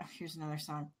song. Here's another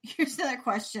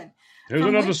question. Here's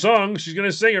another song. She's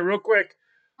gonna sing it real quick.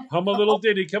 Hum a little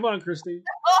ditty. Come on, Christine.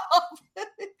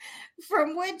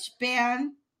 From which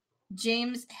band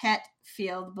James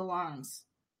Hetfield belongs?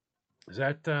 Is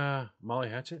that Molly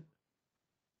Hatchet?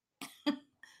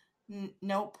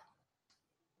 Nope.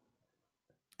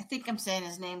 I think I'm saying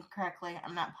his name correctly.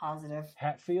 I'm not positive.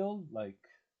 Hatfield? Like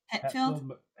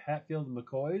Hetfield? Hatfield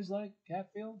McCoy's like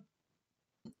Hatfield?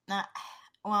 Not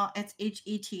well, it's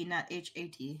H-E-T, not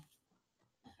H-A-T.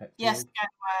 Hatfield? Yes, Cat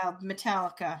Wild,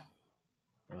 Metallica.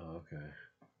 Oh, okay.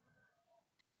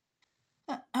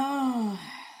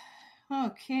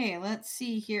 Okay, let's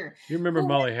see here. You remember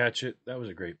Molly Hatchet? That was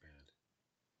a great band.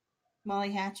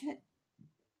 Molly Hatchet?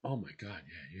 Oh my God,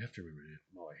 yeah, you have to remember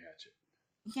Molly Hatchet.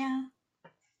 Yeah,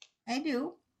 I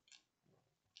do.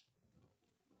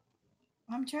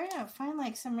 I'm trying to find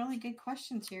like some really good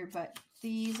questions here, but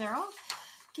these are all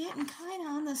getting kind of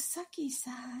on the sucky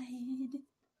side.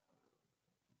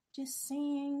 Just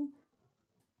saying.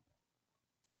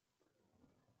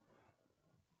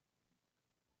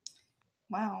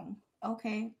 Wow.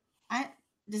 Okay.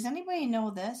 Does anybody know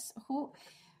this? Who?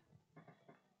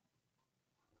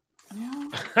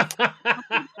 No.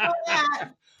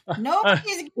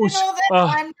 Nobody's gonna know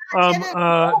that. I'm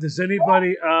not does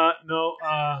anybody know?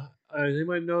 Does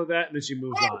anybody know that? And then she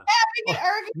moves on. Having an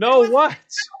argument No, with what?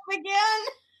 Again?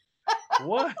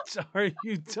 What are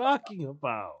you talking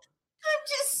about? I'm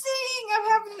just saying I'm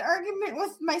having an argument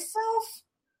with myself.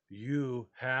 You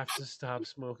have to stop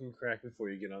smoking crack before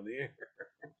you get on the air.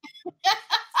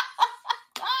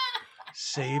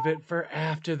 Save it for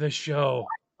after the show.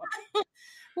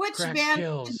 Which crack band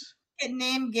kills.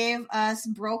 name gave us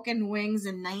Broken Wings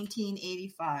in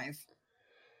 1985?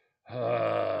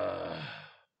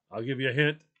 I'll give you a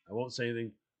hint. I won't say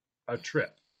anything. A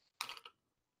Trip.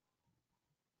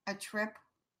 A Trip?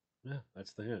 Yeah,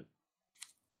 that's the hint.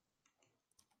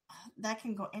 That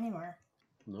can go anywhere.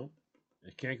 Nope.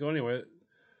 It can't go anywhere.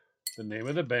 The name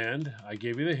of the band, I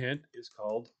gave you the hint, is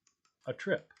called A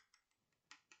Trip.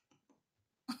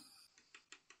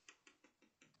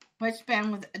 Which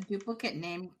band with a duplicate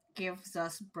name gives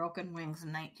us Broken Wings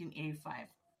in 1985?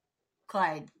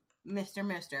 Clyde,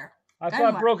 Mr. I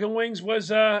thought Broken Wings was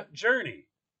Journey.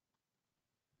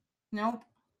 Nope.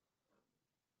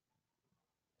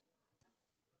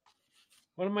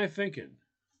 What am I thinking?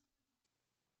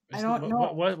 I don't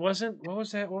know. What was that? What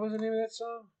was the name of that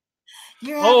song?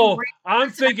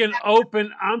 I'm thinking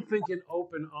open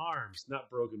arms, not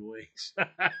broken wings.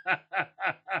 That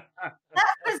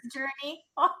was Journey.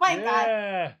 Oh my god.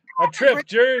 Yeah, a trip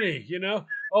journey.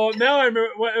 Oh, now I remember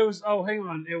what it was. Oh, hang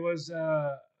on. It was.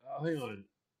 Hang on.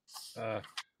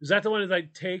 Is that the one that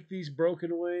like take these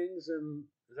broken wings and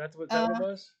is that what that one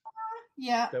was?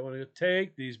 Yeah. That one to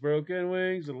take these broken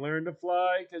wings and learn to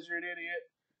fly because you're an idiot.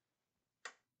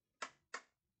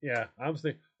 Yeah, I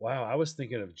was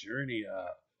thinking of Journey,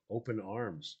 Open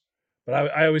Arms, but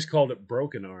I always called it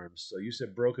Broken Arms. So you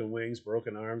said broken wings,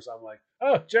 broken arms. I'm like,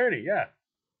 oh, Journey, yeah.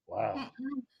 Wow.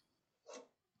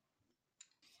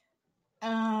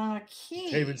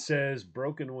 Okay. David says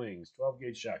broken wings,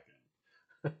 12-gauge shotgun.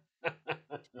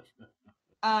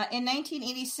 In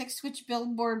 1986, which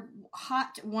Billboard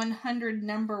Hot 100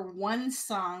 #1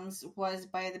 songs was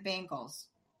by the Bangles?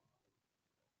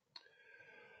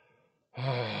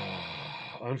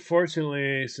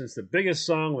 Unfortunately, since the biggest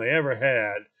song they ever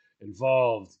had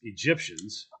involved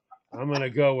Egyptians, I'm going to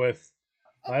go with,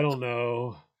 I don't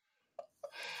know,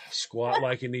 Squat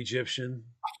Like an Egyptian.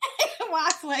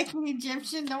 Walk like an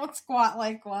Egyptian, don't squat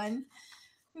like one.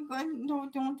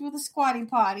 Don't do the squatty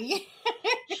potty.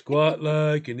 Squat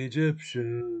like an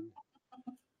Egyptian.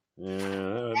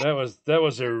 Yeah, that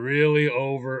was a really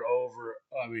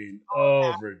overdone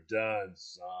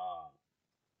song.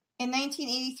 In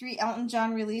 1983, Elton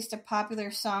John released a popular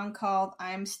song called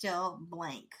I'm Still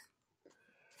Blank.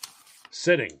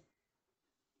 Sitting.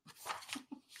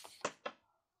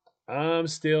 I'm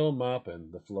still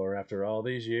mopping the floor after all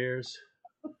these years.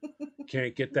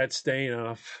 Can't get that stain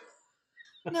off.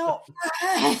 No.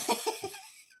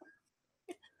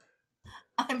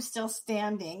 I'm still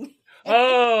standing.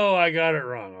 Oh, I got it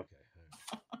wrong. Okay.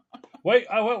 Wait.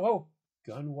 Whoa.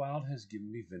 Gunwild has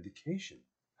given me vindication.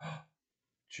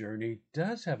 Journey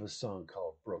does have a song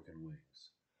called Broken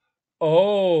Wings.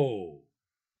 Oh.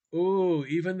 Ooh,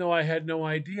 even though I had no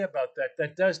idea about that,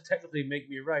 that does technically make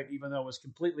me right, even though I was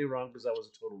completely wrong because I was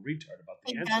a total retard about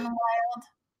the answer. Gunwild,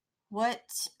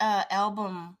 what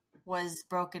album was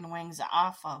Broken Wings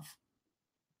off of?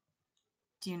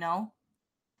 Do you know?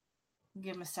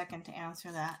 Give him a second to answer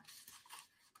that.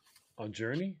 On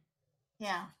Journey?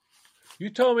 Yeah. You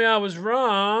told me I was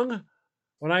wrong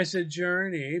when I said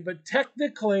Journey, but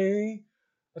technically,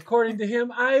 according to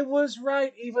him, I was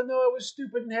right, even though I was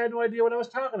stupid and had no idea what I was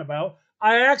talking about.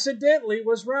 I accidentally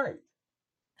was right.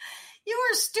 You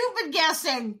were stupid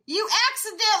guessing. You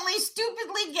accidentally,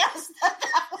 stupidly guessed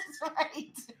that was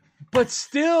right. But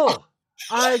still,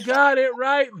 I got it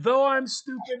right, though I'm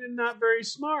stupid and not very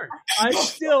smart. I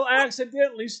still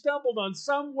accidentally stumbled on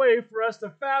some way for us to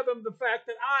fathom the fact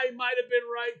that I might have been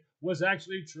right was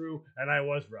actually true, and I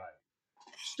was right.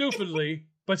 Stupidly,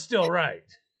 but still right.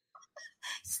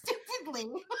 Stupidly.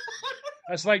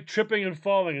 That's like tripping and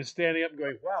falling and standing up and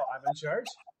going, wow, I'm in charge?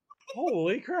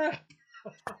 Holy crap.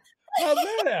 How'd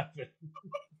that happen?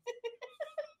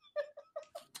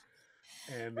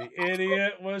 And the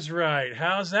idiot was right.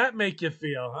 How's that make you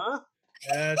feel, huh?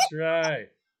 That's right.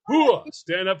 Hooah!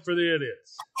 Stand up for the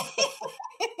idiots.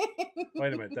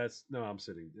 Wait a minute. I'm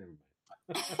sitting. Never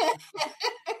mind.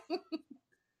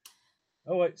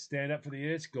 Oh, wait. Stand up for the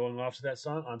idiots. Going off to that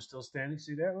song. I'm still standing.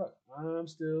 See there? Look. I'm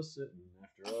still sitting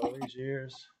after all these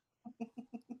years.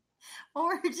 Well,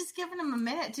 we're just giving them a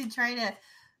minute to try to.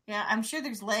 Yeah, I'm sure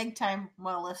there's lag time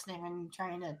while listening and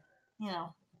trying to,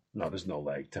 No, there's no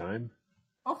lag time.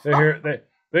 Oh,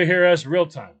 they hear us real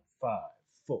time. 5,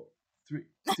 4, 3,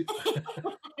 2.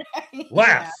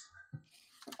 Laugh.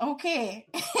 Yeah. Okay.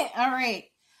 All right.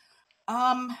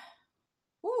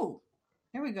 Ooh,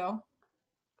 here we go.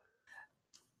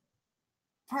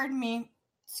 Pardon me.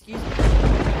 Excuse me. I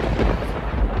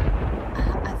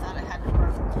thought I had to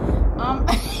burp.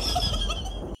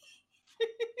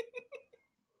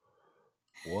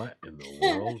 What in the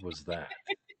world was that?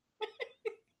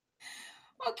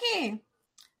 Okay.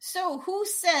 So, who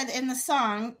said in the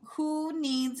song, "Who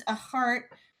needs a heart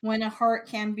when a heart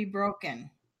can be broken"?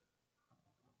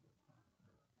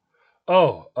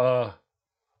 Oh, da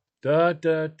da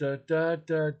da da da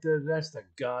da. That's the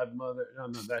Godmother. No,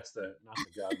 that's not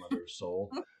the Godmother of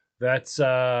Soul. That's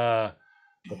the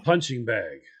Punching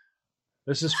Bag.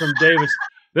 This is from David's.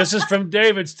 This is from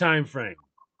David's time frame.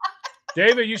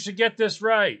 David, you should get this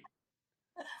right.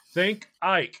 Think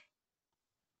Ike.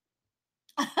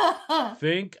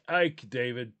 Think Ike,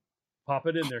 David. Pop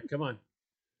it in there. Come on.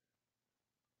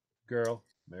 Girl,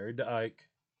 married to Ike.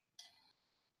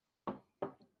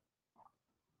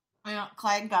 Well,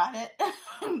 Clyde got it.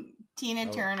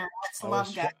 Tina Turner. What's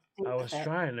love got? I was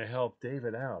trying to help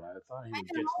David out. I thought he would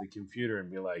get to the computer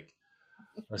and be like,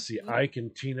 Let's see, Ike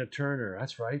and Tina Turner.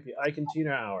 That's right, the Ike and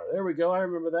Tina Hour. There we go. I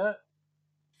remember that.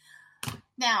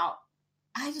 Now,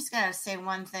 I just gotta say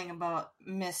one thing about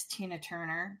Miss Tina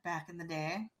Turner back in the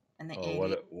day in the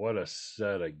 80s. What a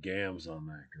set of gams on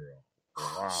that girl!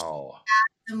 Wow,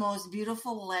 the most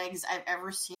beautiful legs I've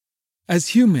ever seen. As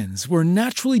humans, we're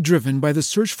naturally driven by the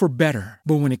search for better.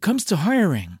 But when it comes to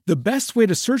hiring, the best way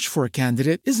to search for a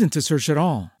candidate isn't to search at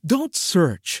all. Don't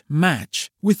search,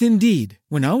 match with Indeed.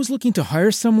 When I was looking to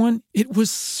hire someone, it was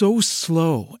so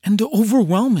slow and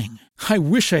overwhelming. I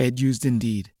wish I had used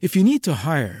Indeed. If you need to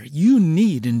hire, you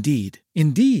need Indeed.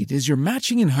 Indeed is your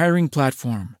matching and hiring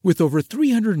platform with over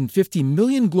 350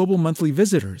 million global monthly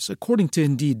visitors, according to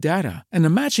Indeed data, and a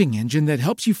matching engine that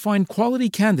helps you find quality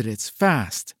candidates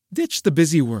fast. Ditch the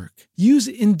busy work. Use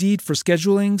Indeed for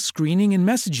scheduling, screening, and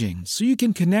messaging so you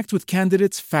can connect with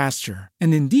candidates faster.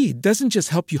 And Indeed doesn't just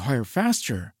help you hire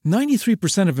faster.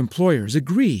 93% of employers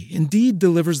agree Indeed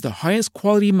delivers the highest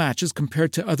quality matches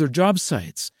compared to other job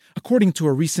sites, according to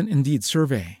a recent Indeed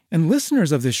survey. And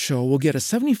listeners of this show will get a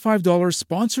 $75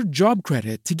 sponsored job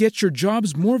credit to get your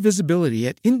jobs more visibility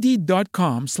at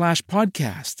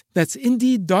Indeed.com/podcast. That's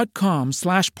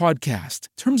Indeed.com/podcast.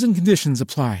 Terms and conditions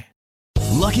apply.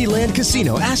 Lucky Land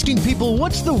Casino, asking people,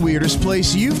 what's the weirdest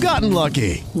place you've gotten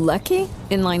lucky? Lucky?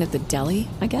 In line at the deli,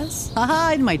 I guess?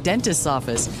 Aha, in my dentist's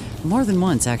office. More than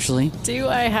once, actually. Do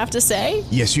I have to say?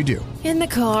 Yes, you do. In the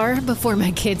car before my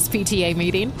kids' PTA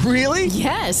meeting. Really?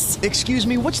 Yes. Excuse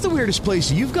me, what's the weirdest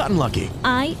place you've gotten lucky?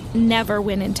 I never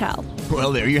win and tell.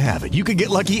 Well, there you have it. You can get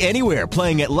lucky anywhere,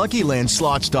 playing at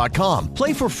LuckyLandSlots.com.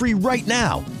 Play for free right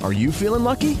now. Are you feeling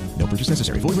lucky? No purchase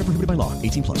necessary. Void where prohibited by law.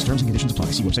 18+. Terms and conditions apply.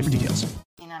 See website for details.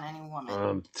 On any woman.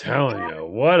 I'm telling you,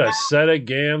 what a set of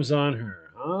gams on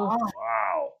her, huh?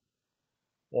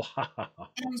 Wow.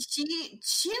 And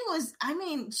she was, I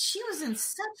mean, she was in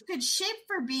such good shape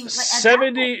for being like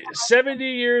 70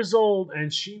 years old,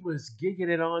 and she was gigging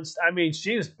it on. I mean,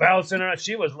 she was bouncing around.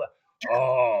 She was,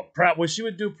 proud. When she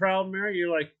would do Proud Mary, you're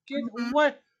like,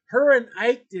 what? Her and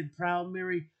Ike did Proud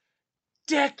Mary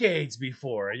decades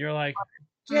before, and you're like,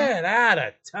 get out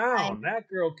of town. That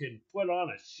girl can put on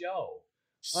a show.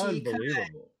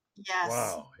 Unbelievable. Yes.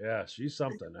 Wow. Yeah, she's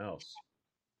something else.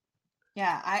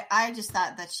 Yeah, I just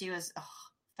thought that she was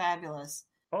fabulous.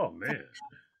 Oh, man.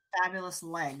 Fabulous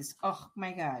legs. Oh,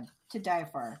 my God. To die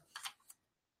for.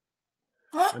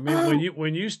 I mean,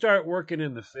 when you start working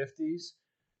in the 50s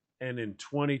and in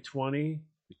 2020,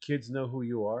 the kids know who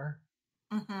you are.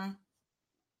 Mm-hmm.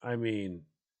 I mean,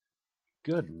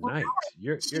 good night.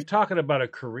 You're talking about a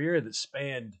career that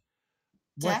spanned,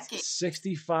 what,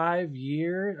 65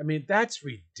 years? I mean, that's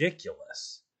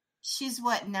ridiculous. She's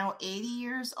what, now 80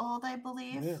 years old, I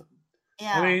believe?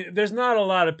 Yeah. I mean, there's not a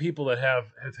lot of people that have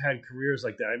had careers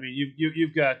like that. I mean,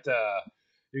 you've got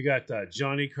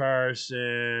Johnny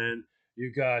Carson,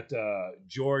 you've got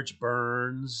George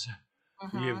Burns.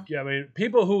 Mm-hmm. I mean,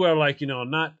 people who are like,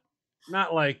 not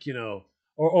like,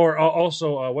 or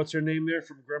also what's her name there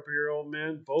from Grumpy Old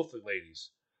Man? Both the ladies.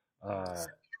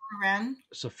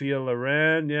 Sophia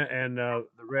Loren, yeah, and the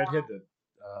redhead that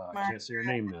I can't say her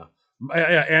name now.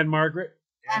 Anne Margaret.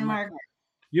 Anne Margaret.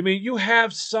 You mean you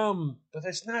have some, but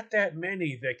there's not that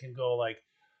many that can go like,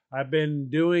 I've been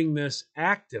doing this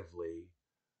actively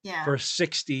for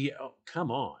 60. Oh, come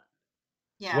on.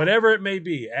 Yeah. Whatever it may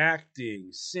be, acting,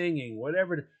 singing,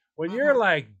 whatever. When you're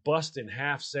like busting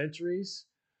half centuries,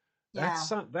 that's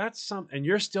something, and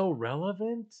you're still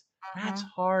relevant. That's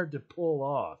hard to pull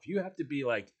off. You have to be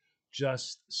like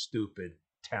just stupid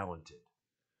talented.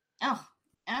 Oh,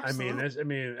 absolutely. I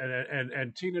mean,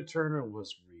 and Tina Turner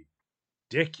was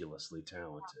ridiculously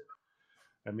talented.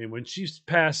 I mean, when she's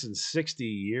passing 60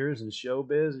 years in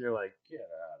showbiz, you're like, get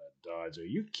out of Dodge. Are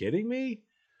you kidding me?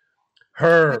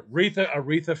 Her,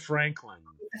 Aretha Franklin.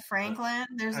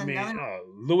 There's another.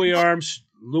 Louis Armstrong.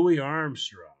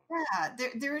 Yeah,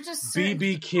 there are just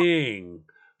B.B. King.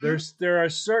 There are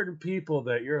certain people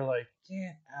that you're like,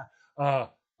 get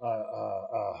out.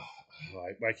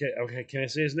 Can I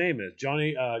say his name? Is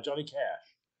Johnny Cash.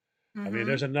 Mm-hmm. I mean,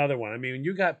 there's another one. I mean,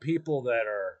 you got people that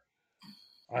are,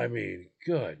 I mean,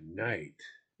 good night.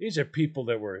 These are people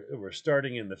that were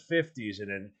starting in the 50s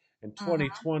and in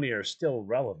 2020 are still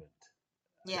relevant.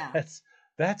 Yeah.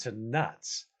 That's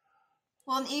nuts.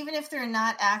 Well, and even if they're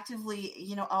not actively,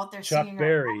 out there Chuck singing.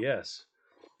 Berry, yes.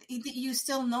 You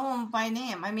still know them by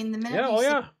name. I mean, the minute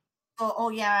I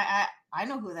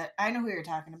know who you're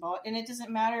talking about, and it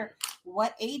doesn't matter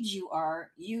what age you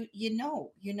are. You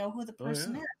know who the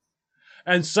person is.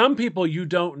 And some people you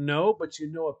don't know, but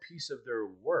you know a piece of their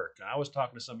work. I was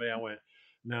talking to somebody. I went,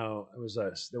 no, it was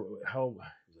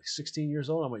like 16 years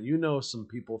old. I went, you know some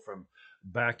people from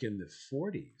back in the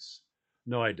 40s.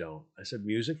 No, I don't. I said,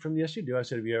 music from yes, you do. I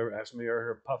said, have you ever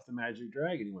heard of Puff the Magic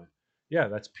Dragon? He went, yeah,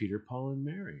 that's Peter, Paul, and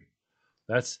Mary.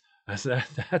 That's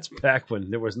back when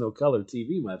there was no color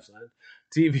TV, my friend.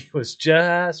 TV was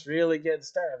just really getting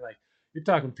started. I'm like, you're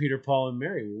talking Peter, Paul, and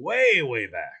Mary way, way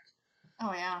back.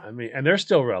 Oh yeah. I mean, and they're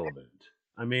still relevant.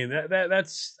 I mean,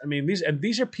 that's. I mean,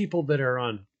 these are people that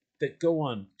go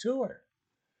on tour.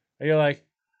 And you're like,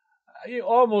 you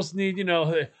almost need,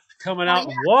 coming out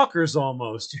in walkers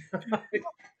almost.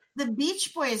 The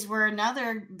Beach Boys were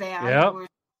another band. Yep. For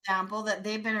example, that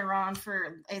they've been around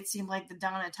for, it seemed like the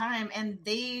dawn of time, and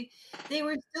they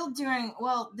were still doing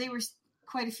well. They were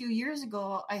quite a few years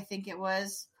ago. I think it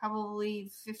was probably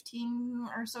 15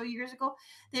 or so years ago.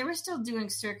 They were still doing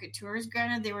circuit tours.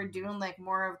 Granted, they were doing like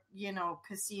more of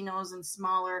casinos and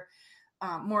smaller,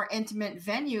 more intimate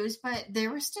venues, but they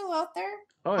were still out there.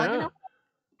 Oh yeah.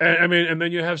 And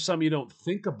then you have some you don't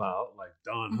think about, like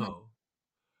Don Ho.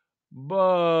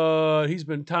 But he's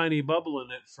been tiny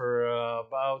bubbling it for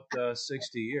about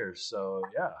 60 years. So,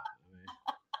 yeah.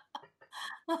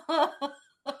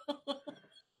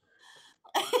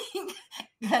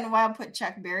 Then Wild put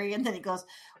Chuck Berry, and then he goes,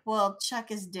 well,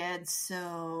 Chuck is dead,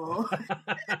 so...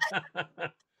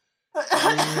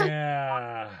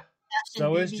 Yeah.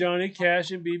 So is Johnny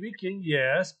Cash and B.B. King,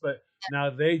 yes, but now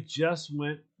they just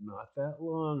went not that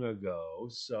long ago.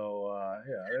 So,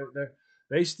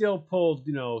 they still pulled,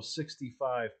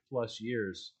 65 plus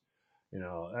years.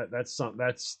 Those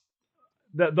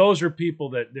are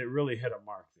people that really hit a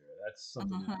mark there. That's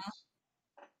something else.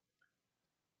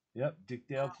 Yep, Dick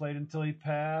Dale played until he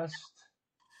passed.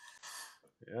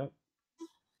 Yep.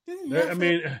 You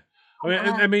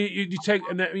take,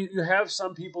 and that, you have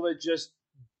some people that just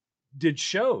did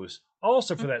shows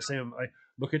also for that same. Like,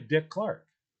 look at Dick Clark.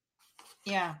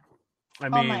 Yeah.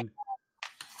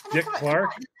 Dick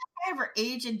Clark. Ever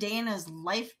age a day in his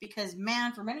life, because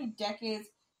man, for many decades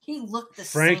he looked the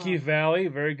Frankie same. Valli,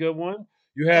 very good one.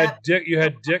 You had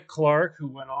Dick Clark, who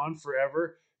went on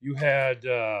forever. You had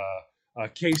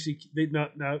Casey.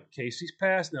 Now Casey's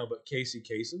passed now, but Casey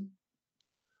Kasem.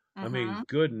 I mean,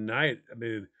 good night. I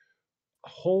mean,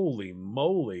 holy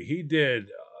moly, he did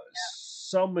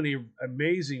so many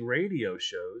amazing radio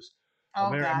shows.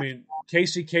 I mean,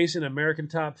 Casey Kasem, American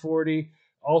Top 40.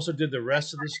 Also did the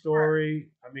rest of the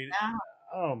story. I mean,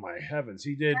 oh my heavens,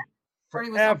 he did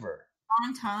forever.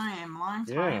 Long time.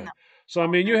 Yeah. So I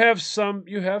mean, you have some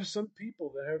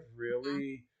people that have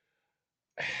really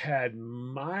had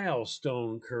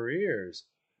milestone careers.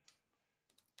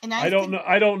 And I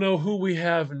don't know who we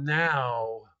have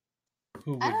now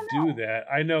who would do that.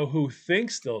 I know who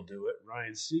thinks they'll do it,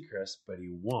 Ryan Seacrest, but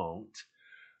he won't.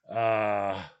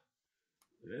 I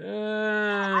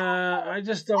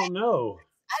just don't know.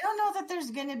 I don't know that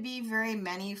there's going to be very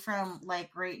many from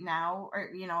like right now, or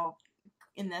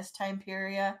in this time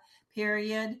period.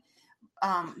 That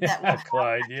will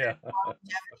Clyde, yeah.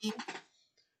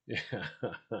 Yeah.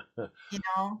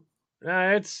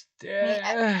 It's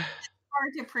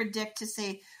hard to predict, to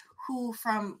say who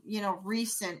from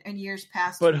recent and years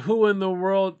past. But who in the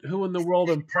world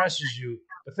impresses you?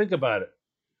 But think about it.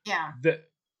 Yeah.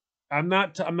 I'm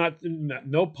not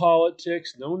no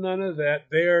politics, no none of that.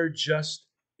 They're just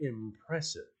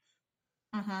impressive.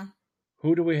 Mm-hmm.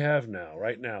 Who do we have now,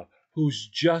 right now, who's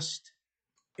just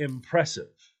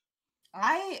impressive?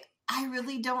 I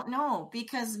really don't know,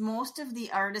 because most of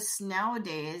the artists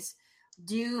nowadays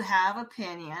do have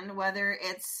opinion, whether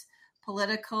it's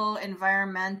political,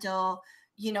 environmental,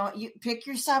 you pick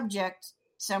your subject,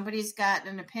 somebody's got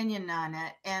an opinion on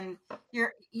it, and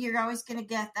you're always going to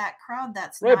get that crowd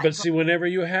that's right. But see, whenever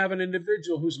you have an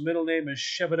individual whose middle name is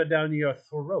shoving it down your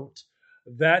throat,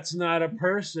 that's not a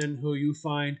person who you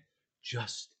find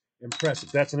just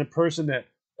impressive. That's a person that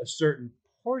a certain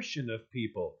portion of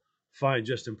people find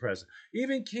just impressive.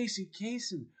 Even Casey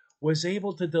Kasem was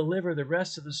able to deliver the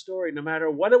rest of the story, no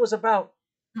matter what it was about,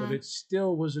 but it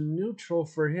still was neutral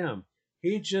for him.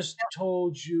 He just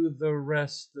told you the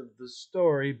rest of the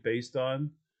story based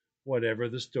on whatever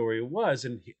the story was,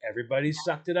 and everybody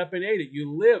sucked it up and ate it.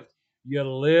 You lived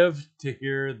to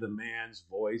hear the man's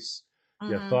voice.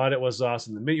 You thought it was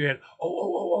awesome. The minute you had,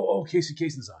 Casey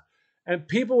Kasem's on, and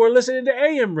people were listening to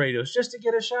AM radios just to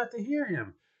get a shot to hear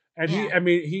him. And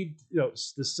he,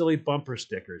 the silly bumper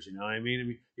stickers, you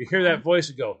hear that voice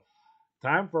and go,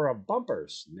 time for a bumper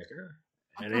snicker.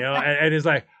 And, and he's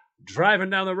like,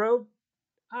 driving down the road,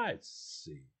 I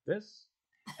see this.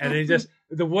 And he just,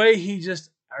 the way he just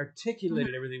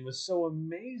articulated everything was so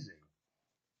amazing.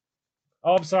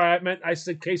 Oh, I'm sorry. I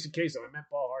said Casey Kasem. I meant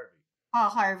Paul Harvey. Paul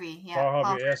Harvey. Yeah. Paul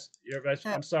Harvey. Paul Yes.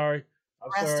 I'm sorry.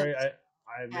 I'm rest sorry. of-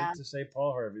 I meant to say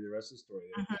Paul Harvey. The rest of the story.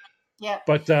 There. Yeah.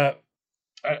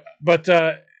 But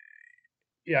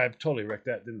yeah, I totally wrecked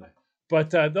that, didn't I?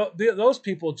 But those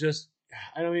people just,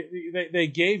 I mean, they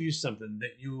gave you something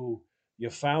that you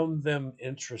found them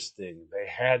interesting. They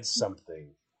had something.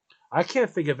 I can't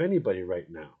think of anybody right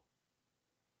now.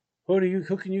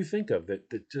 Who can you think of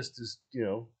that just is,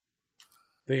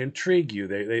 they intrigue you.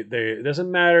 They it doesn't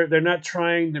matter. They're not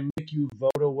trying to make you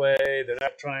vote away. They're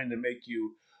not trying to make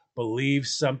you believe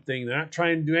something. They're not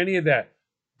trying to do any of that.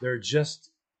 They're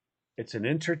just, it's an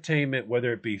entertainment,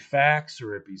 whether it be facts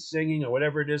or it be singing or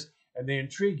whatever it is, and they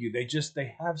intrigue you.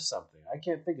 They have something. I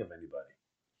can't think of anybody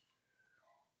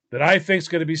that I think is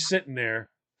going to be sitting there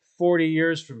 40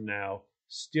 years from now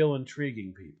still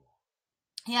intriguing people.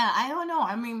 Yeah, I don't know.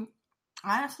 I mean,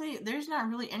 honestly, there's not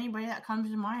really anybody that comes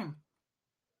to mind.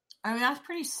 I mean, that's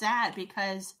pretty sad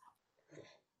because,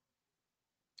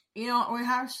 we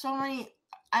have so many,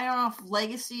 I don't know if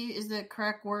legacy is the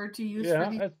correct word to use for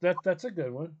these. Yeah, that's a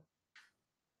good one.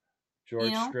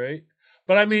 George Strait.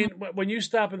 But I mean, when you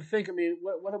stop and think, I mean,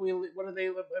 what are they,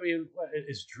 I mean,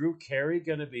 is Drew Carey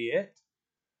going to be it?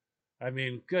 I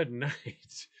mean, good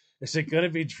night. Is it going to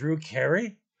be Drew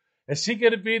Carey? Is he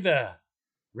going to be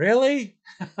really?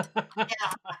 I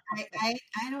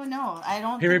don't know. I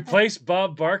don't. He replaced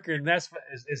Bob Barker, and is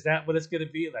that what it's going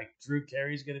to be? Like Drew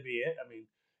Carey's going to be it? I mean,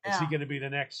 is he going to be the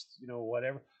next,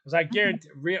 whatever? Because I guarantee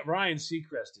Ryan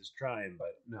Seacrest is trying,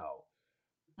 but no,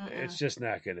 it's just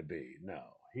not going to be. No,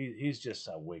 he's just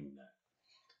a wingnut.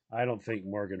 I don't think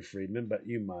Morgan Freeman, but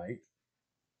you might.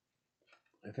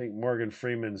 I think Morgan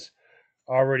Freeman's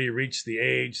already reached the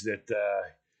age that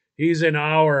he's in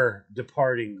our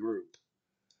departing group.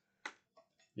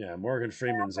 Yeah, Morgan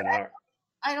Freeman's in our.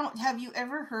 I don't. Have you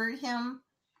ever heard him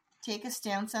take a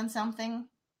stance on something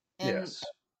and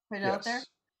put it out there?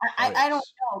 I don't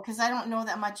know because I don't know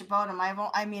that much about him. I've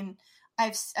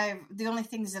the only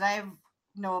things that I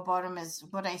know about him is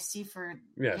what I see for.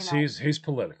 Yes, he's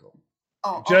political.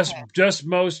 Oh, just okay. just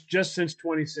since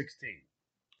 2016.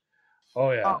 Oh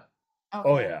yeah. Oh, okay.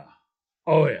 Oh yeah.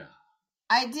 Oh yeah.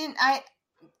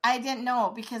 I didn't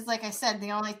know because, like I said, the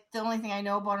only thing I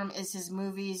know about him is his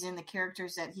movies and the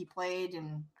characters that he played,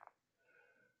 and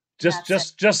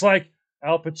just like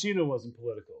Al Pacino wasn't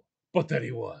political, but that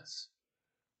he was.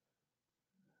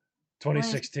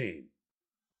 2016,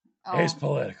 he's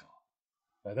political.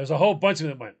 There's a whole bunch of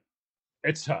them that went,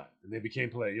 it's time, and they became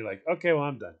political. You're like, okay, well,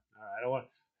 I'm done. I don't want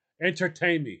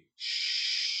entertain me.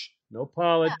 Shh, no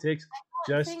politics,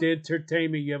 just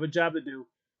entertain me. You have a job to do.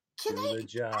 Do the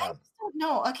job.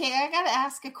 No, okay, I gotta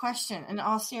ask a question in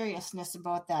all seriousness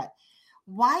about that.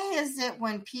 Why is it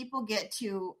when people get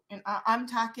to, and I'm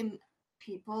talking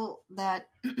people that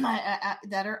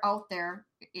that are out there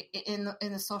in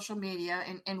the social media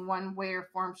in one way or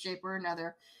form, shape, or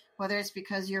another, whether it's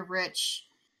because you're rich,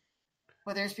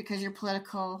 whether it's because you're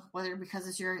political, whether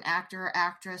because you're an actor or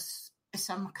actress,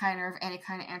 any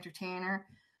kind of entertainer.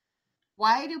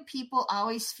 Why do people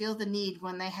always feel the need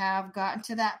when they have gotten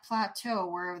to that plateau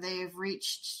where they've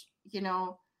reached,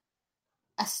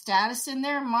 a status in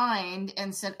their mind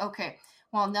and said, okay,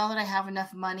 well, now that I have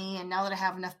enough money and now that I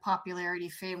have enough popularity,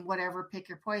 fame, whatever, pick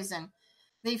your poison,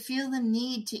 they feel the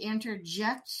need to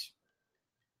interject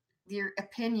their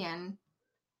opinion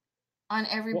on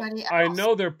everybody else. I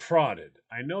know they're prodded.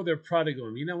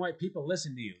 Going, you know what? People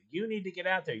listen to you. You need to get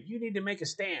out there. You need to make a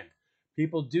stand.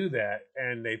 People do that,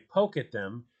 and they poke at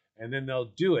them, and then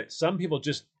they'll do it. Some people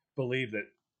just believe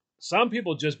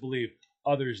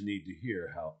others need to hear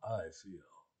how I feel.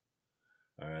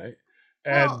 All right?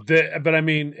 But I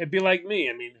mean, it'd be like me.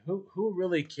 I mean, who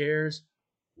really cares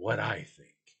what I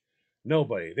think?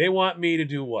 Nobody. They want me to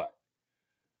do what?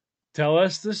 Tell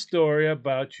us the story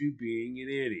about you being an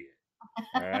idiot.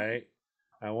 All right?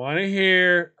 I want to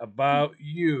hear about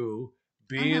you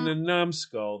being a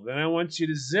numbskull. Then I want you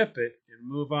to zip it and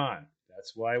move on.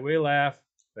 That's why we laugh.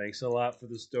 Thanks a lot for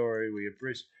the story. We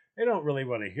appreciate. They don't really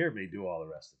want to hear me do all the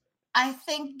rest of it. I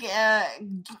think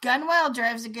Gunwild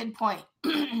drives a good point.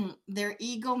 Their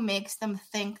ego makes them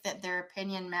think that their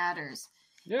opinion matters.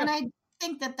 Yeah. And I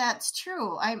think that that's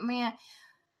true. I mean,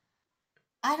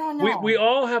 I don't know. We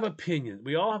all have opinions.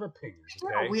 Okay?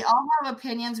 Yeah, we all have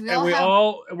opinions.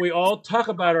 We all talk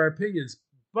about our opinions,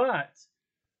 but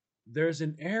there's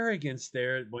an arrogance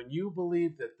there when you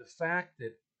believe that the fact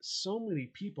that so many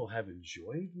people have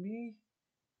enjoyed me.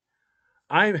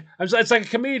 It's like a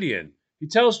comedian. He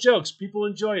tells jokes. People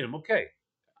enjoy him. Okay.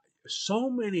 So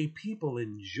many people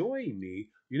enjoy me.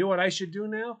 You know what I should do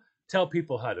now? Tell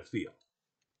people how to feel.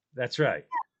 That's right.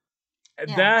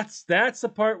 That's the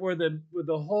part where the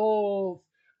whole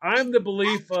I'm the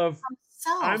belief of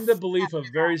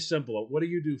very simple. What do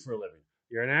you do for a living?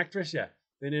 You're an actress, yeah.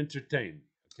 Then entertain.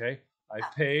 Okay, I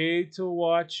pay to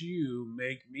watch you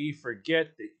make me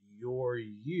forget that you're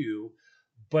you,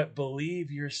 but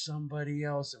believe you're somebody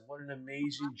else. And what an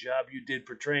amazing job you did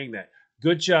portraying that.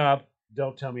 Good job.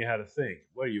 Don't tell me how to think.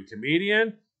 What are you, a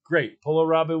comedian? Great. Pull a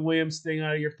Robin Williams thing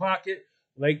out of your pocket.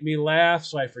 Make me laugh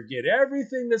so I forget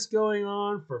everything that's going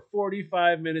on for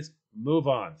 45 minutes. Move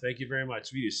on. Thank you very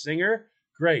much. Are you a singer?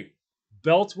 Great.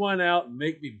 Belt one out and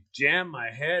make me jam my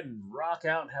head and rock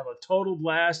out and have a total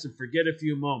blast and forget a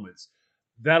few moments.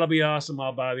 That'll be awesome.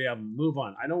 I'll buy the album. Move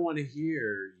on. I don't want to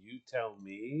hear you tell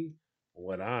me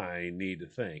what I need to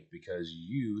think because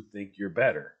you think you're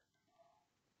better.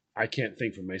 I can't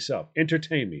think for myself.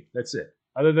 Entertain me. That's it.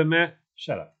 Other than that,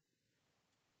 shut up.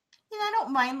 I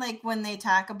don't mind like when they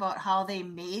talk about how they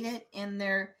made it in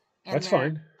their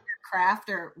fine. Craft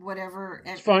or whatever.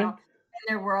 It's fine. In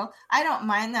their world. I don't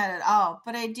mind that at all.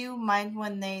 But I do mind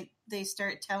when they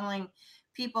start telling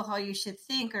people how you should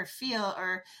think or feel,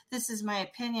 or this is my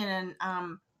opinion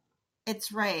and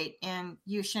it's right and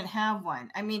you shouldn't have one.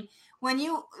 I mean, when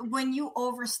you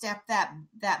overstep that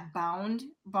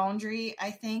boundary,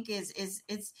 I think is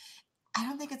I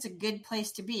don't think it's a good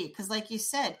place to be because, like you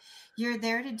said, you're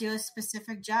there to do a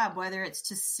specific job, whether it's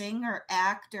to sing or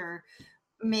act or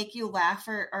make you laugh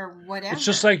or whatever. It's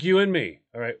just like you and me.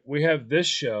 All right, we have this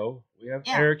show, we have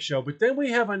Eric's show, but then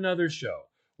we have another show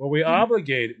where we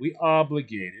obligated. We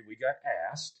got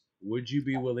asked, "Would you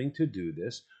be willing to do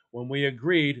this?" When we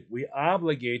agreed, we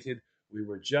obligated. We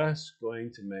were just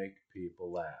going to make people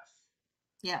laugh.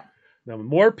 Yeah. Now, the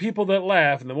more people that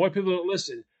laugh and the more people that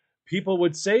listen, people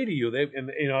would say to you, if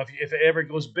it ever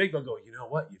goes big, they'll go, you know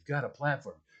what? You've got a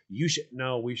platform. You should.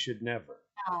 No, we should never.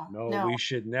 No, we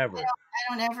should never. I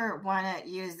don't ever want to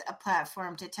use a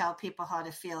platform to tell people how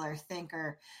to feel or think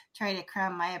or try to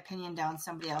cram my opinion down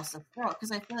somebody else's throat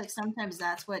because I feel like sometimes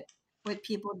that's what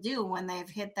people do when they've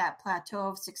hit that plateau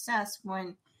of success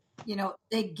when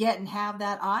they get and have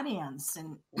that audience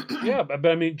and yeah, but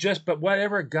I mean, but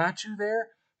whatever got you there,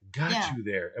 you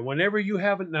there. And whenever you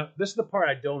haven't, now this is the part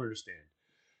I don't understand.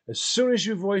 As soon as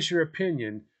you voice your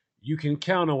opinion, you can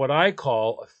count on what I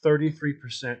call a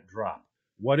 33% drop.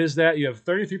 What is that? You have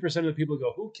 33% of the people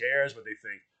go, who cares what they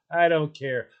think? I don't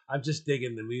care. I'm just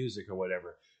digging the music or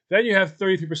whatever. Then you have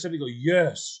 33% who go,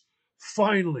 yes,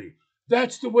 finally,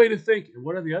 that's the way to think. And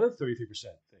what are the other 33%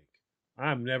 think?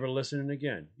 I'm never listening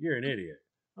again. You're an idiot.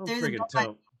 I'm friggin'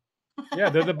 tell. Yeah,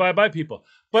 they're the bye-bye people.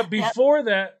 But before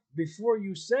that, before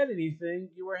you said anything,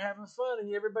 you were having fun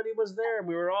and everybody was there and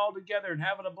we were all together and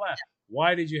having a blast.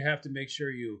 Why did you have to make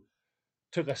sure you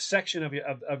took a section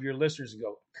of your listeners and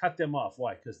go, cut them off?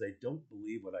 Why? Because they don't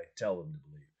believe what I tell them to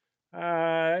believe.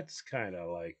 That's kind of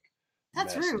like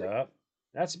messed up.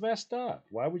 That's messed up.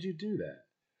 Why would you do that?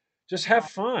 Just have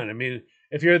fun. I mean,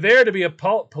 if you're there to be a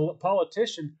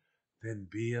politician, then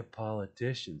be a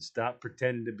politician. Stop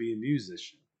pretending to be a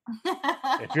musician.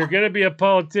 If you're going to be a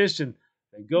politician,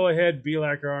 then go ahead, be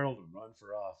like Arnold and run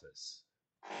for office.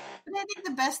 But I think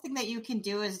the best thing that you can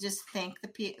do is just thank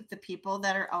the people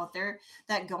that are out there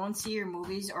that go and see your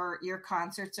movies or your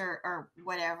concerts or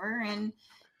whatever. And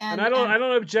I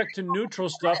don't object to neutral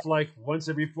stuff like once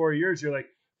every 4 years you're like,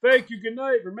 thank you, good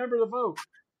night, remember the vote.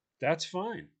 That's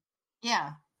fine.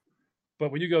 Yeah.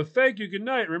 But when you go, thank you, good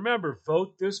night, remember,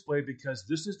 vote this way because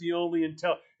this is the only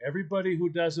intel. Everybody who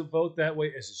doesn't vote that way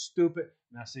is stupid.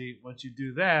 Now, see, once you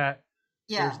do that,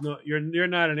 you're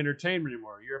not an entertainer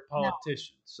anymore. You're a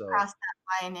politician. So cross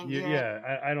that line and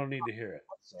I don't need to hear it.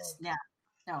 So. Yeah,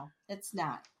 no, it's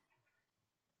not.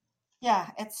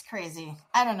 Yeah, it's crazy.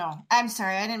 I don't know. I'm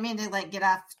sorry. I didn't mean to get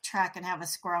off track and have a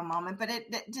squirrel moment, but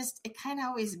it kind of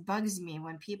always bugs me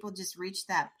when people just reach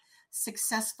that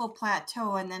successful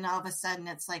plateau and then all of a sudden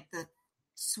it's like the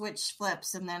switch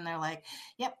flips and then they're like,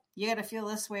 yep, you got to feel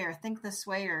this way or think this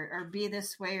way or be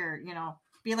this way or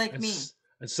be like me.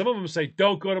 And some of them say,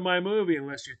 don't go to my movie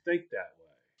unless you think that way.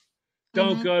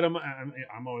 Don't go to my...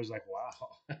 I'm always like,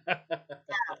 wow. Yeah.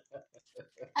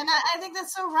 And I think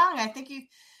that's so wrong. I think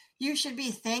you should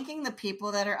be thanking the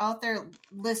people that are out there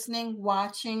listening,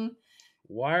 watching.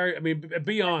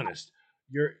 Be honest.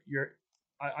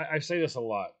 I say this a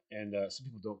lot, and some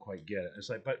people don't quite get it. It's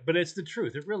like, but it's the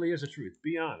truth. It really is the truth.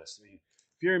 Be honest. I mean,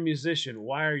 if you're a musician,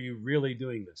 why are you really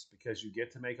doing this? Because you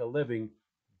get to make a living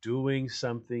doing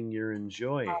something you're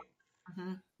enjoying.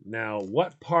 Mm-hmm. Now,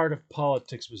 what part of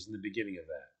politics was in the beginning of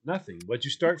that? Nothing. What'd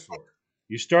you start for?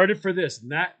 You started for this.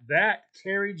 And that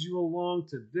carried you along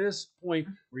to this point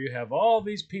where you have all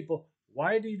these people.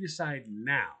 Why do you decide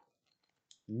now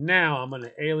Now I'm going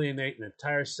to alienate an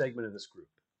entire segment of this group.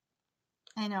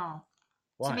 I know.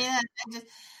 Why? To me,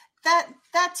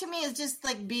 that to me is just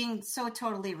like being so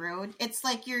totally rude. It's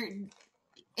like you're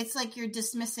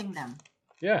dismissing them.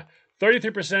 Yeah.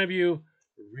 33% of you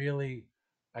really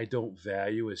I don't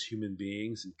value as human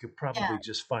beings and could probably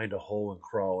just find a hole and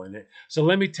crawl in it. So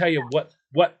let me tell you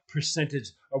what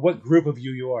percentage or what group of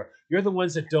you are. You're the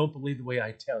ones that don't believe the way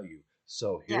I tell you.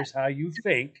 So here's how you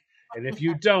think. And if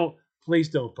you don't, please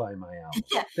don't buy my album.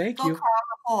 Thank you. Go crawl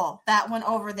the hole. That one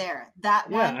over there. That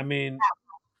one. Yeah, I mean.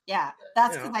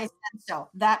 That's because I said so.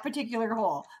 That particular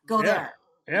hole. Go there.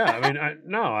 Yeah, I mean, I don't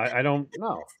know.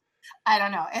 I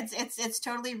don't know. It's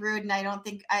totally rude, and I don't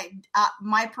think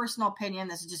my personal opinion.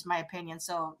 This is just my opinion.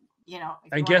 So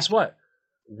And guess what?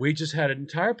 We just had an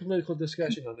entire political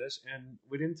discussion on this, and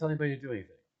we didn't tell anybody to do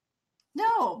anything.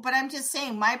 No, but I'm just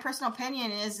saying. My personal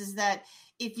opinion is that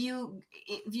if you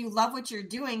love what you're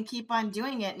doing, keep on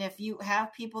doing it, and if you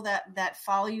have people that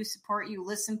follow you, support you,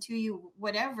 listen to you,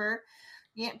 whatever,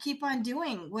 keep on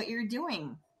doing what you're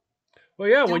doing. Well,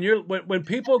 yeah, when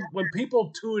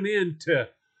people tune in to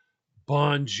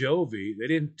Bon Jovi, they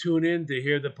didn't tune in to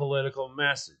hear the political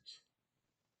message.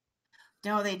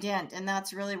 No, they didn't, and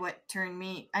that's really what turned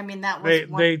me. I mean, that was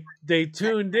they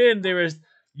tuned in.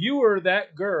 You were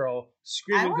that girl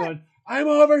screaming, going, "I'm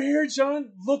over here,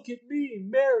 John. Look at me,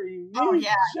 marry me." Oh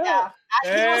yeah, John.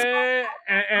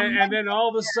 And then all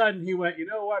of a sudden he went, "You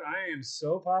know what? I am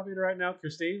so popular right now,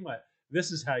 Christine. What?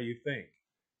 This is how you think."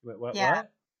 You went,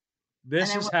 what?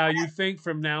 This is how you think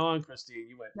from now on, Christine.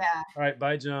 You went, all right,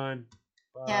 bye, John.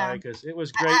 Bye, because it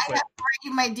was great. I have to write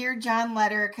you my Dear John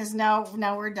letter because now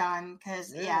we're done.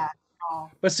 Because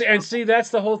But see, that's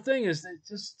the whole thing is that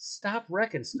just stop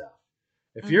wrecking stuff.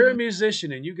 If you're a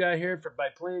musician and you got here by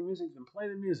playing music, then play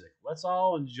the music. Let's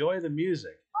all enjoy the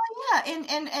music. Oh yeah,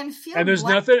 and feel. And there's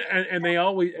nothing,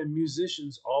 and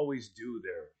musicians always do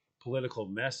their political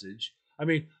message. I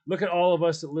mean, look at all of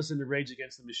us that listen to Rage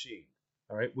Against the Machine.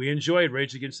 All right, we enjoyed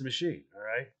Rage Against the Machine. All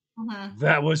right,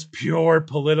 that was pure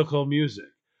political music,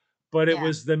 but it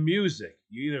was the music.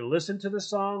 You either listened to the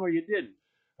song or you didn't.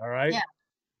 All right. Yeah.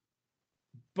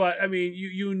 But I mean,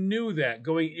 you knew that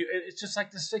going. It's just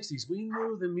like the '60s. We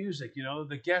knew the music.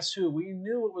 The Guess Who. We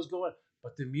knew it was going,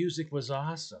 but the music was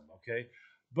awesome. Okay,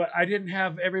 but I didn't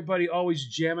have everybody always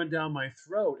jamming down my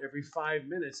throat every 5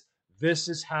 minutes. This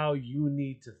is how you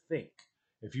need to think.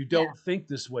 If you don't think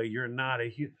this way, you're not a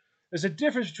human. There's a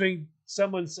difference between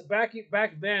someone's back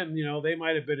then, they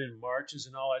might have been in marches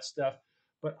and all that stuff,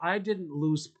 but I didn't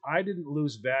lose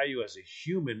value as a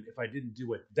human if I didn't do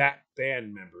what that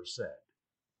band member said.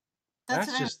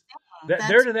 That's just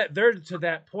they're to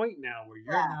that point now where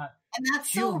you're not and that's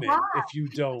human so if you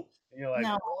don't. And you're like,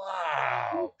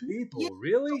 wow, people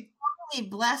really? You're totally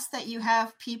blessed that you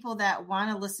have people that want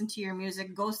to listen to your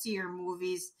music, go see your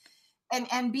movies.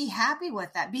 And be happy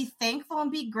with that. Be thankful and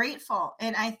be grateful.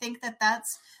 And I think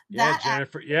that's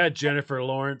Jennifer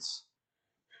Lawrence.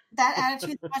 That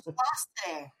attitude is much lost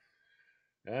today.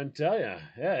 I tell you,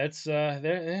 it's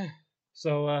there. Yeah.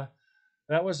 So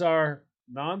that was our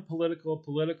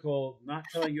non-political, not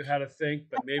telling you how to think,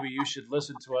 but maybe you should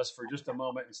listen to us for just a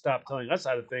moment and stop telling us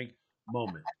how to think.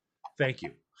 Moment. Thank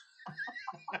you.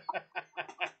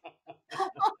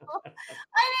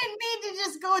 I didn't mean to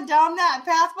just go down that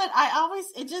path, but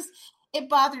it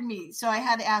bothered me, so I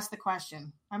had to ask the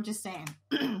question. I'm just saying.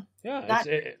 Yeah,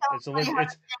 it's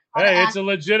a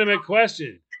legitimate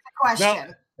question. It's a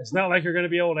question. It's not like you're going to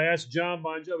be able to ask John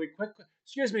Bon Jovi.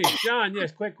 Excuse me, John.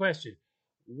 Yes, quick question.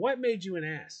 What made you an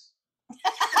ass?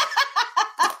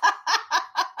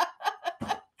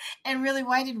 And really,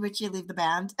 why did Richie leave the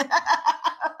band?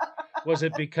 Was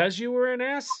it because you were an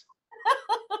ass?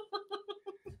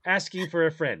 Asking for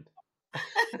a friend.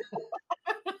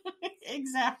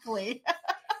 Exactly.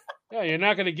 Yeah, you're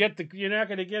not going to get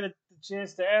a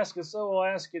chance to ask us, so we'll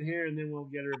ask it here, and then we'll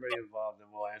get everybody involved,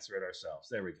 and we'll answer it ourselves.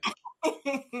 There we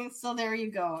go. So there you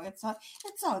go. It's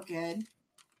all good.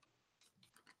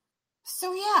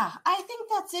 So yeah, I think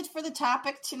that's it for the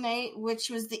topic tonight,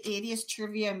 which was the 80s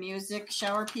trivia music.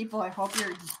 Shower people, I hope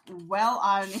you're well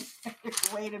on your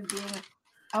way to being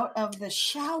out of the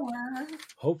shower.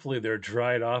 Hopefully they're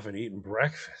dried off and eating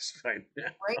breakfast right now.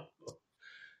 Right.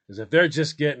 Because if they're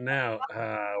just getting out,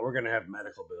 we're going to have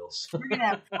medical bills. We're going to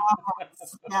have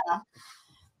problems. Yeah.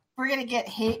 We're going to get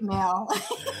hate mail. Why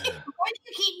do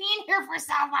you keep me in here for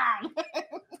so long?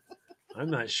 I'm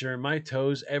not sure my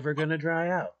toe's ever going to dry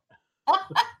out.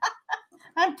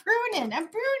 I'm pruning.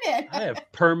 I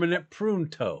have permanent prune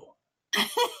toe.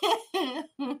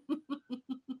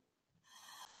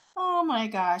 Oh my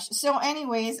gosh. So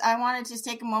anyways, I wanted to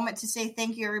take a moment to say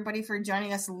thank you everybody for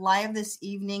joining us live this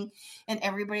evening, and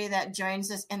everybody that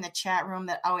joins us in the chat room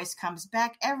that always comes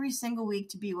back every single week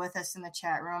to be with us in the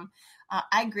chat room.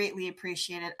 I greatly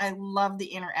appreciate it. I love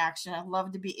the interaction. I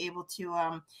love to be able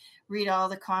to read all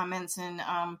the comments, and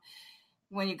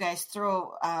when you guys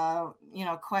throw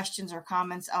questions or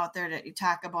comments out there, that you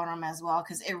talk about them as well,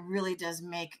 because it really does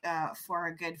make for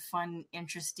a good, fun,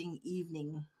 interesting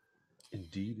evening.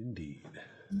 Indeed.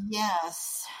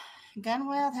 Yes.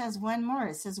 Gunwild has one more.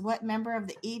 It says, what member of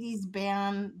the 80s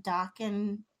band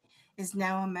Dokken is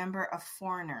now a member of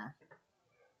Foreigner?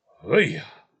 Hey,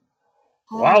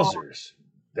 wowzers.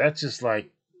 That's just like,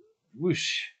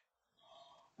 whoosh.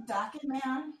 Dokken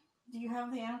man, do you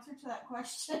have the answer to that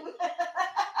question?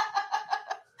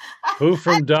 Who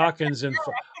from Dawkins? And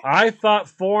I thought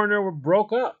Foreigner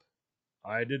broke up.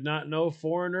 I did not know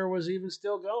Foreigner was even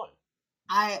still going.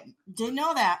 I didn't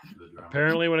know that.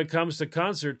 Apparently, when it comes to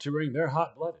concert touring, they're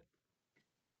hot-blooded.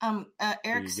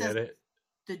 Eric says it?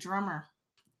 The drummer.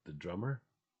 The drummer?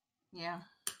 Yeah.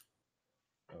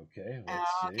 Okay,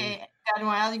 let's see. Okay,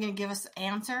 Gunwild, you going to give us the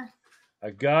answer?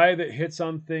 A guy that hits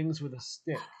on things with a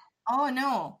stick. Oh,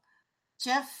 no.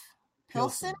 Jeff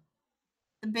Pilson?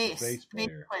 The bass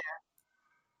player.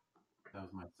 That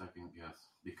was my second guess.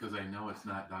 Because I know it's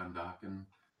not Don Dokken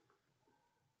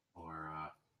or...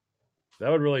 That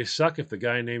would really suck if the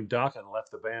guy named Dokken left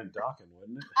the band Dokken,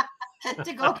 wouldn't it?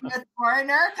 To go with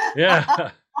Foreigner? Yeah.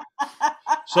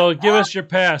 So give us your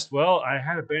past. Well, I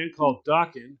had a band called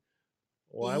Dokken.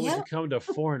 Why would you come to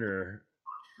Foreigner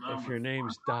if your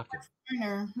name's Dokken?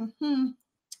 Foreigner.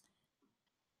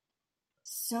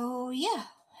 So, yeah.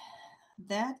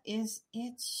 That is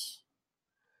it.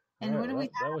 And what do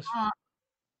we have?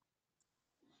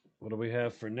 What do we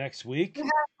have for next week?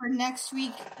 For next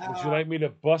week, would you like me to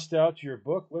bust out your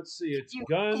book? Let's see. It's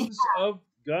Guns of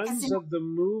the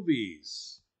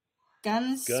Movies.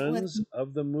 Guns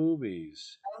of the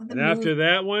Movies. After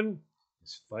that one,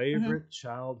 it's favorite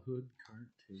childhood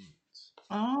cartoons.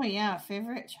 Oh yeah,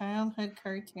 favorite childhood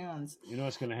cartoons. You know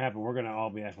what's going to happen? We're going to all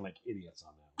be acting like idiots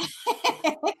on that one.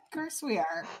 Of course we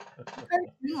are.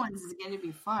 Cartoon ones is going to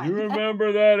be fun. You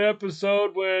remember that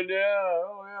episode when,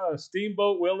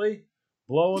 Steamboat Willie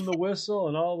blowing the whistle,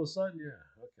 and all of a sudden,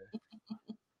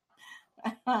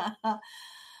 okay.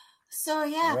 So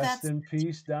yeah, Rest in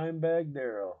peace, Dimebag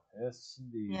Darrell. Yes,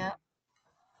 indeed. Yeah.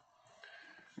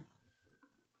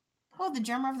 Oh, the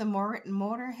drummer of the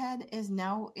Motorhead is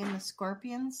now in the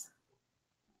Scorpions.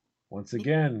 Once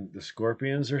again, the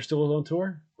Scorpions are still on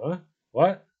tour? Huh?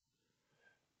 What?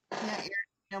 Yeah, you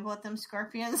know about them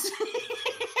Scorpions?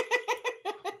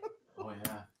 Oh,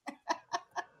 yeah.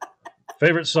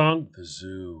 Favorite song? The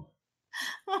Zoo.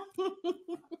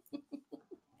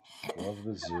 Love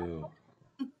the Zoo.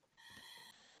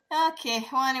 Okay,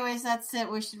 well, anyways, that's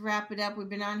it. We should wrap it up. We've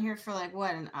been on here for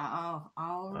an hour.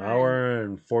 Hour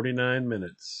and 49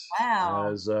 minutes. Wow.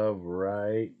 As of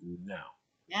right now.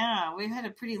 Yeah, we've had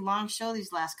a pretty long show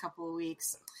these last couple of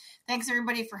weeks. Thanks,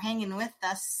 everybody, for hanging with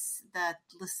us that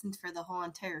listened for the whole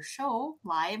entire show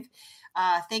live.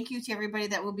 Thank you to everybody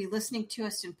that will be listening to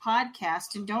us in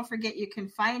podcast. And don't forget, you can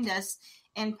find us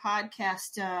in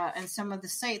podcast and some of the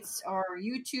sites, or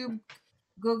YouTube,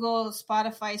 Google,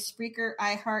 Spotify, Spreaker,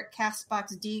 iHeart,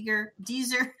 CastBox, Deezer.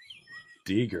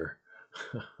 Deezer.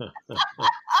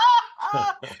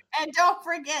 And don't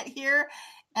forget, here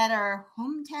at our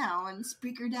hometown,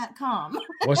 Spreaker.com.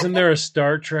 Wasn't there a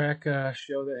Star Trek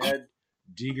show that had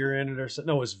Deezer in it or something?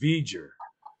 No, it was V'ger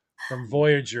from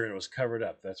Voyager, and it was covered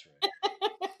up. That's right.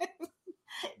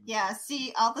 Yeah,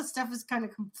 see, all the stuff is kind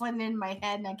of conflicting in my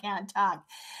head, and I can't talk.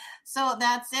 So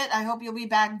that's it. I hope you'll be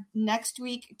back next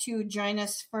week to join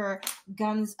us for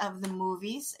Guns of the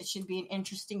Movies. It should be an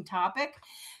interesting topic.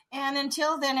 And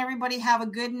until then, everybody have a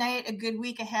good night, a good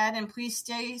week ahead, and please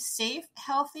stay safe,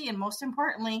 healthy, and most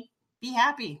importantly, be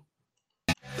happy.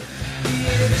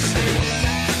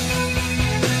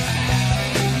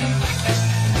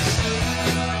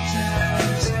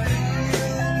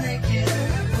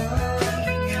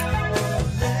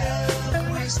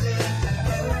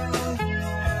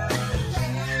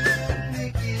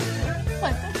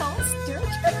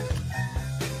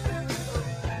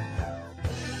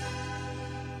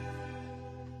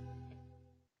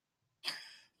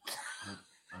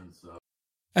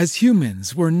 As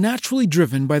humans, we're naturally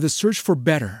driven by the search for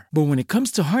better. But when it comes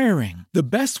to hiring, the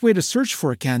best way to search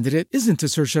for a candidate isn't to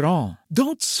search at all.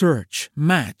 Don't search,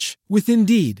 match with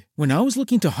Indeed. When I was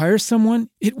looking to hire someone,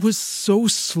 it was so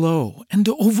slow and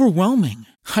overwhelming.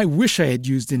 I wish I had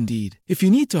used Indeed. If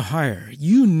you need to hire,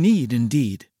 you need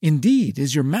Indeed. Indeed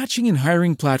is your matching and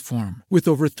hiring platform with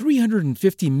over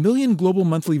 350 million global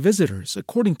monthly visitors,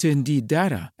 according to Indeed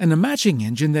data, and a matching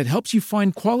engine that helps you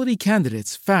find quality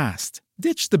candidates fast.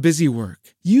 Ditch the busy work.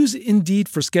 Use Indeed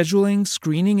for scheduling,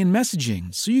 screening, and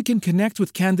messaging so you can connect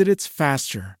with candidates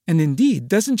faster. And Indeed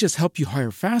doesn't just help you hire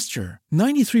faster.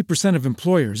 93% of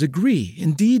employers agree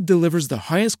Indeed delivers the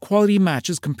highest quality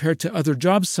matches compared to other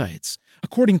job sites,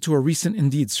 according to a recent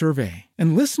Indeed survey.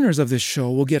 And listeners of this show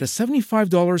will get a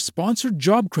 $75 sponsored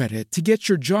job credit to get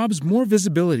your jobs more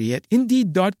visibility at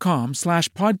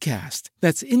Indeed.com/podcast.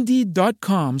 That's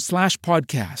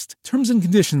Indeed.com/podcast. Terms and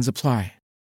conditions apply.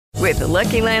 With the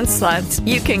Lucky Land Slots,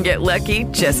 you can get lucky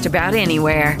just about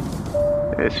anywhere.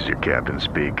 This is your captain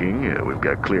speaking. We've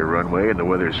got clear runway and the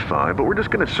weather's fine, but we're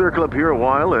just going to circle up here a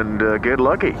while and get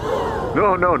lucky.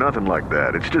 No, nothing like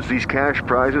that. It's just these cash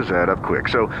prizes add up quick.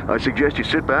 So I suggest you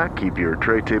sit back, keep your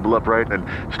tray table upright, and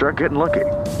start getting lucky.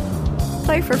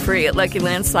 Play for free at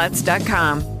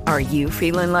LuckyLandSlots.com. Are you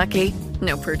feeling lucky?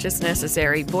 No purchase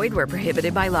necessary. Void where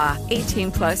prohibited by law.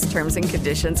 18+ terms and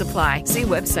conditions apply. See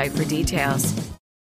website for details.